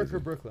like, New York or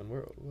Brooklyn?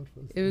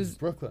 It was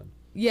Brooklyn.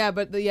 Yeah,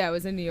 but it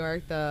was in New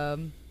York.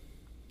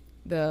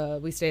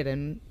 We stayed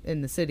in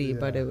the city,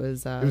 but it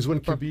was when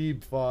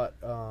Khabib fought.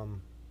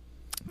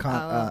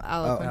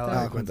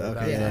 Alaquinta.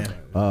 Okay, yeah.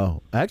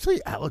 Oh, actually,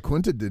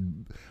 Alaquinta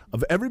did.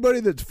 Of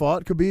everybody that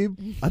fought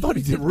Khabib, I thought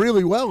he did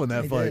really well in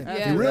that fight.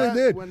 did. He really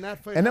did. When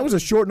that fight And that was a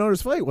happened, short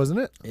notice fight, wasn't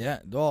it? Yeah.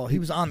 Oh, he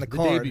was on the the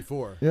card. day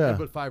before. Yeah. They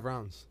put 5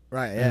 rounds.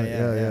 Right. Yeah.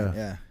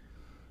 Yeah.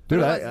 Dude,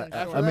 But it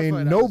I wasn't short. mean,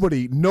 That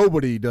fight,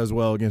 nobody does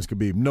well against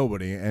Khabib.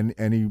 Nobody, and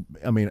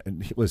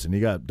listen,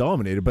 he got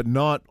dominated, but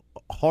not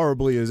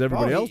horribly as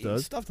everybody else He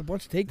does. stuffed a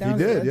bunch of takedowns.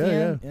 He did, at the yeah,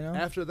 end, yeah. You know?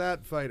 After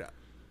that fight,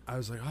 I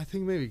was like, I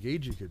think maybe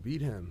Gagey could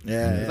beat him.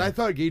 Yeah, 'Cause yeah. I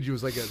thought Gagey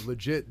was like a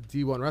legit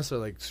D1 wrestler,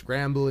 like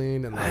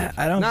scrambling and like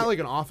I don't not get- like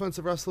an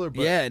offensive wrestler,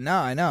 but Yeah, no,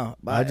 I know.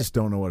 But I just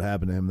don't know what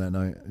happened to him that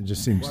night. It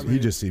just seems Well, I he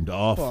mean- just seemed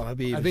off. well,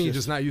 Habib I think he's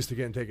just not used to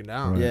getting taken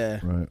down. Right, yeah.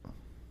 right.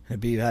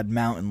 Habib had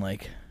mountain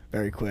like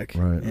very quick.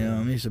 Right. You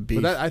know, he's a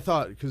beast. But that, I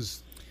thought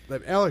because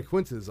like, Alec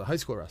Quinta is a high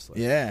school wrestler.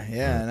 yeah,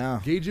 I know.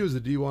 Gagey was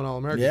a D1 All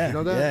American. Yeah, You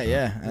know that?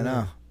 yeah, I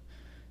know.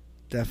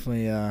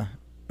 Definitely.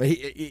 But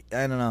he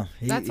I don't know.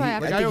 That's why I I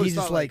think think always he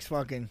just thought, likes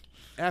fucking.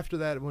 After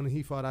that, when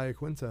he fought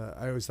Iaquinta,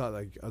 I always thought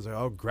I was like,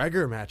 oh,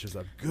 Gregor matches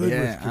up good.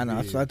 Yeah, with I know. Khabib.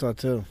 That's what I thought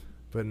too.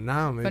 But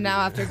now, maybe. But now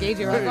after Gagey,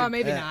 you're like, oh,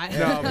 maybe Yeah.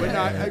 not. no, but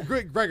no,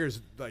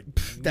 Gregor's like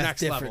That's next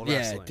different. level Yeah,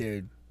 wrestling.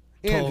 dude.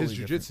 And Totally his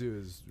different.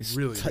 jiu-jitsu is It's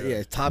really good.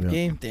 Yeah, top Yeah.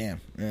 game.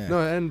 Damn. Yeah. No,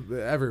 and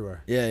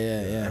everywhere. Yeah.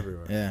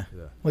 everywhere. Yeah.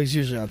 Yeah. Well, he's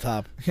usually on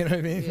top. You know what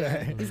I mean?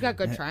 Yeah. He's got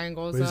good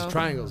triangles, But his though.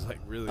 triangle's like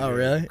really Oh, good.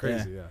 really?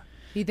 Crazy, yeah.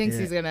 He thinks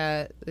Yeah. he's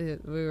gonna.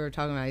 We were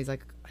talking about. He's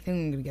like, I think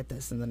I'm gonna get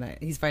this in the night.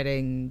 He's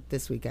fighting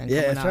this weekend.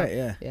 Yeah, coming that's up. right,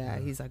 yeah. Yeah.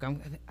 He's like,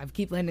 I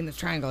keep landing this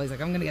triangle. He's like,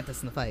 I'm gonna get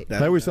this in the fight.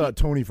 That- I always thought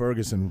Tony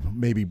Ferguson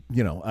maybe,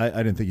 I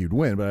didn't think he'd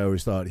win, but I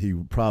always thought he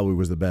probably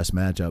was the best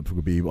matchup for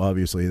Khabib.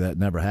 Obviously, that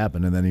never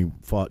happened, and then he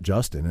fought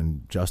Justin,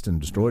 and Justin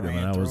destroyed him,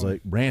 and I was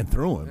like, ran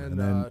through him. And,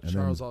 then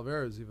Charles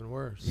Oliveira is even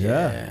worse.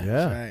 Yeah,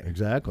 that's right.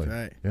 exactly.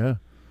 That's right. Yeah.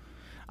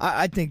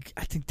 I think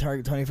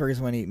Tony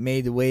Ferguson when he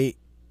made the weight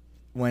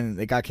when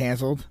it got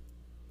canceled,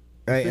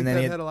 right? Think And then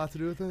that he had a lot to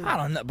do with it? I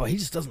don't know, but he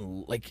just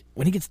doesn't like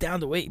when he gets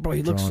down to weight, bro.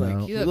 He looks Drawn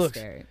like out. He looks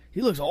scary.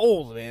 he looks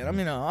old, man. I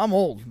mean, I'm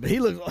old, but he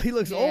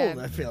looks Yeah. old.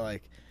 I feel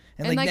like,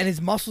 and And, like like- then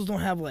his muscles don't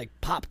have like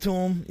pop to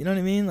him. You know what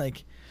I mean?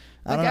 Like,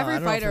 I don't know. every I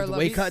don't know if fighter the loves-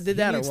 weight cut did He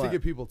that or needs to what.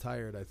 get people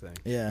tired, I think.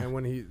 Yeah. And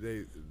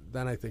when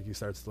then I think he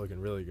starts looking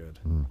really good.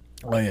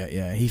 Oh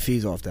yeah, he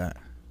feeds off that.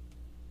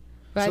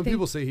 But I Some think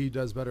people say he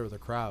does better with a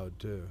crowd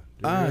too.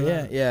 Did you Oh hear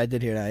yeah, that? yeah, I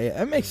did hear that.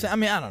 Yeah, it makes sense. I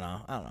mean, I don't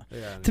know.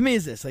 Yeah. To me,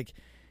 it's this like,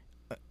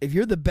 if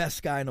you're the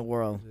best guy in the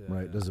world, Yeah.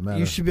 Right, doesn't matter.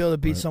 you should be able to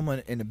beat Right. someone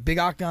in a big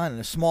octagon, in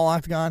a small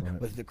octagon,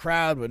 Right. with the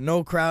crowd, with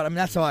no crowd. I mean,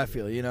 that's how I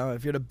feel. You know,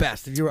 if you're the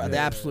best, if you're the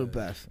Yeah. absolute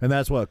best. And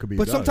that's what Khabib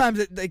But does.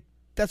 sometimes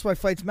that's why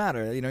fights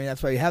matter. You know,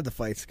 that's why you have the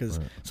fights because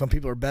Right. some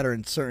people are better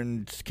in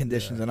certain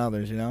conditions than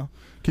others. You know.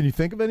 Can you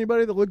think of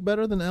anybody that looked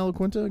better than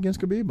Alaquinta against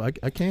Khabib?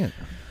 I can't.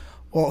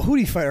 Well, who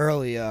did he fight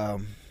early?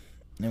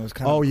 It was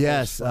kind of. Oh, a close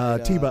yes,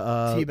 fight.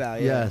 Tebow, Tebow,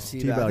 yeah. yes, I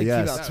Tebow, think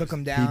yes. Tebow took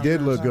him down. He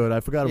did or look something. good. I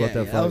forgot about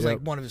that fight. That was Yep.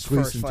 like one of his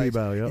Fleece first and fights.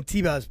 Tebow, yep. And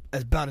Tebow's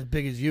about as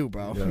big as you,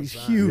 bro. Yeah. He's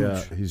huge.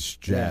 Yeah, he's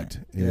jacked.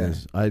 He Yeah.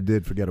 is. I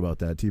did forget about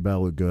that.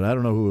 Tebow looked good. I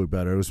don't know who looked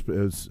better. It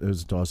was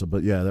a toss up,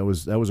 but yeah, that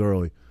was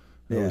early.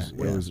 That Yeah. was,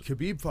 When that was,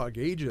 Khabib fought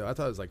Gagey, I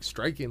thought it was like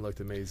striking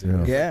looked amazing. Yeah. It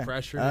was, like, Yeah.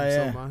 pressuring Oh, him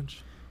yeah. so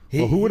much.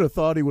 well, who would have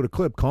thought he would have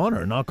clipped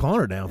Connor, knocked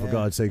Connor down for Yeah.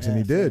 God's sakes, Yeah,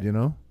 and he did. yeah. You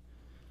know.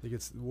 He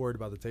gets worried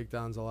about the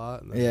takedowns a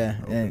lot. And then Yeah,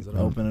 opens and it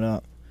up. open it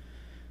up.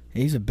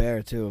 He's a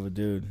bear too of a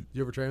dude.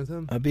 You ever train with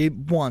him?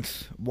 Habib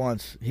once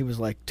he was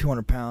like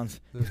 200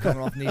 pounds. He was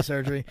coming off knee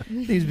surgery.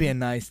 He was being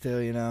nice too,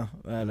 you know.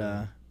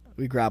 But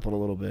we grappled a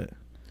little bit.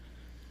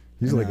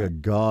 He's And, like a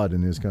god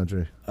in his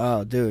country.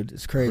 Oh, dude,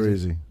 it's crazy.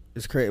 Crazy.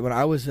 It's crazy. When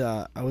I was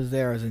there, I was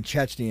in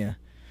Chechnya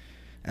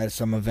at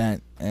some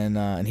event,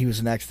 and he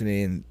was next to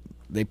me, and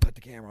they put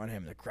the camera on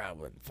him. The crowd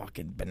went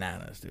fucking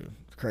bananas, dude.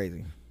 It's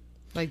crazy.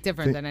 like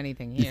different Think- than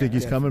anything You here. think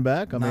he's coming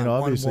back? I mean,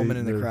 Not obviously, one woman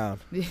in the they're- crowd.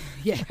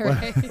 yeah,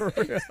 right.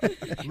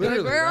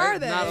 Literally, where right? are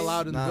they? Not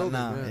allowed in the Nah, building.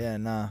 nah, yeah. yeah,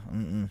 nah.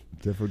 Mm-mm.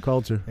 Different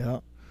culture. Yeah.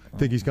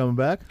 Think he's coming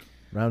back?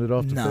 Rounded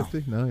off to No.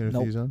 50? No, you don't Nope.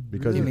 think he's on?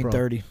 Because You he mean pro-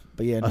 30?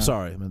 But yeah, no.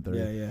 sorry, I meant 30.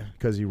 Yeah.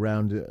 Because he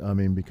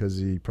because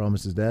he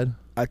promised his dad?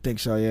 I think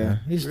so. Yeah.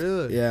 He's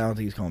Really? Yeah, I don't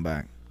think he's coming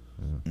back.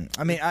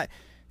 I mean, I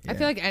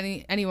feel like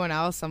anyone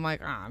else, I'm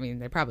like, I mean,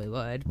 they probably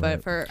would, but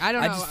Right. for I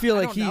don't I know. just feel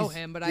like I don't know he's-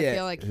 him, but yeah, I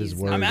feel like his he's.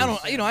 word I mean, I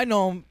is- don't. I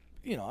know him.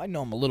 I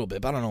know him a little bit,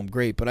 but I don't know him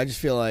great. But I just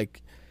feel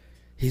like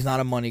he's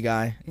not a money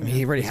guy. I mean,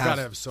 he already He's has.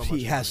 gotta have so much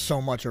he has money.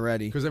 so much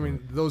already. Because I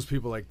mean, those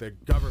people like the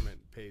government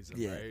pays them,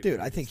 Yeah, right?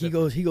 dude. I It's think he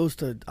different. goes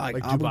to like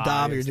Like Abu Dubai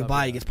Dhabi and or stuff Dubai.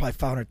 like He that. gets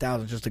probably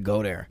 $500,000 just to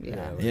go there.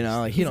 Yeah. You know,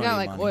 like, he He's don't got need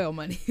like money. oil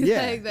money.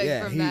 Yeah, like,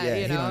 yeah. from He, that, yeah,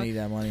 you he know? don't need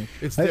that money.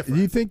 It's Hey, different.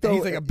 do you think though?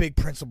 He's like a big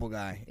principal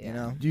guy. You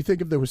know. Do you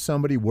think if there was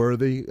somebody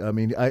worthy? I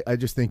mean, I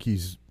just think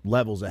he's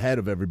levels ahead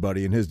of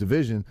everybody in his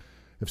division.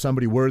 If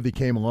somebody worthy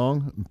came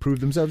along and proved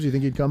themselves, you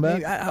think he'd come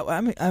back? Maybe, I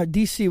mean,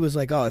 DC was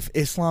like, oh, if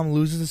Islam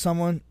loses to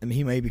someone, I mean,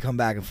 he maybe come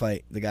back and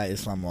fight the guy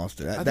Islam lost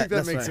to. I think that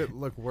that's makes what it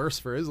look worse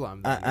for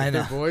Islam. I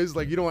They're know. boys.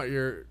 Like you don't want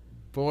your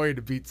boy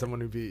to beat someone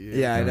who beat you.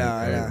 Yeah, I know,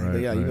 Right, I know. right,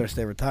 But yeah, you right. better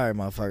stay retired,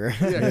 mother.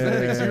 Yeah, 'cause that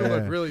makes you yeah,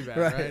 look yeah. really bad,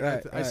 Right, right?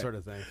 right, I right. sort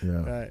of think.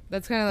 Yeah. Right.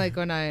 That's kind of like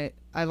when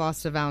I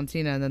lost to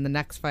Valentina, and then the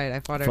next fight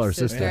I fought her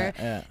sister.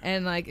 Yeah.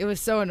 And like it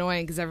was so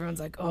annoying because everyone's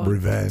like, "Oh,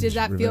 Revenge, did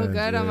that feel revenge.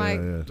 good?" I'm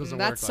like,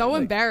 "That's so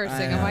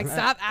embarrassing." I'm like,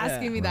 "Stop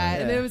asking me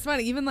that." And it was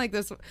funny. Even like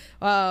this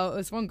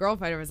one girl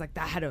fighter was like,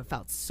 "That had to have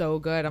felt so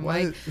good." I'm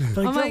like,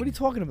 what are you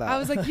talking about? I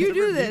was like, "You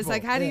do this?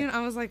 Like, how do you?"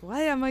 I was like,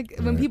 "What?" I'm like,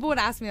 when people would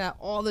ask me that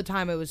all the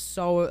time, it was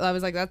so. I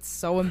was like, "That's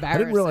so embarrassing."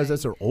 I didn't realize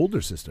that's her older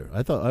sister.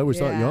 I always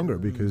thought younger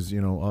because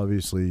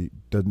obviously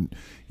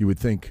you would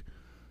think.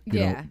 You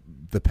know,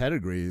 the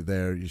pedigree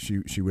there,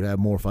 she would have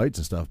more fights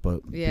and stuff,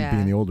 but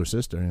being the older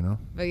sister,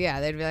 But yeah,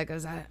 they'd be like,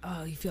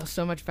 "Oh, you feel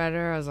so much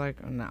better." I was like,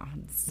 "Oh, no,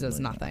 it does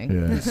nothing."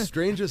 Yeah. The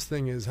strangest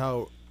thing is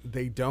how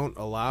they don't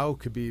allow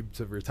Khabib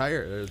to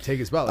retire or take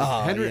his belt.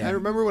 Like Henry, I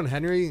remember when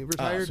Henry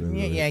retired.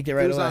 Yanked it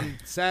right It was away. on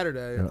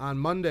Saturday. Yeah. On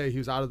Monday, he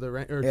was out of the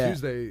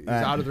Tuesday, he was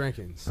out of the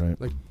rankings. Right.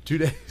 Like 2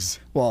 days.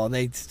 Well,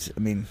 they're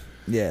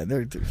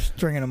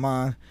stringing him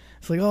on.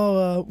 It's like,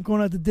 we're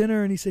going out to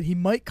dinner, and he said he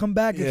might come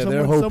back if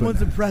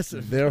someone's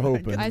impressive. They're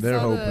hoping. I They're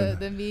saw hoping.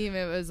 the meme.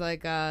 It was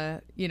like,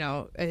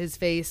 his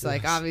face,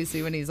 like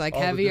obviously when he's like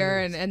heavier,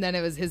 and then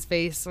it was his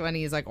face when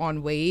he's like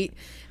on weight,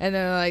 and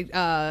then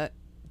like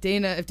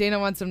if Dana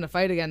wants him to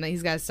fight again, then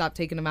he's got to stop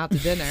taking him out to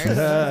dinner.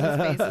 So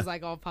his face is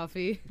like all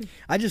puffy.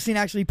 I just seen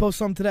actually post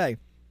something today,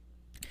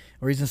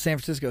 where he's in San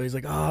Francisco. He's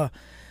like,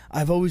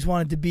 I've always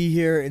wanted to be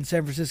here in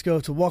San Francisco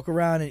to walk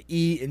around and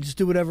eat and just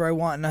do whatever I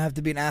want and not have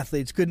to be an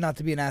athlete. It's good not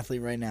to be an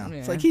athlete right now. Yeah.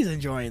 It's like he's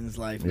enjoying his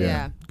life.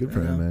 Yeah. Good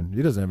for him, man.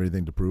 He doesn't have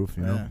anything to prove,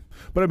 Yeah.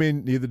 But I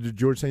mean, neither did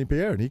George St.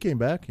 Pierre, and he came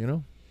back, He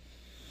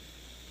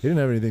didn't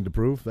have anything to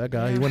prove. That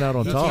guy, he went out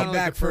on That's top. kind of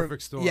like the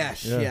perfect storm.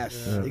 Yes,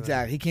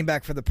 exactly. He came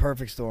back for the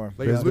perfect storm.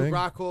 Like Luke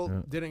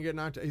Rockhold didn't get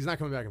knocked out. He's not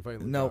coming back and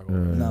fighting Luke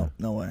Rockhold.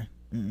 No way.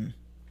 Mm-mm.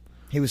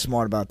 He was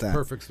smart about that.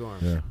 Perfect storm.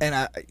 Yeah.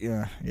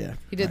 And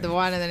He did the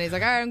one, and then he's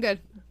like, "All right, I'm good."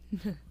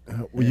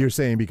 Well, you're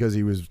saying because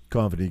he was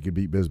confident he could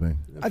beat Bisping.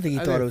 I think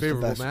he thought it was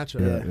favorable the best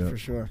matchup. Yeah, for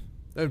sure.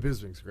 And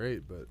Bisping's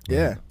great, but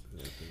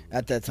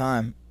At that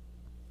time.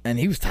 And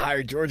he was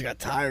tired. George got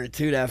tired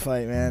too that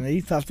fight, man.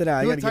 He toughed it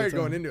out. He was tired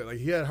going into it. Like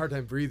he had a hard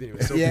time breathing. He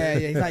was so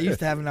he's not used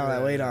to having all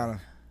that weight on him.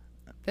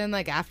 Then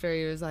like after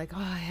he was like, "Oh,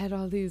 I had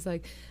all these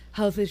like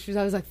health issues.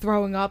 I was like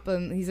throwing up,"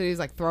 and he said he was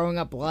like throwing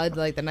up blood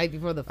like the night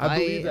before the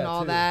fight and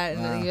all that.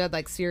 And then he had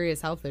like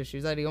serious health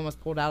issues that he almost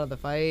pulled out of the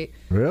fight.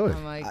 Really?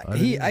 I'm like, I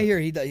hear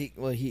I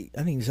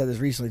think he said this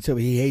recently too,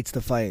 but he hates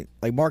the fight.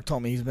 Like Mark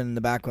told me, he's been in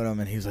the back with him,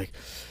 and he was like,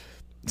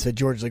 said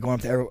George like going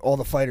up to all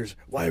the fighters,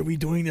 "Why are we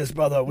doing this,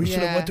 brother? We should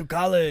have went to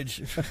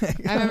college."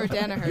 I remember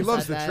Danaher. He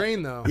loves said to that.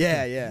 train though.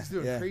 Yeah. He's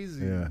doing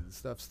crazy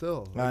stuff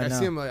still. Like, I I know.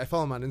 see him. Like, I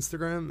follow him on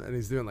Instagram, and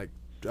he's doing like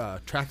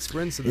track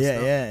sprints and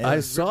stuff. Yeah. I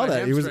saw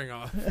that. He was.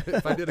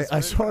 If I did a I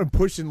sprint. saw him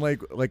pushing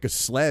like a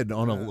sled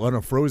on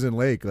a frozen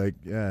lake. Like,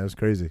 it was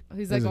crazy.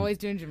 He's like always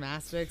doing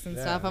gymnastics and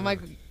stuff. I'm like,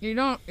 you're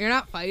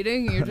not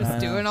fighting. You're just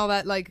doing all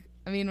that. Like,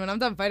 I mean, when I'm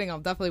done fighting, I'll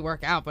definitely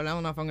work out, but I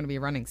don't know if I'm going to be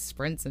running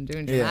sprints and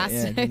doing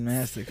gymnastics. Yeah,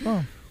 gymnastics.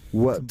 Oh.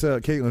 What,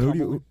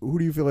 Caitlin? Who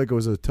do you feel like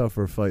was a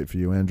tougher fight for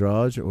you,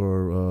 Andrade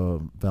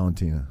or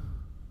Valentina?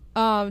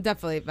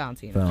 Definitely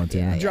Valentina.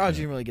 Valentina. Andrade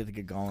didn't really get to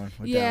get going.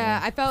 With Yeah,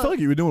 that I I felt felt like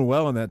you were doing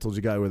well on that until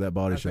you got with that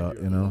body shot.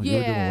 You know, you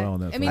were doing well on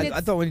that. I mean, fight.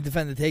 I thought when he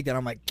defended the takedown,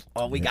 I'm like,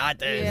 "Oh, we got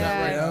this."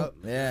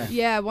 Yeah.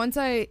 Yeah. once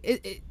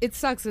it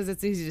sucks because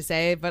it's easy to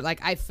say, but like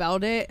I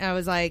felt it, and I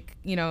was like,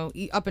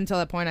 up until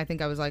that point, I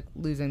think I was like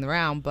losing the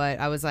round, but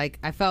I was like,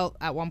 I felt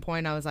at one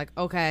point, I was like,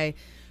 okay.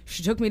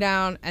 She took me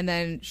down, and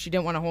then she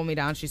didn't want to hold me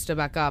down. She stood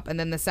back up, and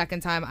then the second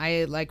time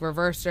I like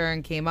reversed her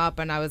and came up,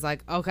 and I was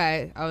like,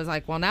 okay. I was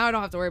like, well, now I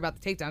don't have to worry about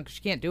the takedown because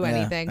she can't do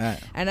anything. Right.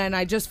 And then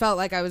I just felt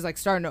like I was like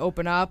starting to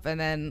open up, and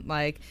then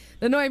like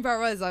the annoying part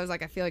was I was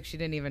like, I feel like she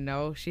didn't even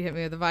know she hit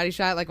me with a body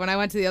shot. Like when I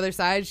went to the other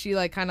side, she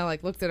like kind of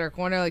like looked at her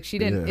corner, like she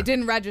didn't. It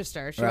didn't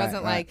register. She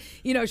wasn't like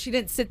she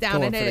didn't sit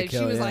down and hit it.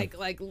 She was like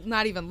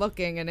not even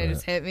looking, and it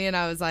just hit me, and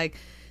I was like,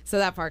 so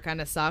that part kind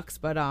of sucks,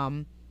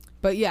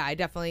 But yeah, I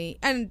definitely,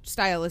 and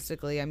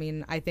stylistically, I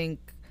mean, I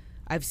think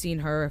I've seen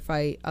her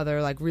fight other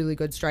like really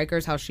good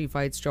strikers, how she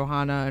fights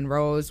Johanna and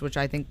Rose, which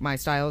I think my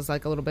style is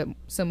like a little bit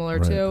similar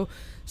to.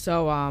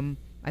 So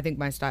I think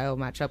my style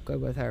match up good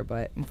with her,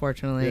 but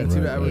unfortunately,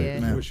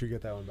 I wish you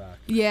get that one back.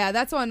 Yeah,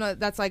 that's one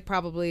that's like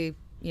probably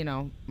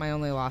my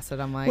only loss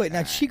that I'm like. Wait, now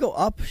did she go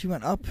up? She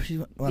went up. She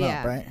went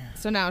up, right?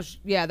 So now,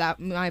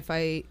 that my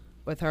fight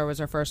with her was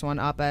her first one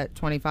up at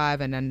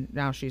 25, and then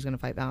now she's going to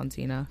fight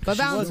Valentina. But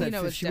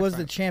Valentina was she was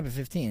the champ at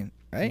 15,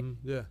 right?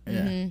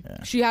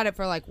 Yeah. She had it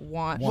for like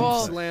one.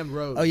 She slammed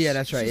Rose. Oh yeah,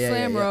 that's right. She Yeah,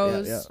 slammed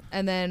Rose, yeah.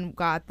 and then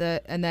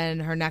and then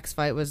her next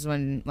fight was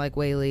when like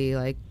Weili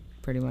like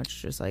pretty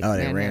much just like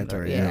they ran to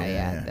her.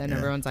 Yeah. And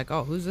everyone's like,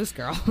 oh, who's this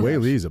girl?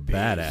 Weili's a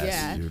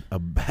badass, dude. A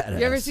badass.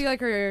 You ever see like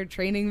her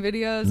training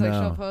videos? Like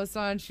she'll post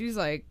on. She's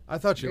like, I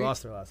thought she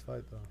lost her last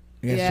fight though.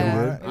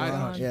 Yeah. I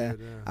thought she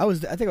did.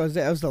 I think I was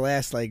there. That was the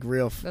last like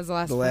real. That was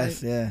the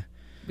last fight. Yeah.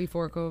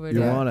 Before COVID.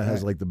 Joanna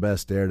has like the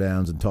best stare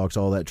downs and talks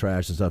all that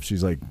trash and stuff.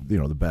 She's like, the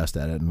best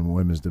at it in the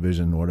women's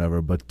division or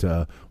whatever. But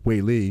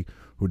Weili,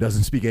 who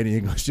doesn't speak any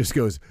English, just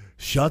goes,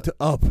 "Shut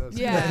up."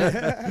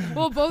 Yeah.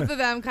 Well, both of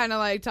them kind of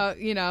like talk.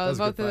 Both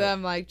of fight.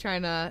 them like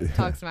trying to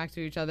talk smack to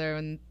each other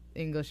when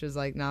English is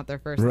like not their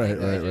first Right,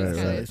 language.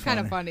 right, It's kind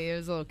of funny. It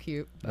was a little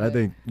cute. I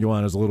think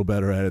Joanna's a little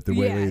better at it than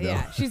Whaley, though.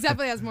 Yeah. She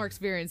definitely has more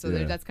experience with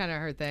Yeah. it. That's kind of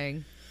her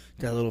thing.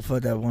 That little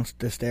foot that wants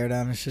to stare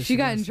down and shit. She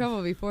got in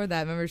trouble before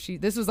that. Remember,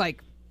 this was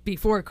like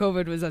before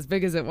COVID was as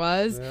big as it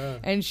was,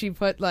 and she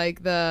put like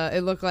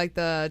it looked like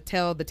the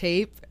tail of the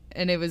tape,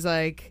 and it was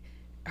like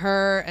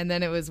her, and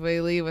then it was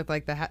Whaley with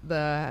like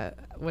the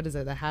what is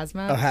it, the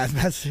hazmat? Oh,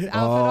 hazmat suit. Outfit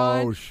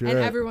on, shit. and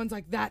everyone's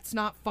like, "That's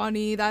not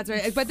funny. That's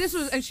right." But this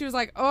was, and she was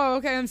like, "Oh,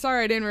 okay, I'm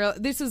sorry, I didn't realize."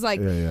 This is like,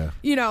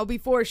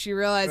 before she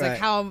realized like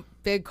how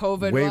big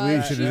COVID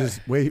was.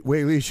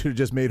 Whaley should have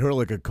just made her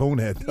like a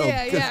conehead. Though,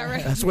 yeah,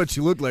 right. That's what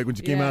she looked like when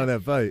she came out of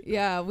that fight.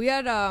 Yeah, we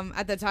had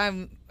at the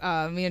time,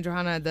 me and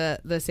Johanna had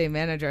the same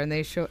manager, and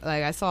they showed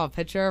like I saw a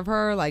picture of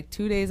her like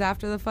 2 days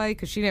after the fight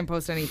because she didn't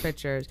post any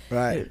pictures.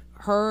 Right.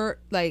 Her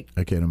like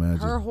I can't imagine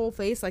her whole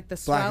face, like the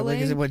Black,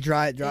 swelling, like, it went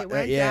dry. it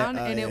went down,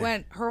 and it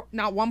went. Her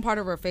not one part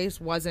of her face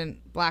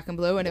wasn't black and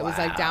blue, and it was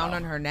like down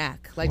on her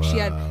neck. Like she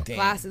had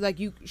glasses. Like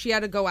she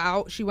had to go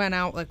out. She went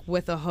out like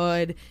with a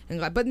hood,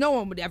 but no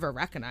one would ever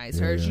recognize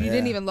her. She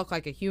didn't even look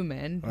like a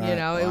human.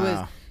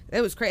 Right.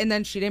 It was crazy. And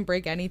then she didn't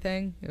break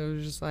anything. It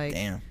was just like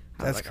damn.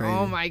 I was That's like, crazy.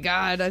 oh my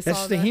god! I saw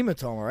That's the that.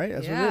 hematoma, right?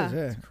 That's what it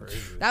is. Yeah. Crazy.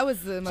 That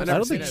was the most I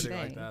don't think upsetting she-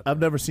 thing. like that. I've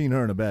never seen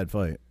her in a bad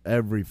fight.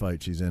 Every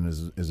fight she's in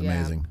is Yeah.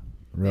 amazing.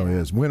 It really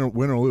is. Win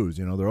or lose,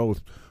 they're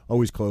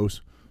always close.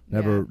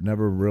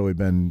 Never really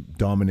been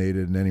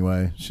dominated in any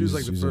way. She was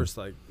like the she's first,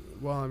 I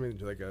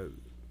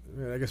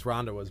guess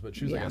Ronda was, but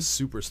she was like a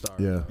superstar.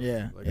 Yeah.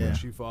 Yeah. Like when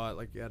she fought,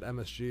 like at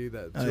MSG,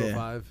 that Oh,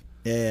 205.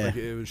 Yeah.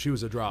 Like she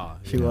was a draw.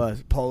 She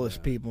was.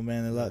 Polish people,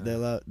 man.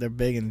 They're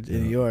big in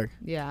New York.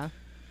 Yeah.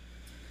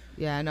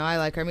 Yeah, no, I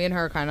like her. Me and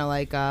her kind of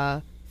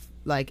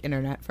like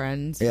internet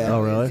friends. Yeah.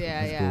 Oh, really?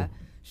 Yeah, That's yeah. cool.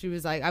 She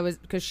was like,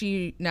 because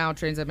she now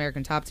trains at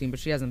American Top Team, but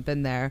she hasn't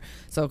been there.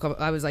 So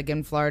I was like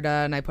in Florida,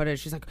 and I put it.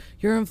 She's like,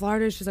 "You're in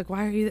Florida." She's like,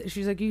 "Why are you?"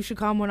 She's like, "You should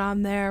come when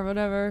I'm there,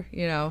 whatever."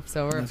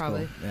 So we're That's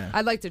probably. cool. Yeah.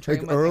 I'd like to train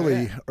Like with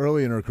her.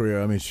 early in her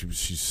career, I mean,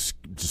 she's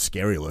just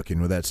scary looking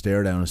with that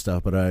stare down and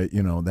stuff. But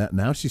that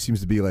now she seems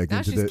to be like Now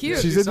into she's the cute.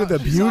 she's She's into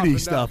the she's beauty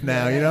softened stuff up.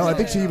 now. Yeah, I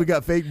think she even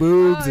got fake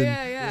boobs, and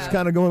yeah. she's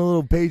kind of going a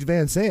little Paige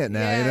Van Sant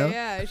now.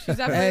 Yeah, she's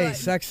definitely. Hey, like,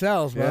 sex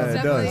sells, bro. Yeah, it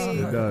does. definitely,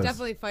 It does.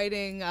 definitely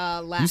fighting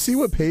less. You see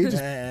what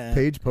Yeah.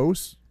 Paige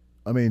posts?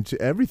 I mean,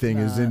 everything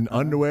is in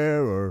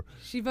underwear or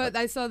She put.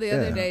 I saw the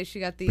other day. She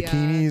got the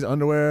bikinis,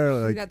 underwear.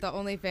 She Like, got the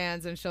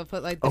OnlyFans, and she'll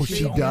put like. The oh, she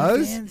street-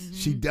 does. OnlyFans?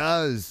 She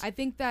does. I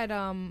think that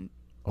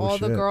Oh, all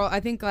the shit. girl. I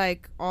think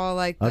like all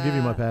like. I'll the, give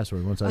you my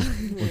password once I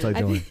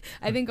join.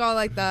 I think all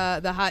like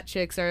the hot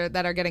chicks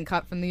that are getting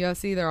cut from the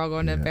UFC. They're all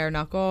going to bare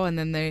knuckle, and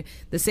then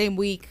the same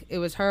week it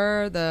was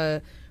her,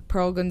 the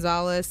Pearl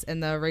Gonzalez,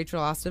 and the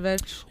Rachel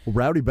Ostovich. Well,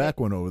 Rowdy Beck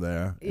went over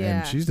there, Yeah.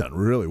 and she's done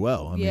really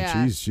well. I mean,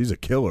 Yeah. she's a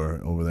killer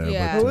over there.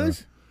 Yeah. But, Who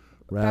is?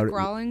 Rowdy, Beck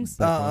Rawlings.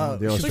 Beck Rawlings,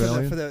 the she's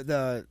Australian. for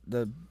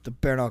the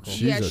bare knuckle.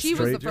 She's a she was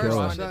the straight first killer.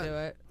 one to do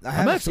it. I I'm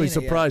haven't actually seen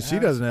it yet. surprised she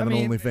doesn't have I an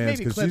mean, OnlyFans,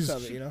 maybe 'cause clips she's-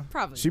 of it,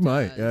 Probably She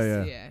might,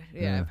 does. yeah.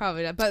 Yeah,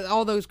 probably does. But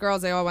all those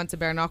girls, they all went to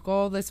bare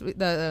knuckle this week.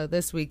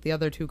 This week, the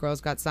other two girls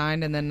got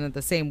signed, and then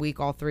the same week,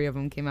 all three of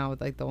them came out with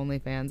like the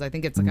OnlyFans. I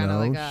think it's kind of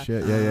like a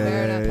shit.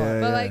 bare Yeah. knuckle.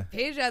 But yeah. like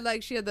Paige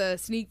had she had the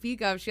sneak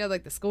peek of she had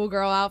like the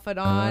schoolgirl outfit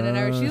on and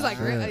everything. She's like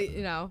shit.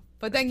 really,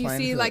 But then you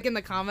Playing see into like it. in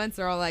the comments,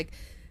 they're all like,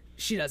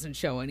 she doesn't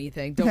show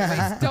anything.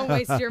 Don't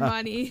waste your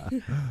money.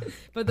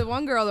 But the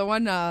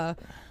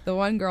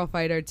one girl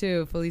fighter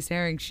too, Felice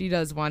Herring, she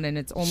does one, and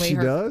it's only She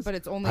her. does? But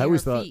it's only I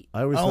always her thought. feet.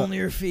 I always thought. Only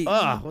her feet.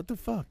 What the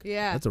fuck?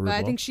 Yeah, That's a but I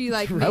rip-off. think she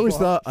like. I always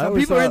thought. Some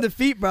people are in the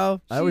feet,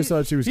 bro. I always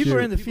thought she was People cute.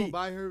 are in the People feet.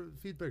 buy her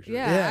feet pictures.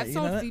 Yeah, I've you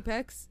sold know that? feet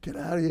pics. Get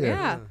out of here.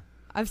 Yeah.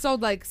 I've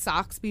sold like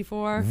socks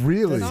before.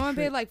 Really? Someone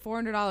paid like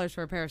 $400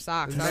 for a pair of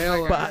socks. I was Mail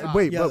like, order. But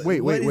wait, Yo,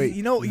 wait. what is-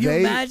 You know, you They-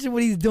 imagine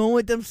what he's doing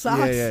with them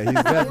socks. Yeah, he's Or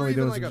definitely even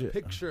doing like some a shit.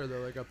 picture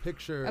though, like a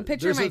picture. A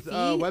picture of There's my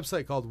a feet?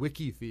 website called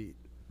Wiki Feet,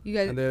 you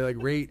guys, and they like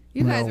rate.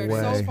 you guys No are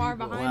way. so far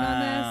behind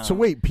on this. So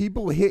wait,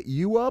 people hit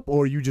you up,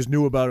 or you just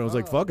knew about it? and was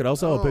like, "Fuck it, I'll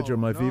sell a picture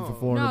of my feet for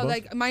 $400." No, bucks?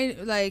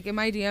 like in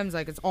my DMs,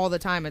 like it's all the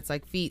time. It's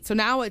like feet. So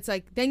now it's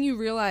like then you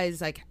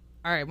realize like,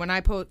 all right, when I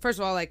post, first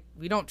of all, like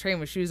we don't train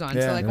with shoes on, so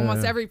Yeah. like Yeah,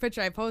 almost yeah. every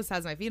picture I post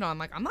has my feet on. I'm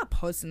like, I'm not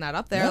posting that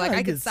up there. Yeah, like I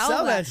you could could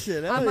sell that.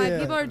 shit. I'm Hell like, yeah.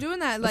 people are doing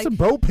that. That's Like a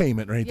boat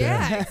payment right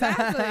yeah, there.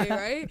 exactly,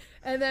 right?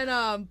 And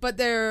then, but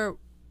the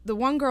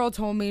one girl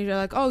told me, they're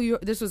like, oh,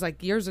 this was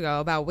like years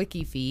ago about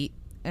Wiki Feet.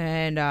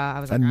 And I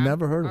was like, I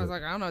never heard of I was it.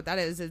 like, I don't know what that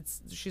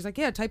is. She's like,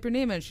 yeah, type your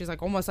name in. She's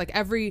like, almost like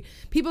every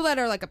people that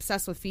are like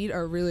obsessed with feet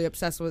are really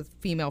obsessed with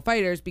female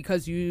fighters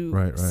because you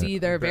Right. see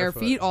their bare Barefoot.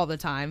 feet all the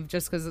time.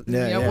 Just because when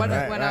right,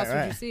 else would you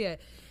right. see it?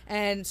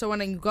 And so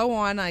when I go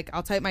on, like,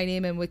 I'll type my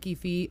name in Wiki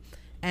Feet,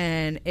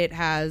 and it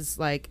has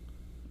like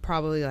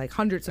probably like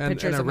hundreds of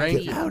pictures of my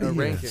feet.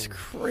 It's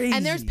crazy.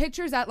 And there's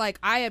pictures that like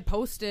I had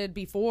posted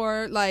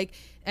before, like,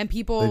 and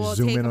people They will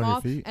zoom take in them on your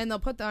off feet? and they'll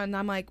put them. And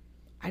I'm like,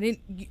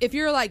 if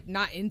you're like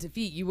not into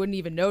feet, you wouldn't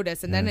even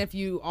notice. And then if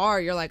you are,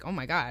 you're like, oh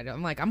my God,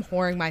 I'm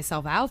whoring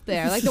myself out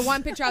there. Like the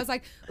one picture I was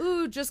like,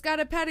 ooh, just got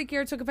a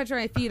pedicure, took a picture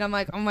of my feet. I'm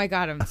like, oh my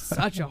God, I'm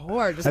such a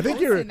whore. Just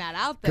posting that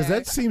out there. Because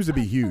that seems to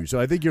be huge. So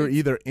I think you're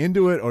either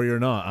into it or you're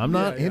not. I'm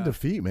not into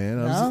feet, man.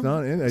 I'm just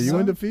not into. Are you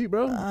into feet,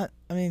 bro? I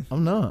mean,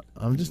 I'm not.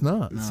 I'm just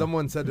not. No.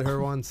 Someone said to her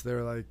once, they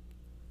were like,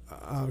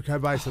 can I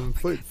buy some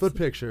foot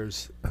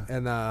pictures?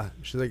 And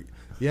she's like,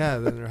 yeah,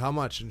 then they're how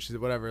much? And she said,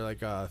 whatever, like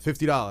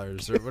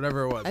 $50 or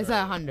whatever it was. I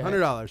said $100.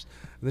 $100. And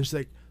then she's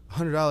like,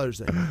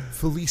 $100. Like,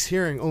 Felice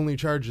Hearing only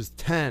charges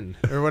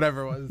 $10 or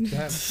whatever it was.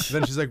 10.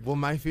 Then she's like, well,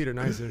 my feet are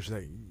nicer. And she's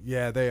like,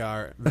 yeah, they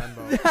are.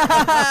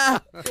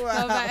 Venmo.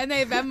 Wow. And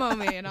they Venmo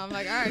me, and I'm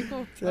like, all right,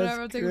 cool,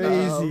 whatever. I'll take it.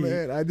 Oh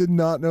man, I did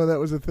not know that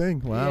was a thing.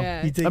 Wow.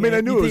 Yeah. I mean,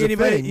 I knew it was a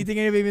thing. You think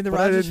anybody in the I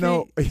Rogers didn't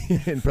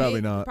know.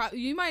 Probably not.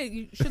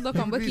 You should look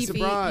on Wiki Feet.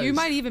 surprised. You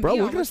might even Bro,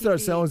 be we're on gonna start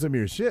Wiki selling Feet. some of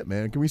your shit,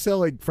 man. Can we sell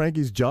like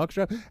Frankie's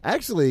jockstrap?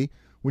 Actually,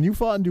 when you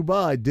fought in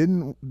Dubai,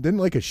 didn't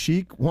like a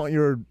sheik want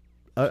your?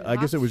 I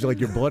guess it was like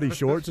your bloody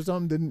shorts or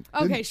something.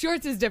 Didn't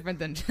Shorts is different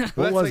than.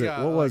 What was it?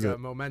 What was it?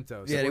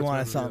 Memento. Yeah, they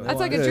wanted something. That's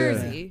like a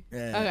jersey. Yeah.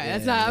 Okay,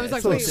 that's not. I was like,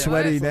 It's little wait,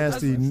 sweaty,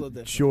 what?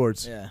 nasty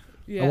shorts. Yeah.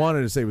 Yeah. I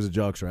wanted to say it was a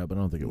jockstrap, but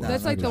I don't think it was.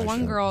 That's like I the think it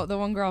was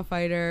one girl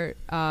fighter,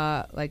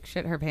 like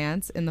shit her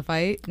pants in the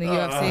fight in the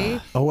UFC.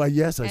 Oh,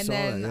 yes, I And saw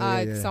then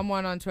that. Yeah.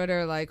 someone on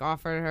Twitter like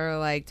offered her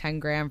like 10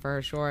 grand for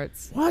her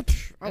shorts. What?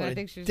 And I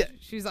think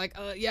she's like,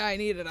 yeah, I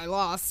need it. I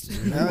lost.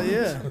 Hell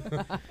yeah.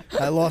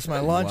 I lost my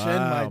lunch Wow, and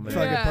my man.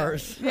 fucking Yeah.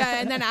 purse. Yeah,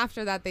 and then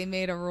after that, they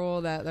made a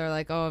rule that they're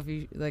like, oh, if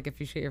you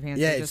shit your pants,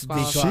 Yeah, you're it's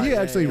disqualified. She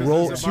actually yeah.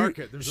 rolled. There's a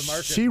market. There's a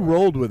market She for it.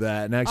 rolled with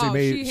that and actually Oh,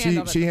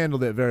 made. she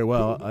handled it very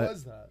well. Who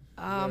was that?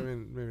 I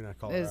mean, maybe not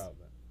call her is- out.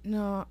 But.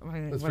 No, I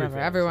mean, That's whatever.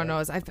 pretty famous, Everyone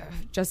right?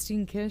 knows.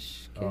 Justine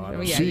Kish. I don't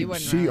know. Yeah, she you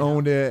wouldn't she really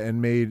owned know. it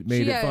and made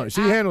She, it fun.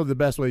 She af- handled it the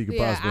best way you could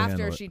Yeah, possibly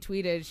handle after it. she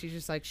tweeted, she's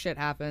just like, shit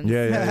happens. Yeah.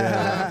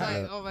 I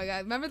was like, oh my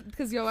God. Remember,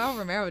 because Yoel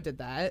Romero did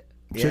that.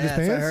 Shit his that's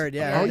what I pants? heard.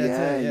 Yeah. Oh that's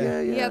yeah,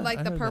 it, yeah. He had like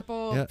I the heard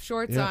purple that.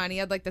 shorts Yeah. on. He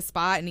had like the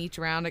spot, and each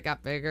round it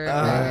got bigger and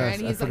Oh, bigger. yes,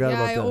 And I he's like, forgot yeah,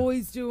 about I that.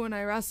 always do when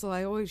I wrestle.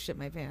 I always shit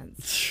my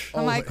pants.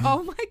 I'm Oh, like,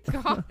 oh my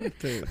God.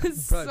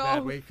 It's Probably bad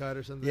so. weight cut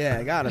or something.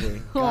 Yeah, gotta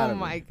be. Oh Gotta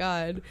my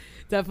God.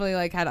 Definitely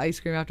like had ice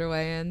cream after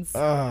weigh-ins.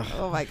 Ugh.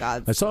 Oh my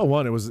God. I saw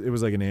one. It was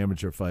like an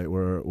amateur fight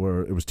where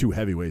it was two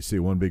heavyweights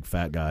too. One big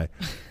fat guy,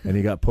 and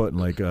he got put in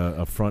like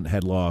a front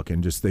headlock,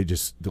 and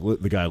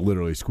the guy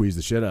literally squeezed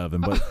the shit out of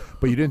him.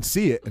 But you didn't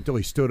see it until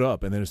he stood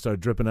up, and then it started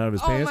dripping out of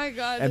his Oh pants. my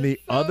God, And the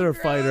that's so other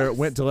fighter gross.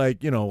 went to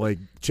like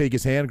shake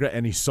his hand,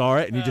 and he saw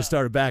it, and he just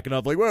started backing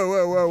up like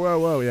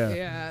whoa. Yeah,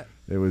 Yeah.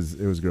 it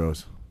was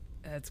gross.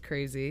 That's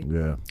crazy.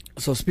 Yeah.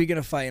 So speaking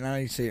of fighting, I know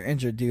you say you're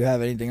injured. Do you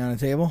have anything on the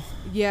table?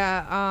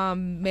 Yeah,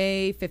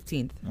 May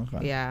 15th.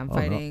 Okay. Yeah, I'm Oh,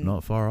 fighting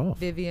not far off.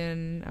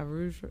 Vivian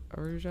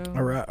Arujo.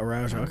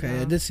 Arousal.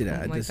 Okay, I did see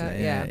that. Something I did like see that, that.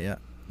 Yeah, yeah. yeah.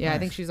 Yeah, I Nice.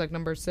 think she's like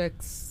number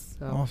 6.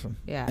 So. Awesome.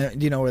 Yeah.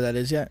 Do you know where that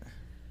is yet?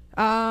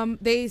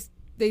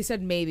 They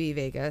said maybe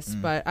Vegas,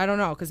 but I don't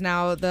know because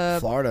now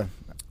Florida.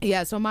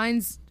 Yeah, so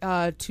mine's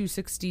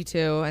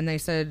 262, and they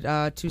said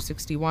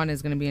 261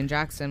 is going to be in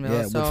Jacksonville.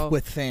 Yeah, so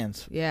with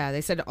fans. yeah,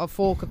 they said a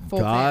full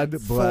God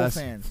fans. bless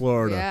fans.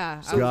 Florida.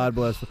 Yeah. God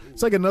bless.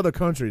 It's like another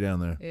country down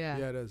there. Yeah.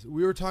 Yeah, it is.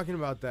 We were talking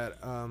about that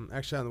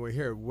actually on the way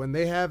here. When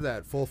they have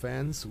that full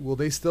fans, will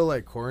they still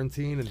like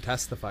quarantine and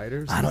test the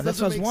fighters? I don't- that's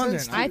what I was Doesn't make wondering.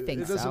 sense. I It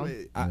think doesn't so.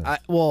 make-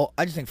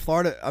 I just think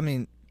Florida. I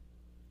mean,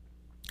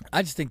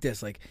 I just think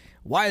this. Like,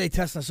 why are they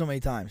testing us so many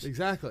times?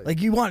 Exactly. Like,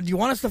 do you want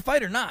us to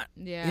fight or not?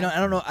 Yeah. You know, I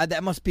don't know.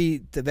 That must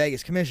be the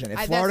Vegas Commission. If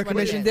That's Florida what it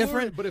Commission is.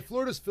 different, But if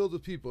Florida's filled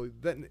with people,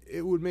 then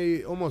it would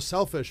be almost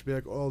selfish. Be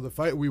like, oh, the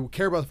fight. We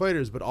care about the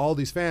fighters, but all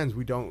these fans,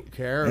 we don't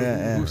care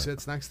Yeah, who yeah.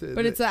 sits next to.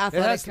 But it's the It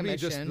athletic has to be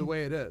just commission. the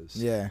way it is.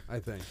 Yeah. I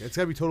think it's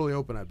got to be totally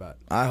open. I bet.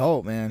 I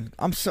hope, man.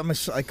 I'm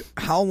like,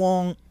 how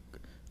long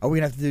are we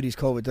gonna have to do these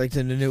COVID? Like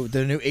the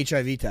new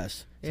HIV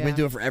test. Yeah. We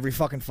do it for every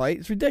fucking fight.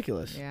 It's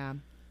ridiculous. Yeah.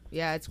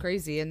 Yeah, it's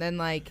crazy. And then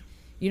like,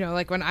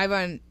 like when I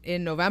went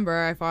in November,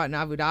 I fought in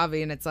Abu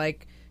Dhabi, and it's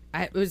like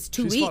it was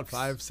 2 She's weeks.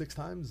 fought 5-6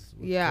 times.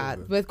 with Yeah,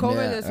 COVID. with COVID,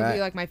 Yeah, this would right. be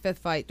like my 5th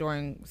fight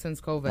since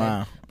COVID.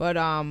 Wow. But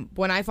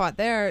when I fought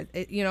there,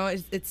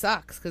 it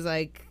sucks because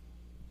like,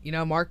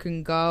 Mark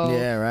couldn't go.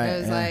 Yeah, right, It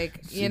was yeah. like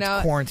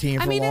It's quarantine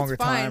for I mean, a longer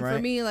it's fine time, right? for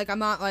me. Like I'm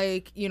not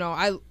like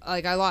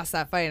I lost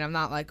that fight, and I'm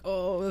not like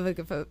like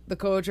if the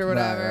coach or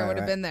whatever right, would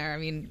have right. been there. I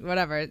mean,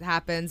 whatever, it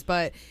happens,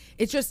 but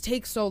it just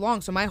takes so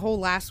long. So my whole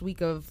last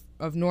week of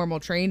normal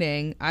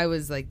training, I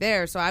was like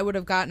there, so I would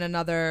have gotten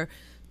another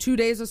 2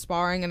 days of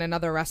sparring and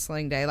another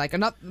wrestling day, like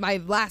my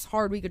last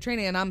hard week of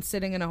training, and I'm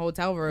sitting in a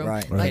hotel room,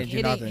 Right. like Can't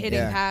do nothing. hitting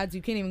Yeah. pads.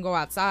 You can't even go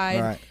outside.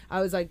 Right. I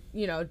was like,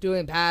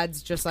 doing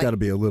pads, just like Got to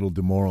be a little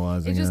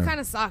demoralizing. it just yeah. kind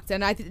of sucked,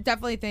 and I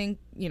definitely think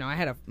I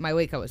had my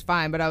weight cut was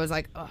fine, but I was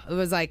like, it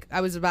was like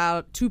I was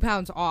about 2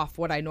 pounds off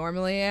what I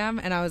normally am,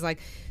 and I was like,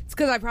 it's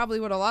because I probably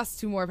would have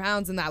lost 2 more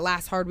pounds in that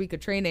last hard week of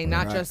training,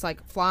 not just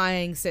like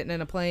flying, sitting in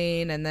a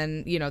plane, and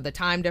then the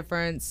time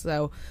difference.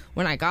 So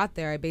when I got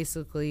there,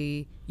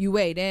 you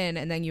weighed in,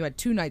 and then you had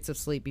 2 nights of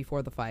sleep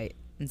before the fight.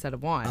 instead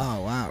of 1.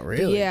 Oh wow,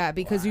 really? Yeah,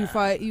 because you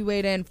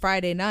weighed in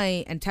Friday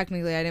night, and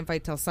technically I didn't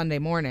fight till Sunday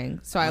morning.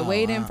 So I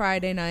weighed in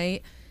Friday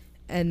night,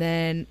 and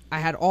then I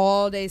had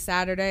all day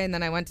Saturday, and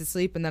then I went to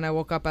sleep, and then I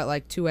woke up at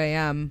like 2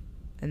 a.m.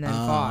 and then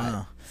fought.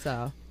 Wow.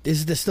 So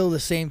is this still the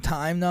same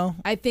time though?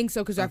 I think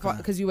so,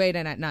 because you weighed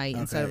in at night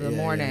instead of the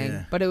morning.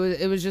 Yeah. But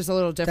it was just a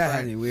little different.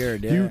 That'd be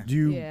weird. Yeah. Do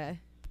you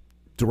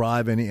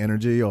derive any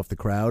energy off the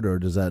crowd, or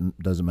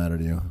doesn't matter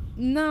to you?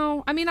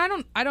 No, I mean I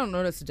don't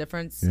notice a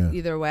difference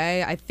either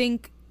way. I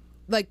think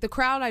like the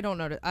crowd, I don't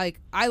notice. Like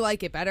I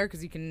like it better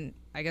because you can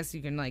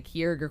like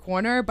hear your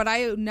corner, but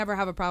I never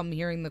have a problem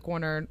hearing the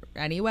corner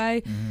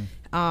anyway.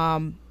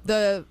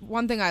 The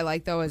one thing I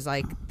like though is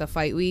like the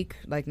fight week,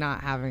 like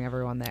not having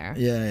everyone there.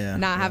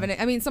 Not having it.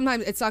 I mean,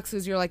 sometimes it sucks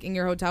because you're like in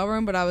your hotel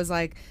room, but I was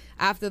like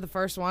after the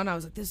first one, I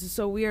was like, this is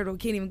so weird. We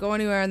can't even go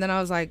anywhere. And then I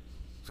was like,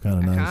 it's kind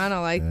of nice. I kind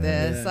of like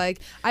this. Yeah. Like,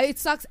 it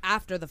sucks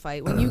after the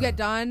fight when you get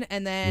done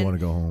and then you want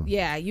to go home.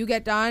 Yeah, you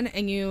get done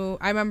and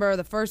I remember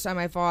the first time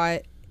I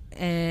fought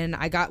and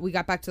we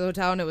got back to the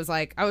hotel and it was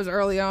like I was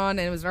early on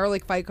and it was an early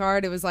fight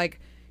card. It was like,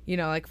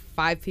 like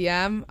 5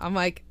 p.m. I'm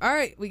like, all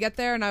right, we get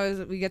there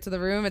and we get to the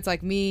room. It's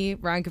like me,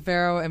 Ryan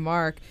Cafaro, and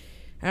Mark,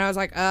 and I was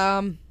like,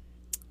 all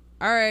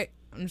right,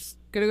 I'm just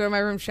gonna go to my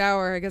room,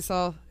 shower. I guess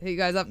I'll hit you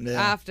guys up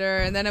after.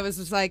 And then it was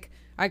just like.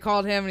 I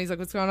called him and he's like,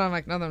 "What's going on?" I'm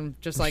like, "Nothing." I'm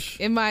just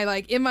like in my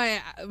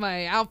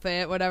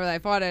outfit, whatever that I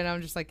fought in.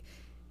 I'm just like,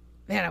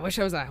 man, I wish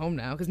I was at home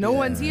now because no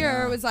one's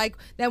here. It was like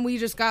then we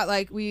just got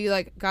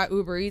got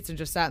Uber Eats and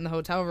just sat in the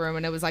hotel room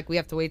and it was like we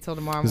have to wait till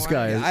tomorrow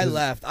morning. I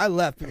left.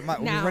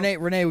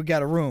 Renee, we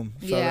got a room.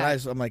 So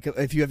I'm like,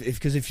 if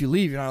you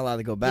leave, you're not allowed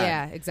to go back.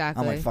 Yeah,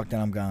 exactly. I'm like, fuck that,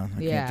 I'm gone.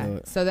 I can't do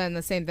it. So then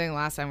the same thing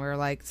last time we were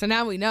like, so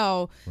now we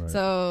know. Right.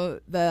 So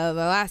the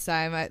last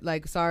time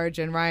Sarge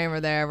and Ryan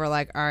were there, we're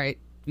like, all right.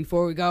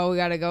 Before we go, we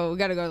gotta go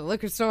to the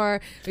liquor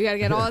store. We gotta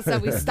get all that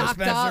stuff. We stocked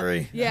up.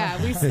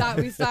 Yeah,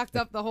 we stocked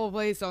up the whole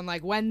place on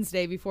like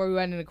Wednesday before we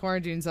went into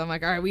quarantine. So I'm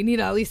like, all right, we need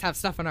to at least have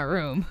stuff in our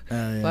room.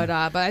 But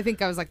I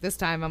think I was like this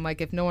time. I'm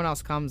like, if no one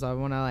else comes, I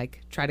want to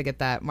like try to get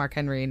that Mark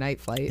Henry night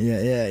flight.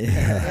 Yeah.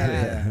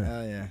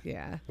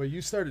 Well,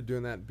 you started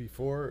doing that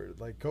before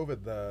like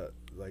COVID.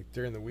 Like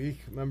during the week,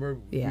 remember?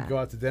 Yeah. We'd go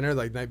out to dinner,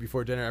 like night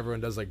before dinner. Everyone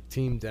does like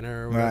team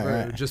dinner or whatever.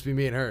 Right. It would just be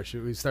me and her.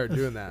 We started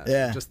doing that.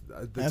 Just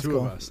the That's two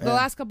cool. of us. The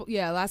last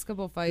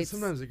couple fights.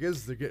 Sometimes it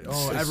gets to get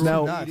now,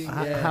 everyone eating.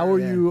 How are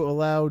you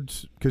allowed?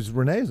 Because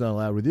Renee's not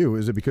allowed with you.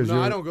 Is it because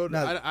I don't go.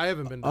 I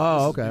haven't been.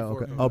 Okay.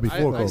 Oh,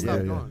 before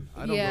COVID.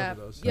 I don't go to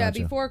those. Yeah,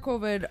 before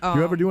COVID. Do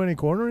you ever do any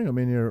cornering? I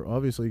mean,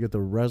 you get the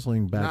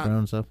wrestling background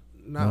and stuff.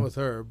 Not with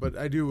her, but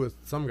I do with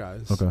some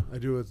guys. Okay. I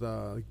do with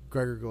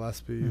Gregor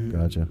Gillespie.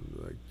 Gotcha.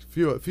 Like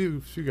few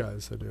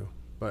guys I do,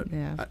 but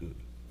yeah.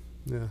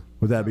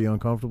 Would that be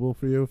uncomfortable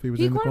for you if he was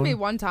in the corner? He cornered me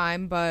one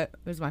time, but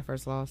it was my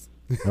first loss.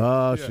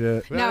 Oh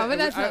shit! No, but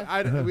that's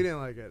we didn't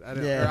like it. I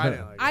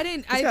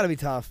didn't. It's got to be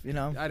tough,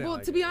 Well,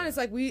 to be honest,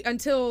 like we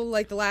until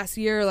like the last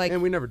year, like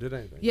and we never did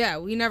anything. Yeah,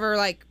 we never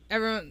like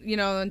everyone,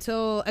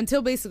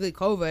 until basically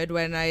COVID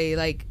when I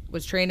like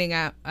was training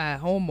at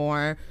home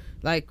more.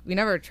 Like we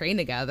never trained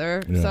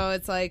together, so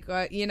it's like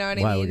you know what I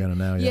mean. Why we gonna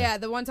now? Yeah,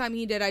 the one time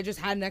he did, I just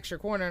had an extra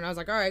corner, and I was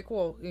like, all right,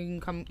 cool, you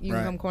can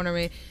come corner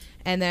me,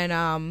 and then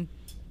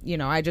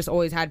I just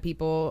always had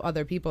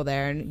other people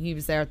there, and he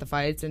was there at the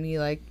fights, and he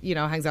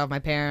hangs out with my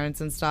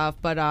parents and stuff.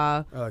 But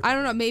I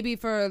don't know, maybe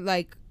for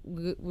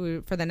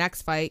for the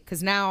next fight,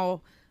 because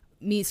now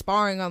me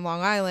sparring on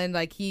Long Island,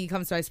 like he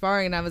comes to my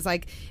sparring, and I was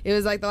like, it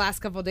was like the last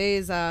couple of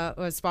days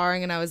was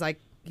sparring, and I was like.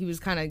 He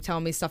was kind of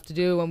telling me stuff to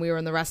do when we were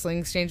in the wrestling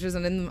exchanges,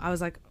 and then I was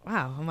like,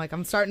 wow,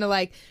 I'm starting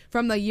to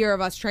from the year of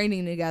us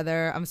training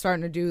together, I'm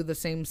starting to do the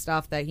same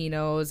stuff that he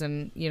knows,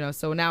 and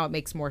so now it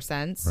makes more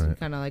sense. Right. He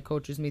kind of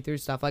coaches me through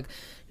stuff. Like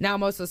now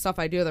most of the stuff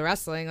I do the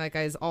wrestling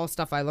is all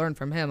stuff I learned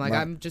from him. Like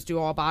I'm just do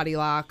all body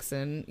locks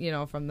and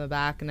from the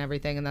back and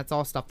everything, and that's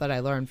all stuff that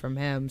I learned from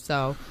him.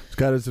 So it's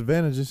got its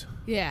advantages.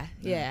 Yeah.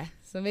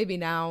 So maybe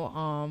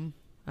now,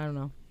 I don't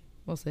know,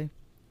 we'll see.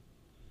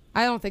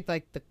 I don't think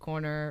the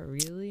corner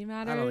really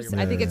matters.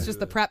 I think it's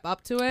just the prep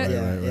up to it.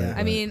 Right.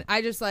 I mean,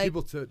 I just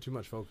people too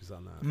much focus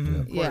on that.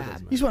 Mm-hmm. Yeah.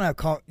 You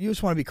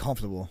just want to be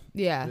comfortable.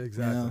 Yeah.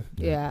 Exactly.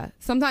 Yeah.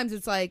 Sometimes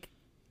it's I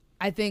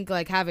think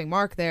having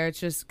Mark there, it's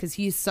just because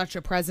he's such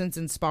a presence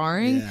in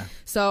sparring. Yeah.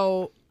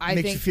 So I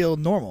think makes you feel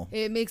normal.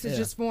 It makes it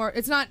just more.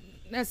 It's not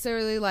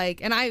necessarily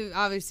and I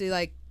obviously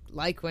like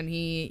when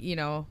he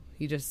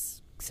he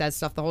just says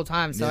stuff the whole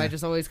time, so I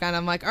just always kind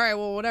of like, all right,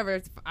 well,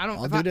 whatever.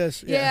 I'll do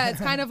this. Yeah,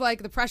 it's kind of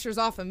the pressure's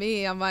off of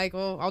me. I'm like,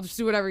 well, I'll just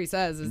do whatever he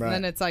says, and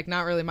then it's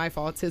not really my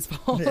fault. It's his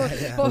fault.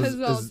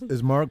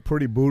 Is Mark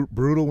pretty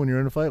brutal when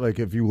you're in a fight? Like,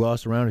 if you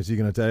lost a round, is he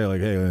going to tell you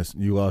hey,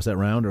 you lost that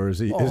round, or is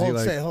he?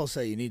 He'll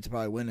say you need to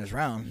probably win this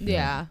round.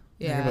 Yeah.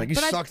 Yeah, you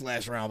sucked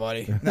last round,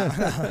 buddy. No.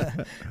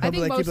 I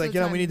think most of the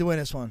time, we need to win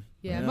this one.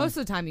 Yeah, most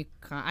of the time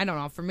I don't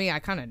know. For me, I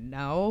kind of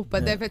know,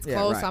 but if it's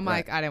close, I'm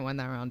like, I didn't win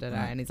that round, did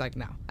I? And he's like,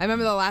 no. I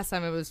remember the last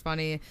time it was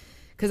funny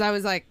because I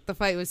was the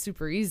fight was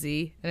super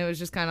easy, and it was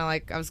just kind of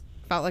I was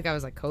felt like I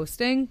was like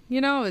coasting,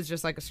 you know, it was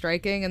just like a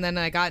striking. And then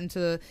I got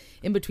into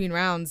in between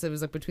rounds. It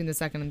was like between the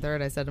second and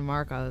third. I said to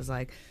Mark, I was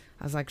like,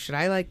 should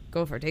I like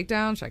go for a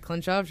takedown? Should I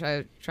clinch up? Should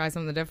I try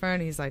something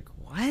different? He's like,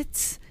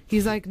 what?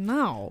 He's like,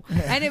 no.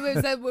 And it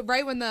was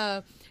right when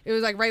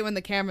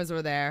the cameras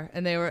were there,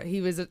 and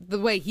he was the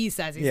way he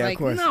says, he's like,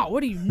 no,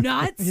 what are you,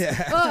 nuts?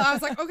 I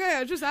was like, okay,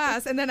 I just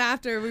asked. And then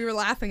after we were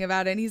laughing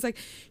about it, and he's like,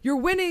 you're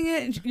winning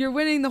it. You're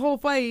winning the whole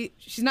fight.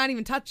 She's not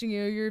even touching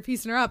you. You're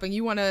piecing her up, and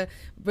you want to,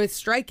 with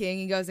striking,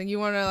 he goes, and you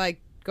want to like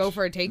go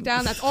for a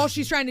takedown. That's all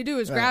she's trying to do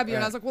is grab you.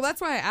 And I was like, well,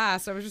 that's why I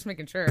asked. I was just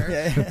making sure.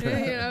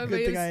 You know,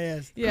 good thing I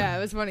asked. Yeah,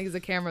 it was funny because the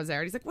camera's there.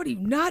 And he's like, what are you,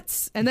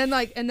 nuts? And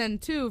then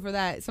too, for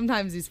that,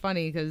 sometimes he's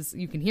funny because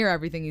you can hear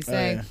everything he's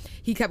saying.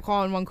 He kept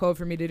calling one code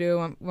for me to do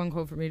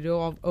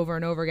all, over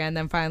and over again.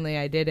 Then finally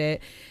I did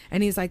it.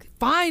 And he's like,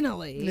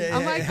 finally.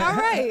 I'm like, all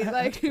right,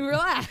 like,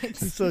 relax.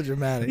 It's so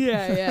dramatic.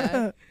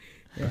 Yeah,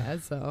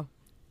 so.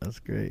 That's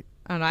great.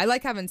 I don't know. I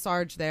like having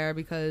Sarge there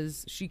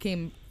because she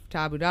came to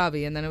Abu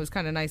Dhabi, and then it was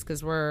kind of nice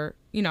because we're,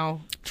 you know,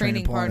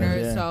 training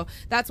partners. Yeah. So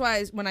that's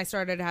why when I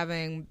started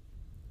having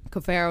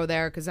Cafaro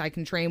there, because I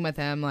can train with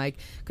him, like,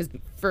 because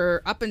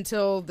for up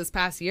until this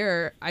past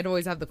year, I'd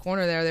always have the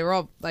corner there. They were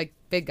all like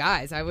big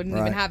guys. I wouldn't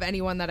even have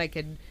anyone that I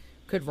could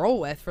roll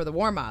with for the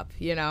warm up,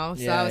 you know.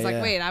 So I was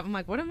like, wait, I'm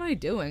like, what am I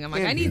doing? I'm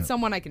like, I need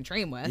someone I can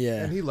train with.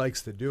 Yeah, and he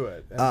likes to do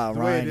it. And the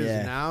way it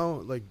is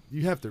now, like,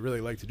 you have to really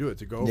like to do it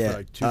to go for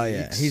like 2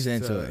 weeks. He's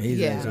into it. He's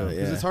into it.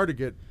 Because it's hard to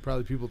get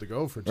probably people to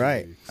go for 2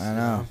 weeks. I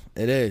know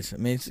it is. I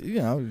mean, it's,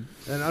 you know,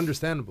 and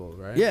understandable,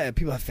 right? Yeah,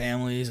 people have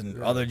families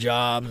and other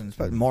jobs,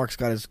 and Mark's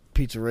got his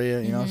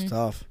pizzeria. You know, it's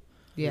tough.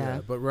 Yeah,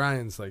 but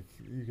Ryan's like,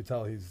 you can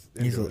tell he's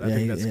into it. I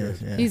think that's good.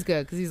 Yeah. He's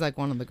good because he's like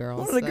one of the girls.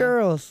 One of the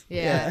girls.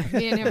 Yeah.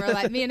 me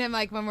and him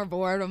like when we're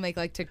bored, we'll make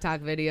like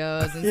TikTok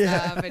videos and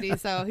stuff.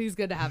 And he's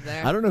good to have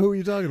there. I don't know who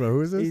you're talking about.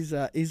 Who is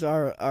this? He's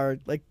our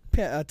like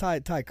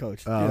Thai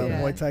coach.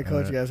 Muay Thai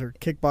coach. You guys are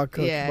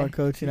kickbox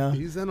coach. You know,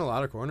 he's in a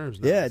lot of corners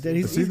now. Yeah, dude.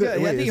 He's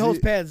good. I think he holds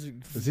pads.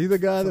 Is he the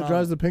guy that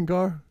drives the pink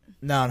car?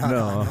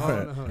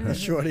 No.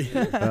 Shorty.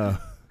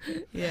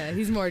 Yeah,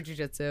 he's more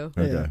jiu-jitsu.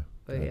 Okay.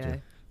 But yeah.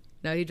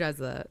 No, he drives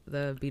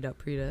the beat up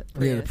Prius.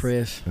 Yeah, the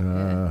Prius.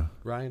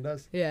 Ryan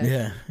does.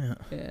 Yeah.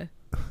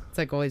 It's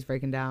like always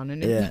breaking down.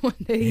 And one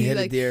day he hit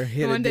a deer.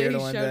 One day he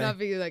showed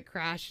up. He like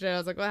crashed it. I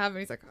was like, what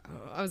happened? He's like,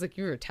 oh. I was like,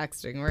 you were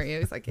texting, weren't you?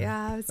 He's like,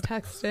 yeah, I was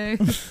texting.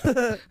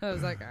 I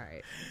was like, all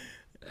right.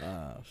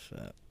 Oh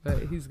shit. But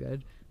he's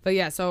good. But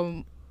yeah,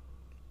 so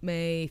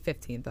May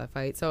 15th I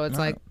fight. So it's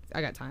like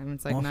I got time.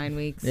 It's like 9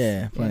 weeks.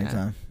 Yeah, plenty of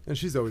time. And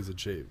she's always in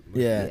shape.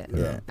 Like,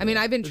 yeah. I mean,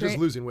 I've been just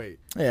losing weight.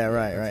 Yeah,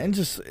 right. And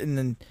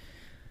then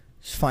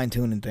just fine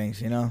tuning things,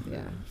 you know.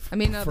 Yeah. I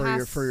mean,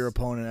 for your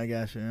opponent, I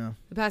guess, you know.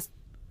 The past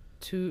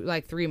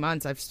 3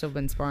 months, I've still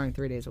been sparring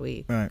 3 days a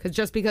week. Right.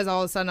 Because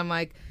all of a sudden I'm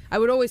like, I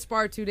would always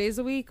spar 2 days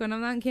a week when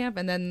I'm not in camp,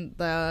 and then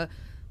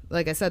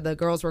like I said, the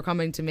girls were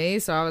coming to me,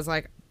 so I was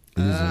like,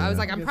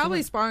 I'm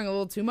probably sparring a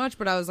little too much,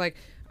 but I was like,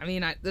 I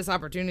mean, this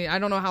opportunity, I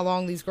don't know how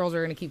long these girls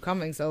are going to keep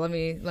coming, so let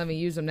me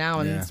use them now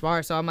and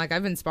spar. So I'm like,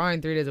 I've been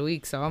sparring 3 days a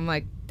week, so I'm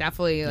like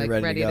definitely like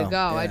ready to go.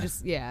 Yeah. I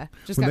just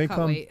got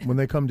cut weight. When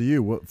they come to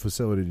you, what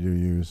facility do you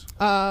use?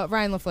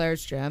 Ryan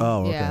LaFleur's gym.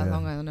 Oh, okay, yeah,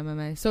 Long Island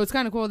MMA. So it's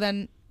kind of cool.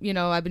 Then, you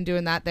know, I've been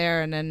doing that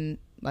there, and then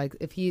like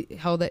if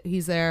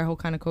he's there, he'll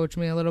kind of coach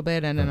me a little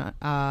bit, and then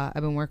I've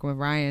been working with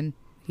Ryan.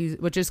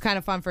 Which is kind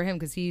of fun for him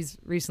because he's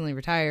recently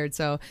retired,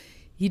 so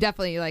he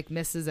definitely like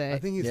misses it. I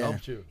think he's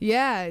helped you.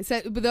 Yeah,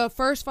 so the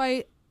first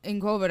fight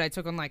in COVID, I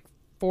took on like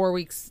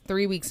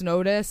 3 weeks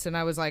notice, and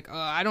I was like,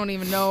 I don't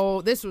even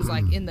know. This was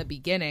like in the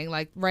beginning,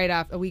 like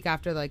a week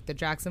after like the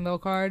Jacksonville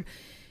card,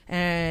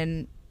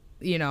 and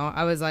you know,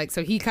 I was like,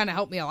 so he kind of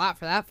helped me a lot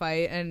for that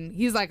fight, and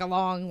he's like a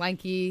long,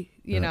 lanky,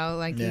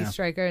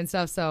 striker and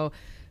stuff, so.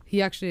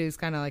 He actually is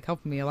kind of like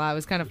helping me a lot. It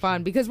was kind of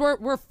fun because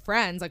we're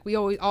friends. Like we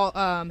always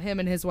him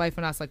and his wife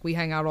and us, like we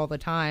hang out all the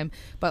time.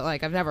 But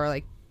like I've never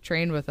like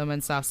trained with him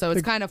and stuff. So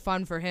it's kind of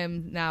fun for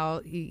him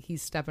now.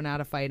 He's stepping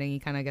out of fighting. He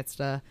kind of gets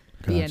to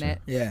be in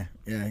it. Yeah.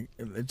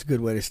 It's a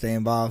good way to stay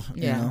involved.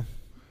 Yeah. You know?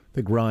 I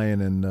think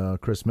Ryan and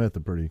Chris Smith are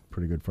pretty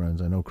good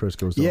friends. I know Chris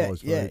goes to all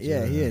his fights.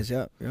 Yeah, he is.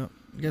 Yep.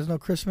 You guys know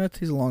Chris Smith?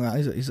 He's a Long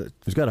Island.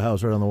 He's got a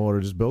house right on the water.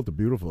 Just built a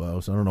beautiful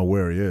house. I don't know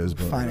where he is,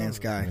 but finance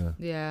guy.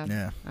 Yeah.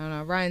 I don't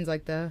know. Ryan's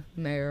like the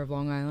mayor of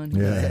Long Island.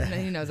 Yeah.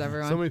 He knows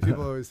everyone. So many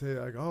people always say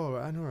like, "Oh,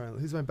 I know Ryan.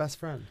 He's my best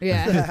friend."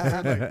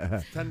 Yeah.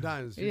 Like 10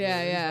 times.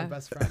 Yeah. He's my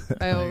best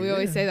friend. We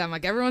always say that. I'm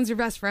like, everyone's your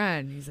best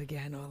friend. He's like,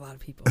 yeah, I know a lot of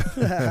people.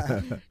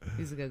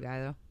 He's a good guy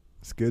though.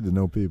 It's good to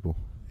know people.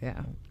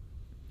 Yeah.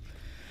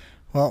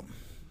 Well,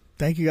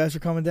 thank you guys for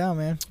coming down,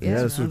 man.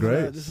 Yeah, this was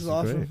great. This is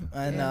awesome. Great.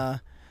 And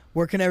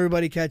where can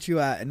everybody catch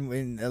you at?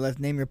 And let's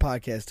name your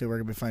podcast too. Where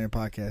can we find your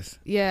podcast?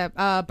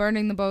 Yeah,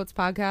 Burning the Boats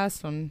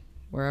podcast on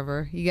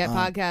wherever you get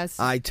podcasts.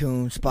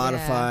 iTunes,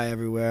 Spotify,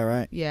 everywhere,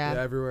 right? Yeah,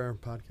 everywhere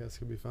podcasts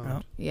can be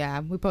found.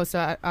 Yeah, we post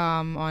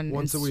on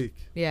once a week.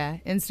 Yeah,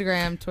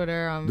 Instagram,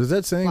 Twitter. Does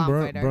that saying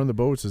burn the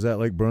boats? Is that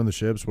like burn the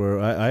ships? Where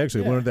I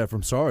actually learned that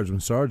from Sarge. When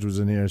Sarge was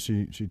in here,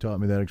 she taught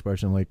me that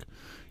expression. Like,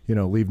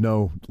 leave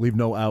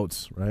no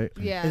outs, right?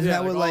 Yeah. Isn't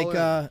that what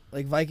all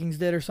like Vikings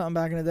did or something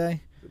back in the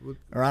day?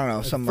 Or I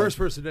don't know. The first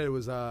person did it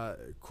was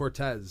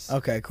Cortez.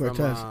 Okay,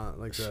 Cortez. From,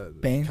 like the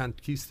Spain?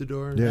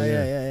 Conquistador.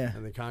 Yeah.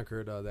 And they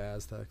conquered the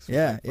Aztecs.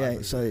 Yeah.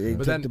 So they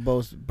took the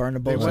boats, burned the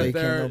boats. They went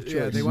there.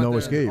 They went no there.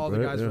 escape. All the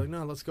right? guys were like,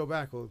 "No, let's go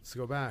back. Let's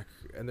go back."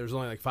 And there's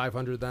only like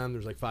 500 of them.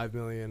 There's like 5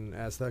 million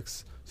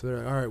Aztecs. So they're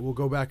like, "All right, we'll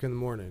go back in the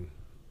morning."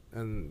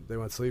 And they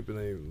went to sleep and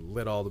they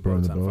lit all the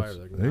boats on fire.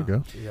 Like, there you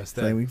go. You gotta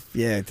stay.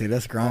 Yeah, dude,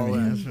 that's grimy.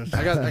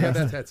 I got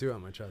that tattoo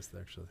on my chest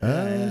actually.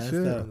 That's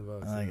shit. dope. On the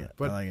boats, I like it.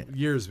 But I like it.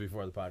 years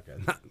before the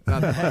podcast.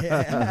 Not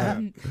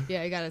that.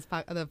 Yeah, he got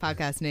the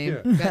podcast name.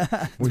 Yeah.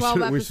 Got We 12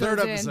 should- we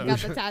episodes should- in. Got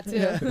the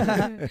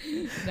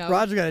tattoo. No.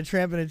 Roger got a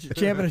champ and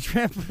a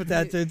tramp with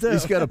that too.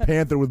 He's got a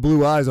panther with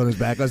blue eyes on his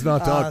back. Let's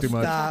not talk too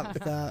much. Stop.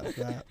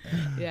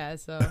 Yeah.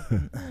 So.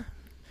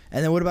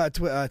 And then what about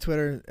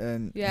Twitter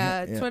and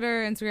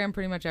Twitter, Instagram,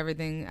 pretty much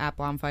everything at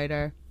Blonde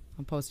Fighter.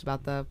 I'll post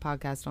about the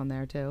podcast on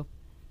there too.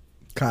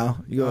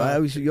 Kyle, you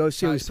always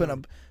putting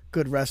up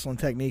good wrestling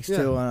techniques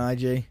too on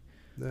IG.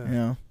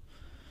 Yeah.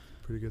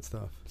 Pretty good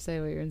stuff. Say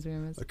what your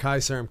Instagram is. Kai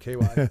Serum KY.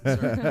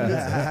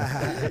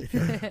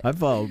 I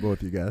follow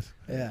both you guys.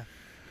 Yeah.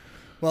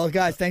 Well,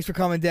 guys, thanks for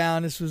coming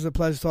down. This was a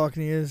pleasure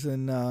talking to you,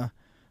 and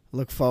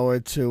look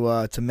forward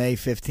to May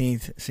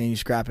 15th seeing you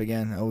scrap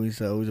again. Always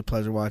a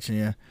pleasure watching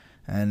you.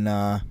 And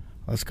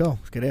let's go.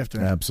 Let's get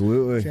after it.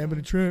 Absolutely. Champ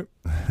and a Tramp.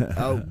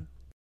 Oh.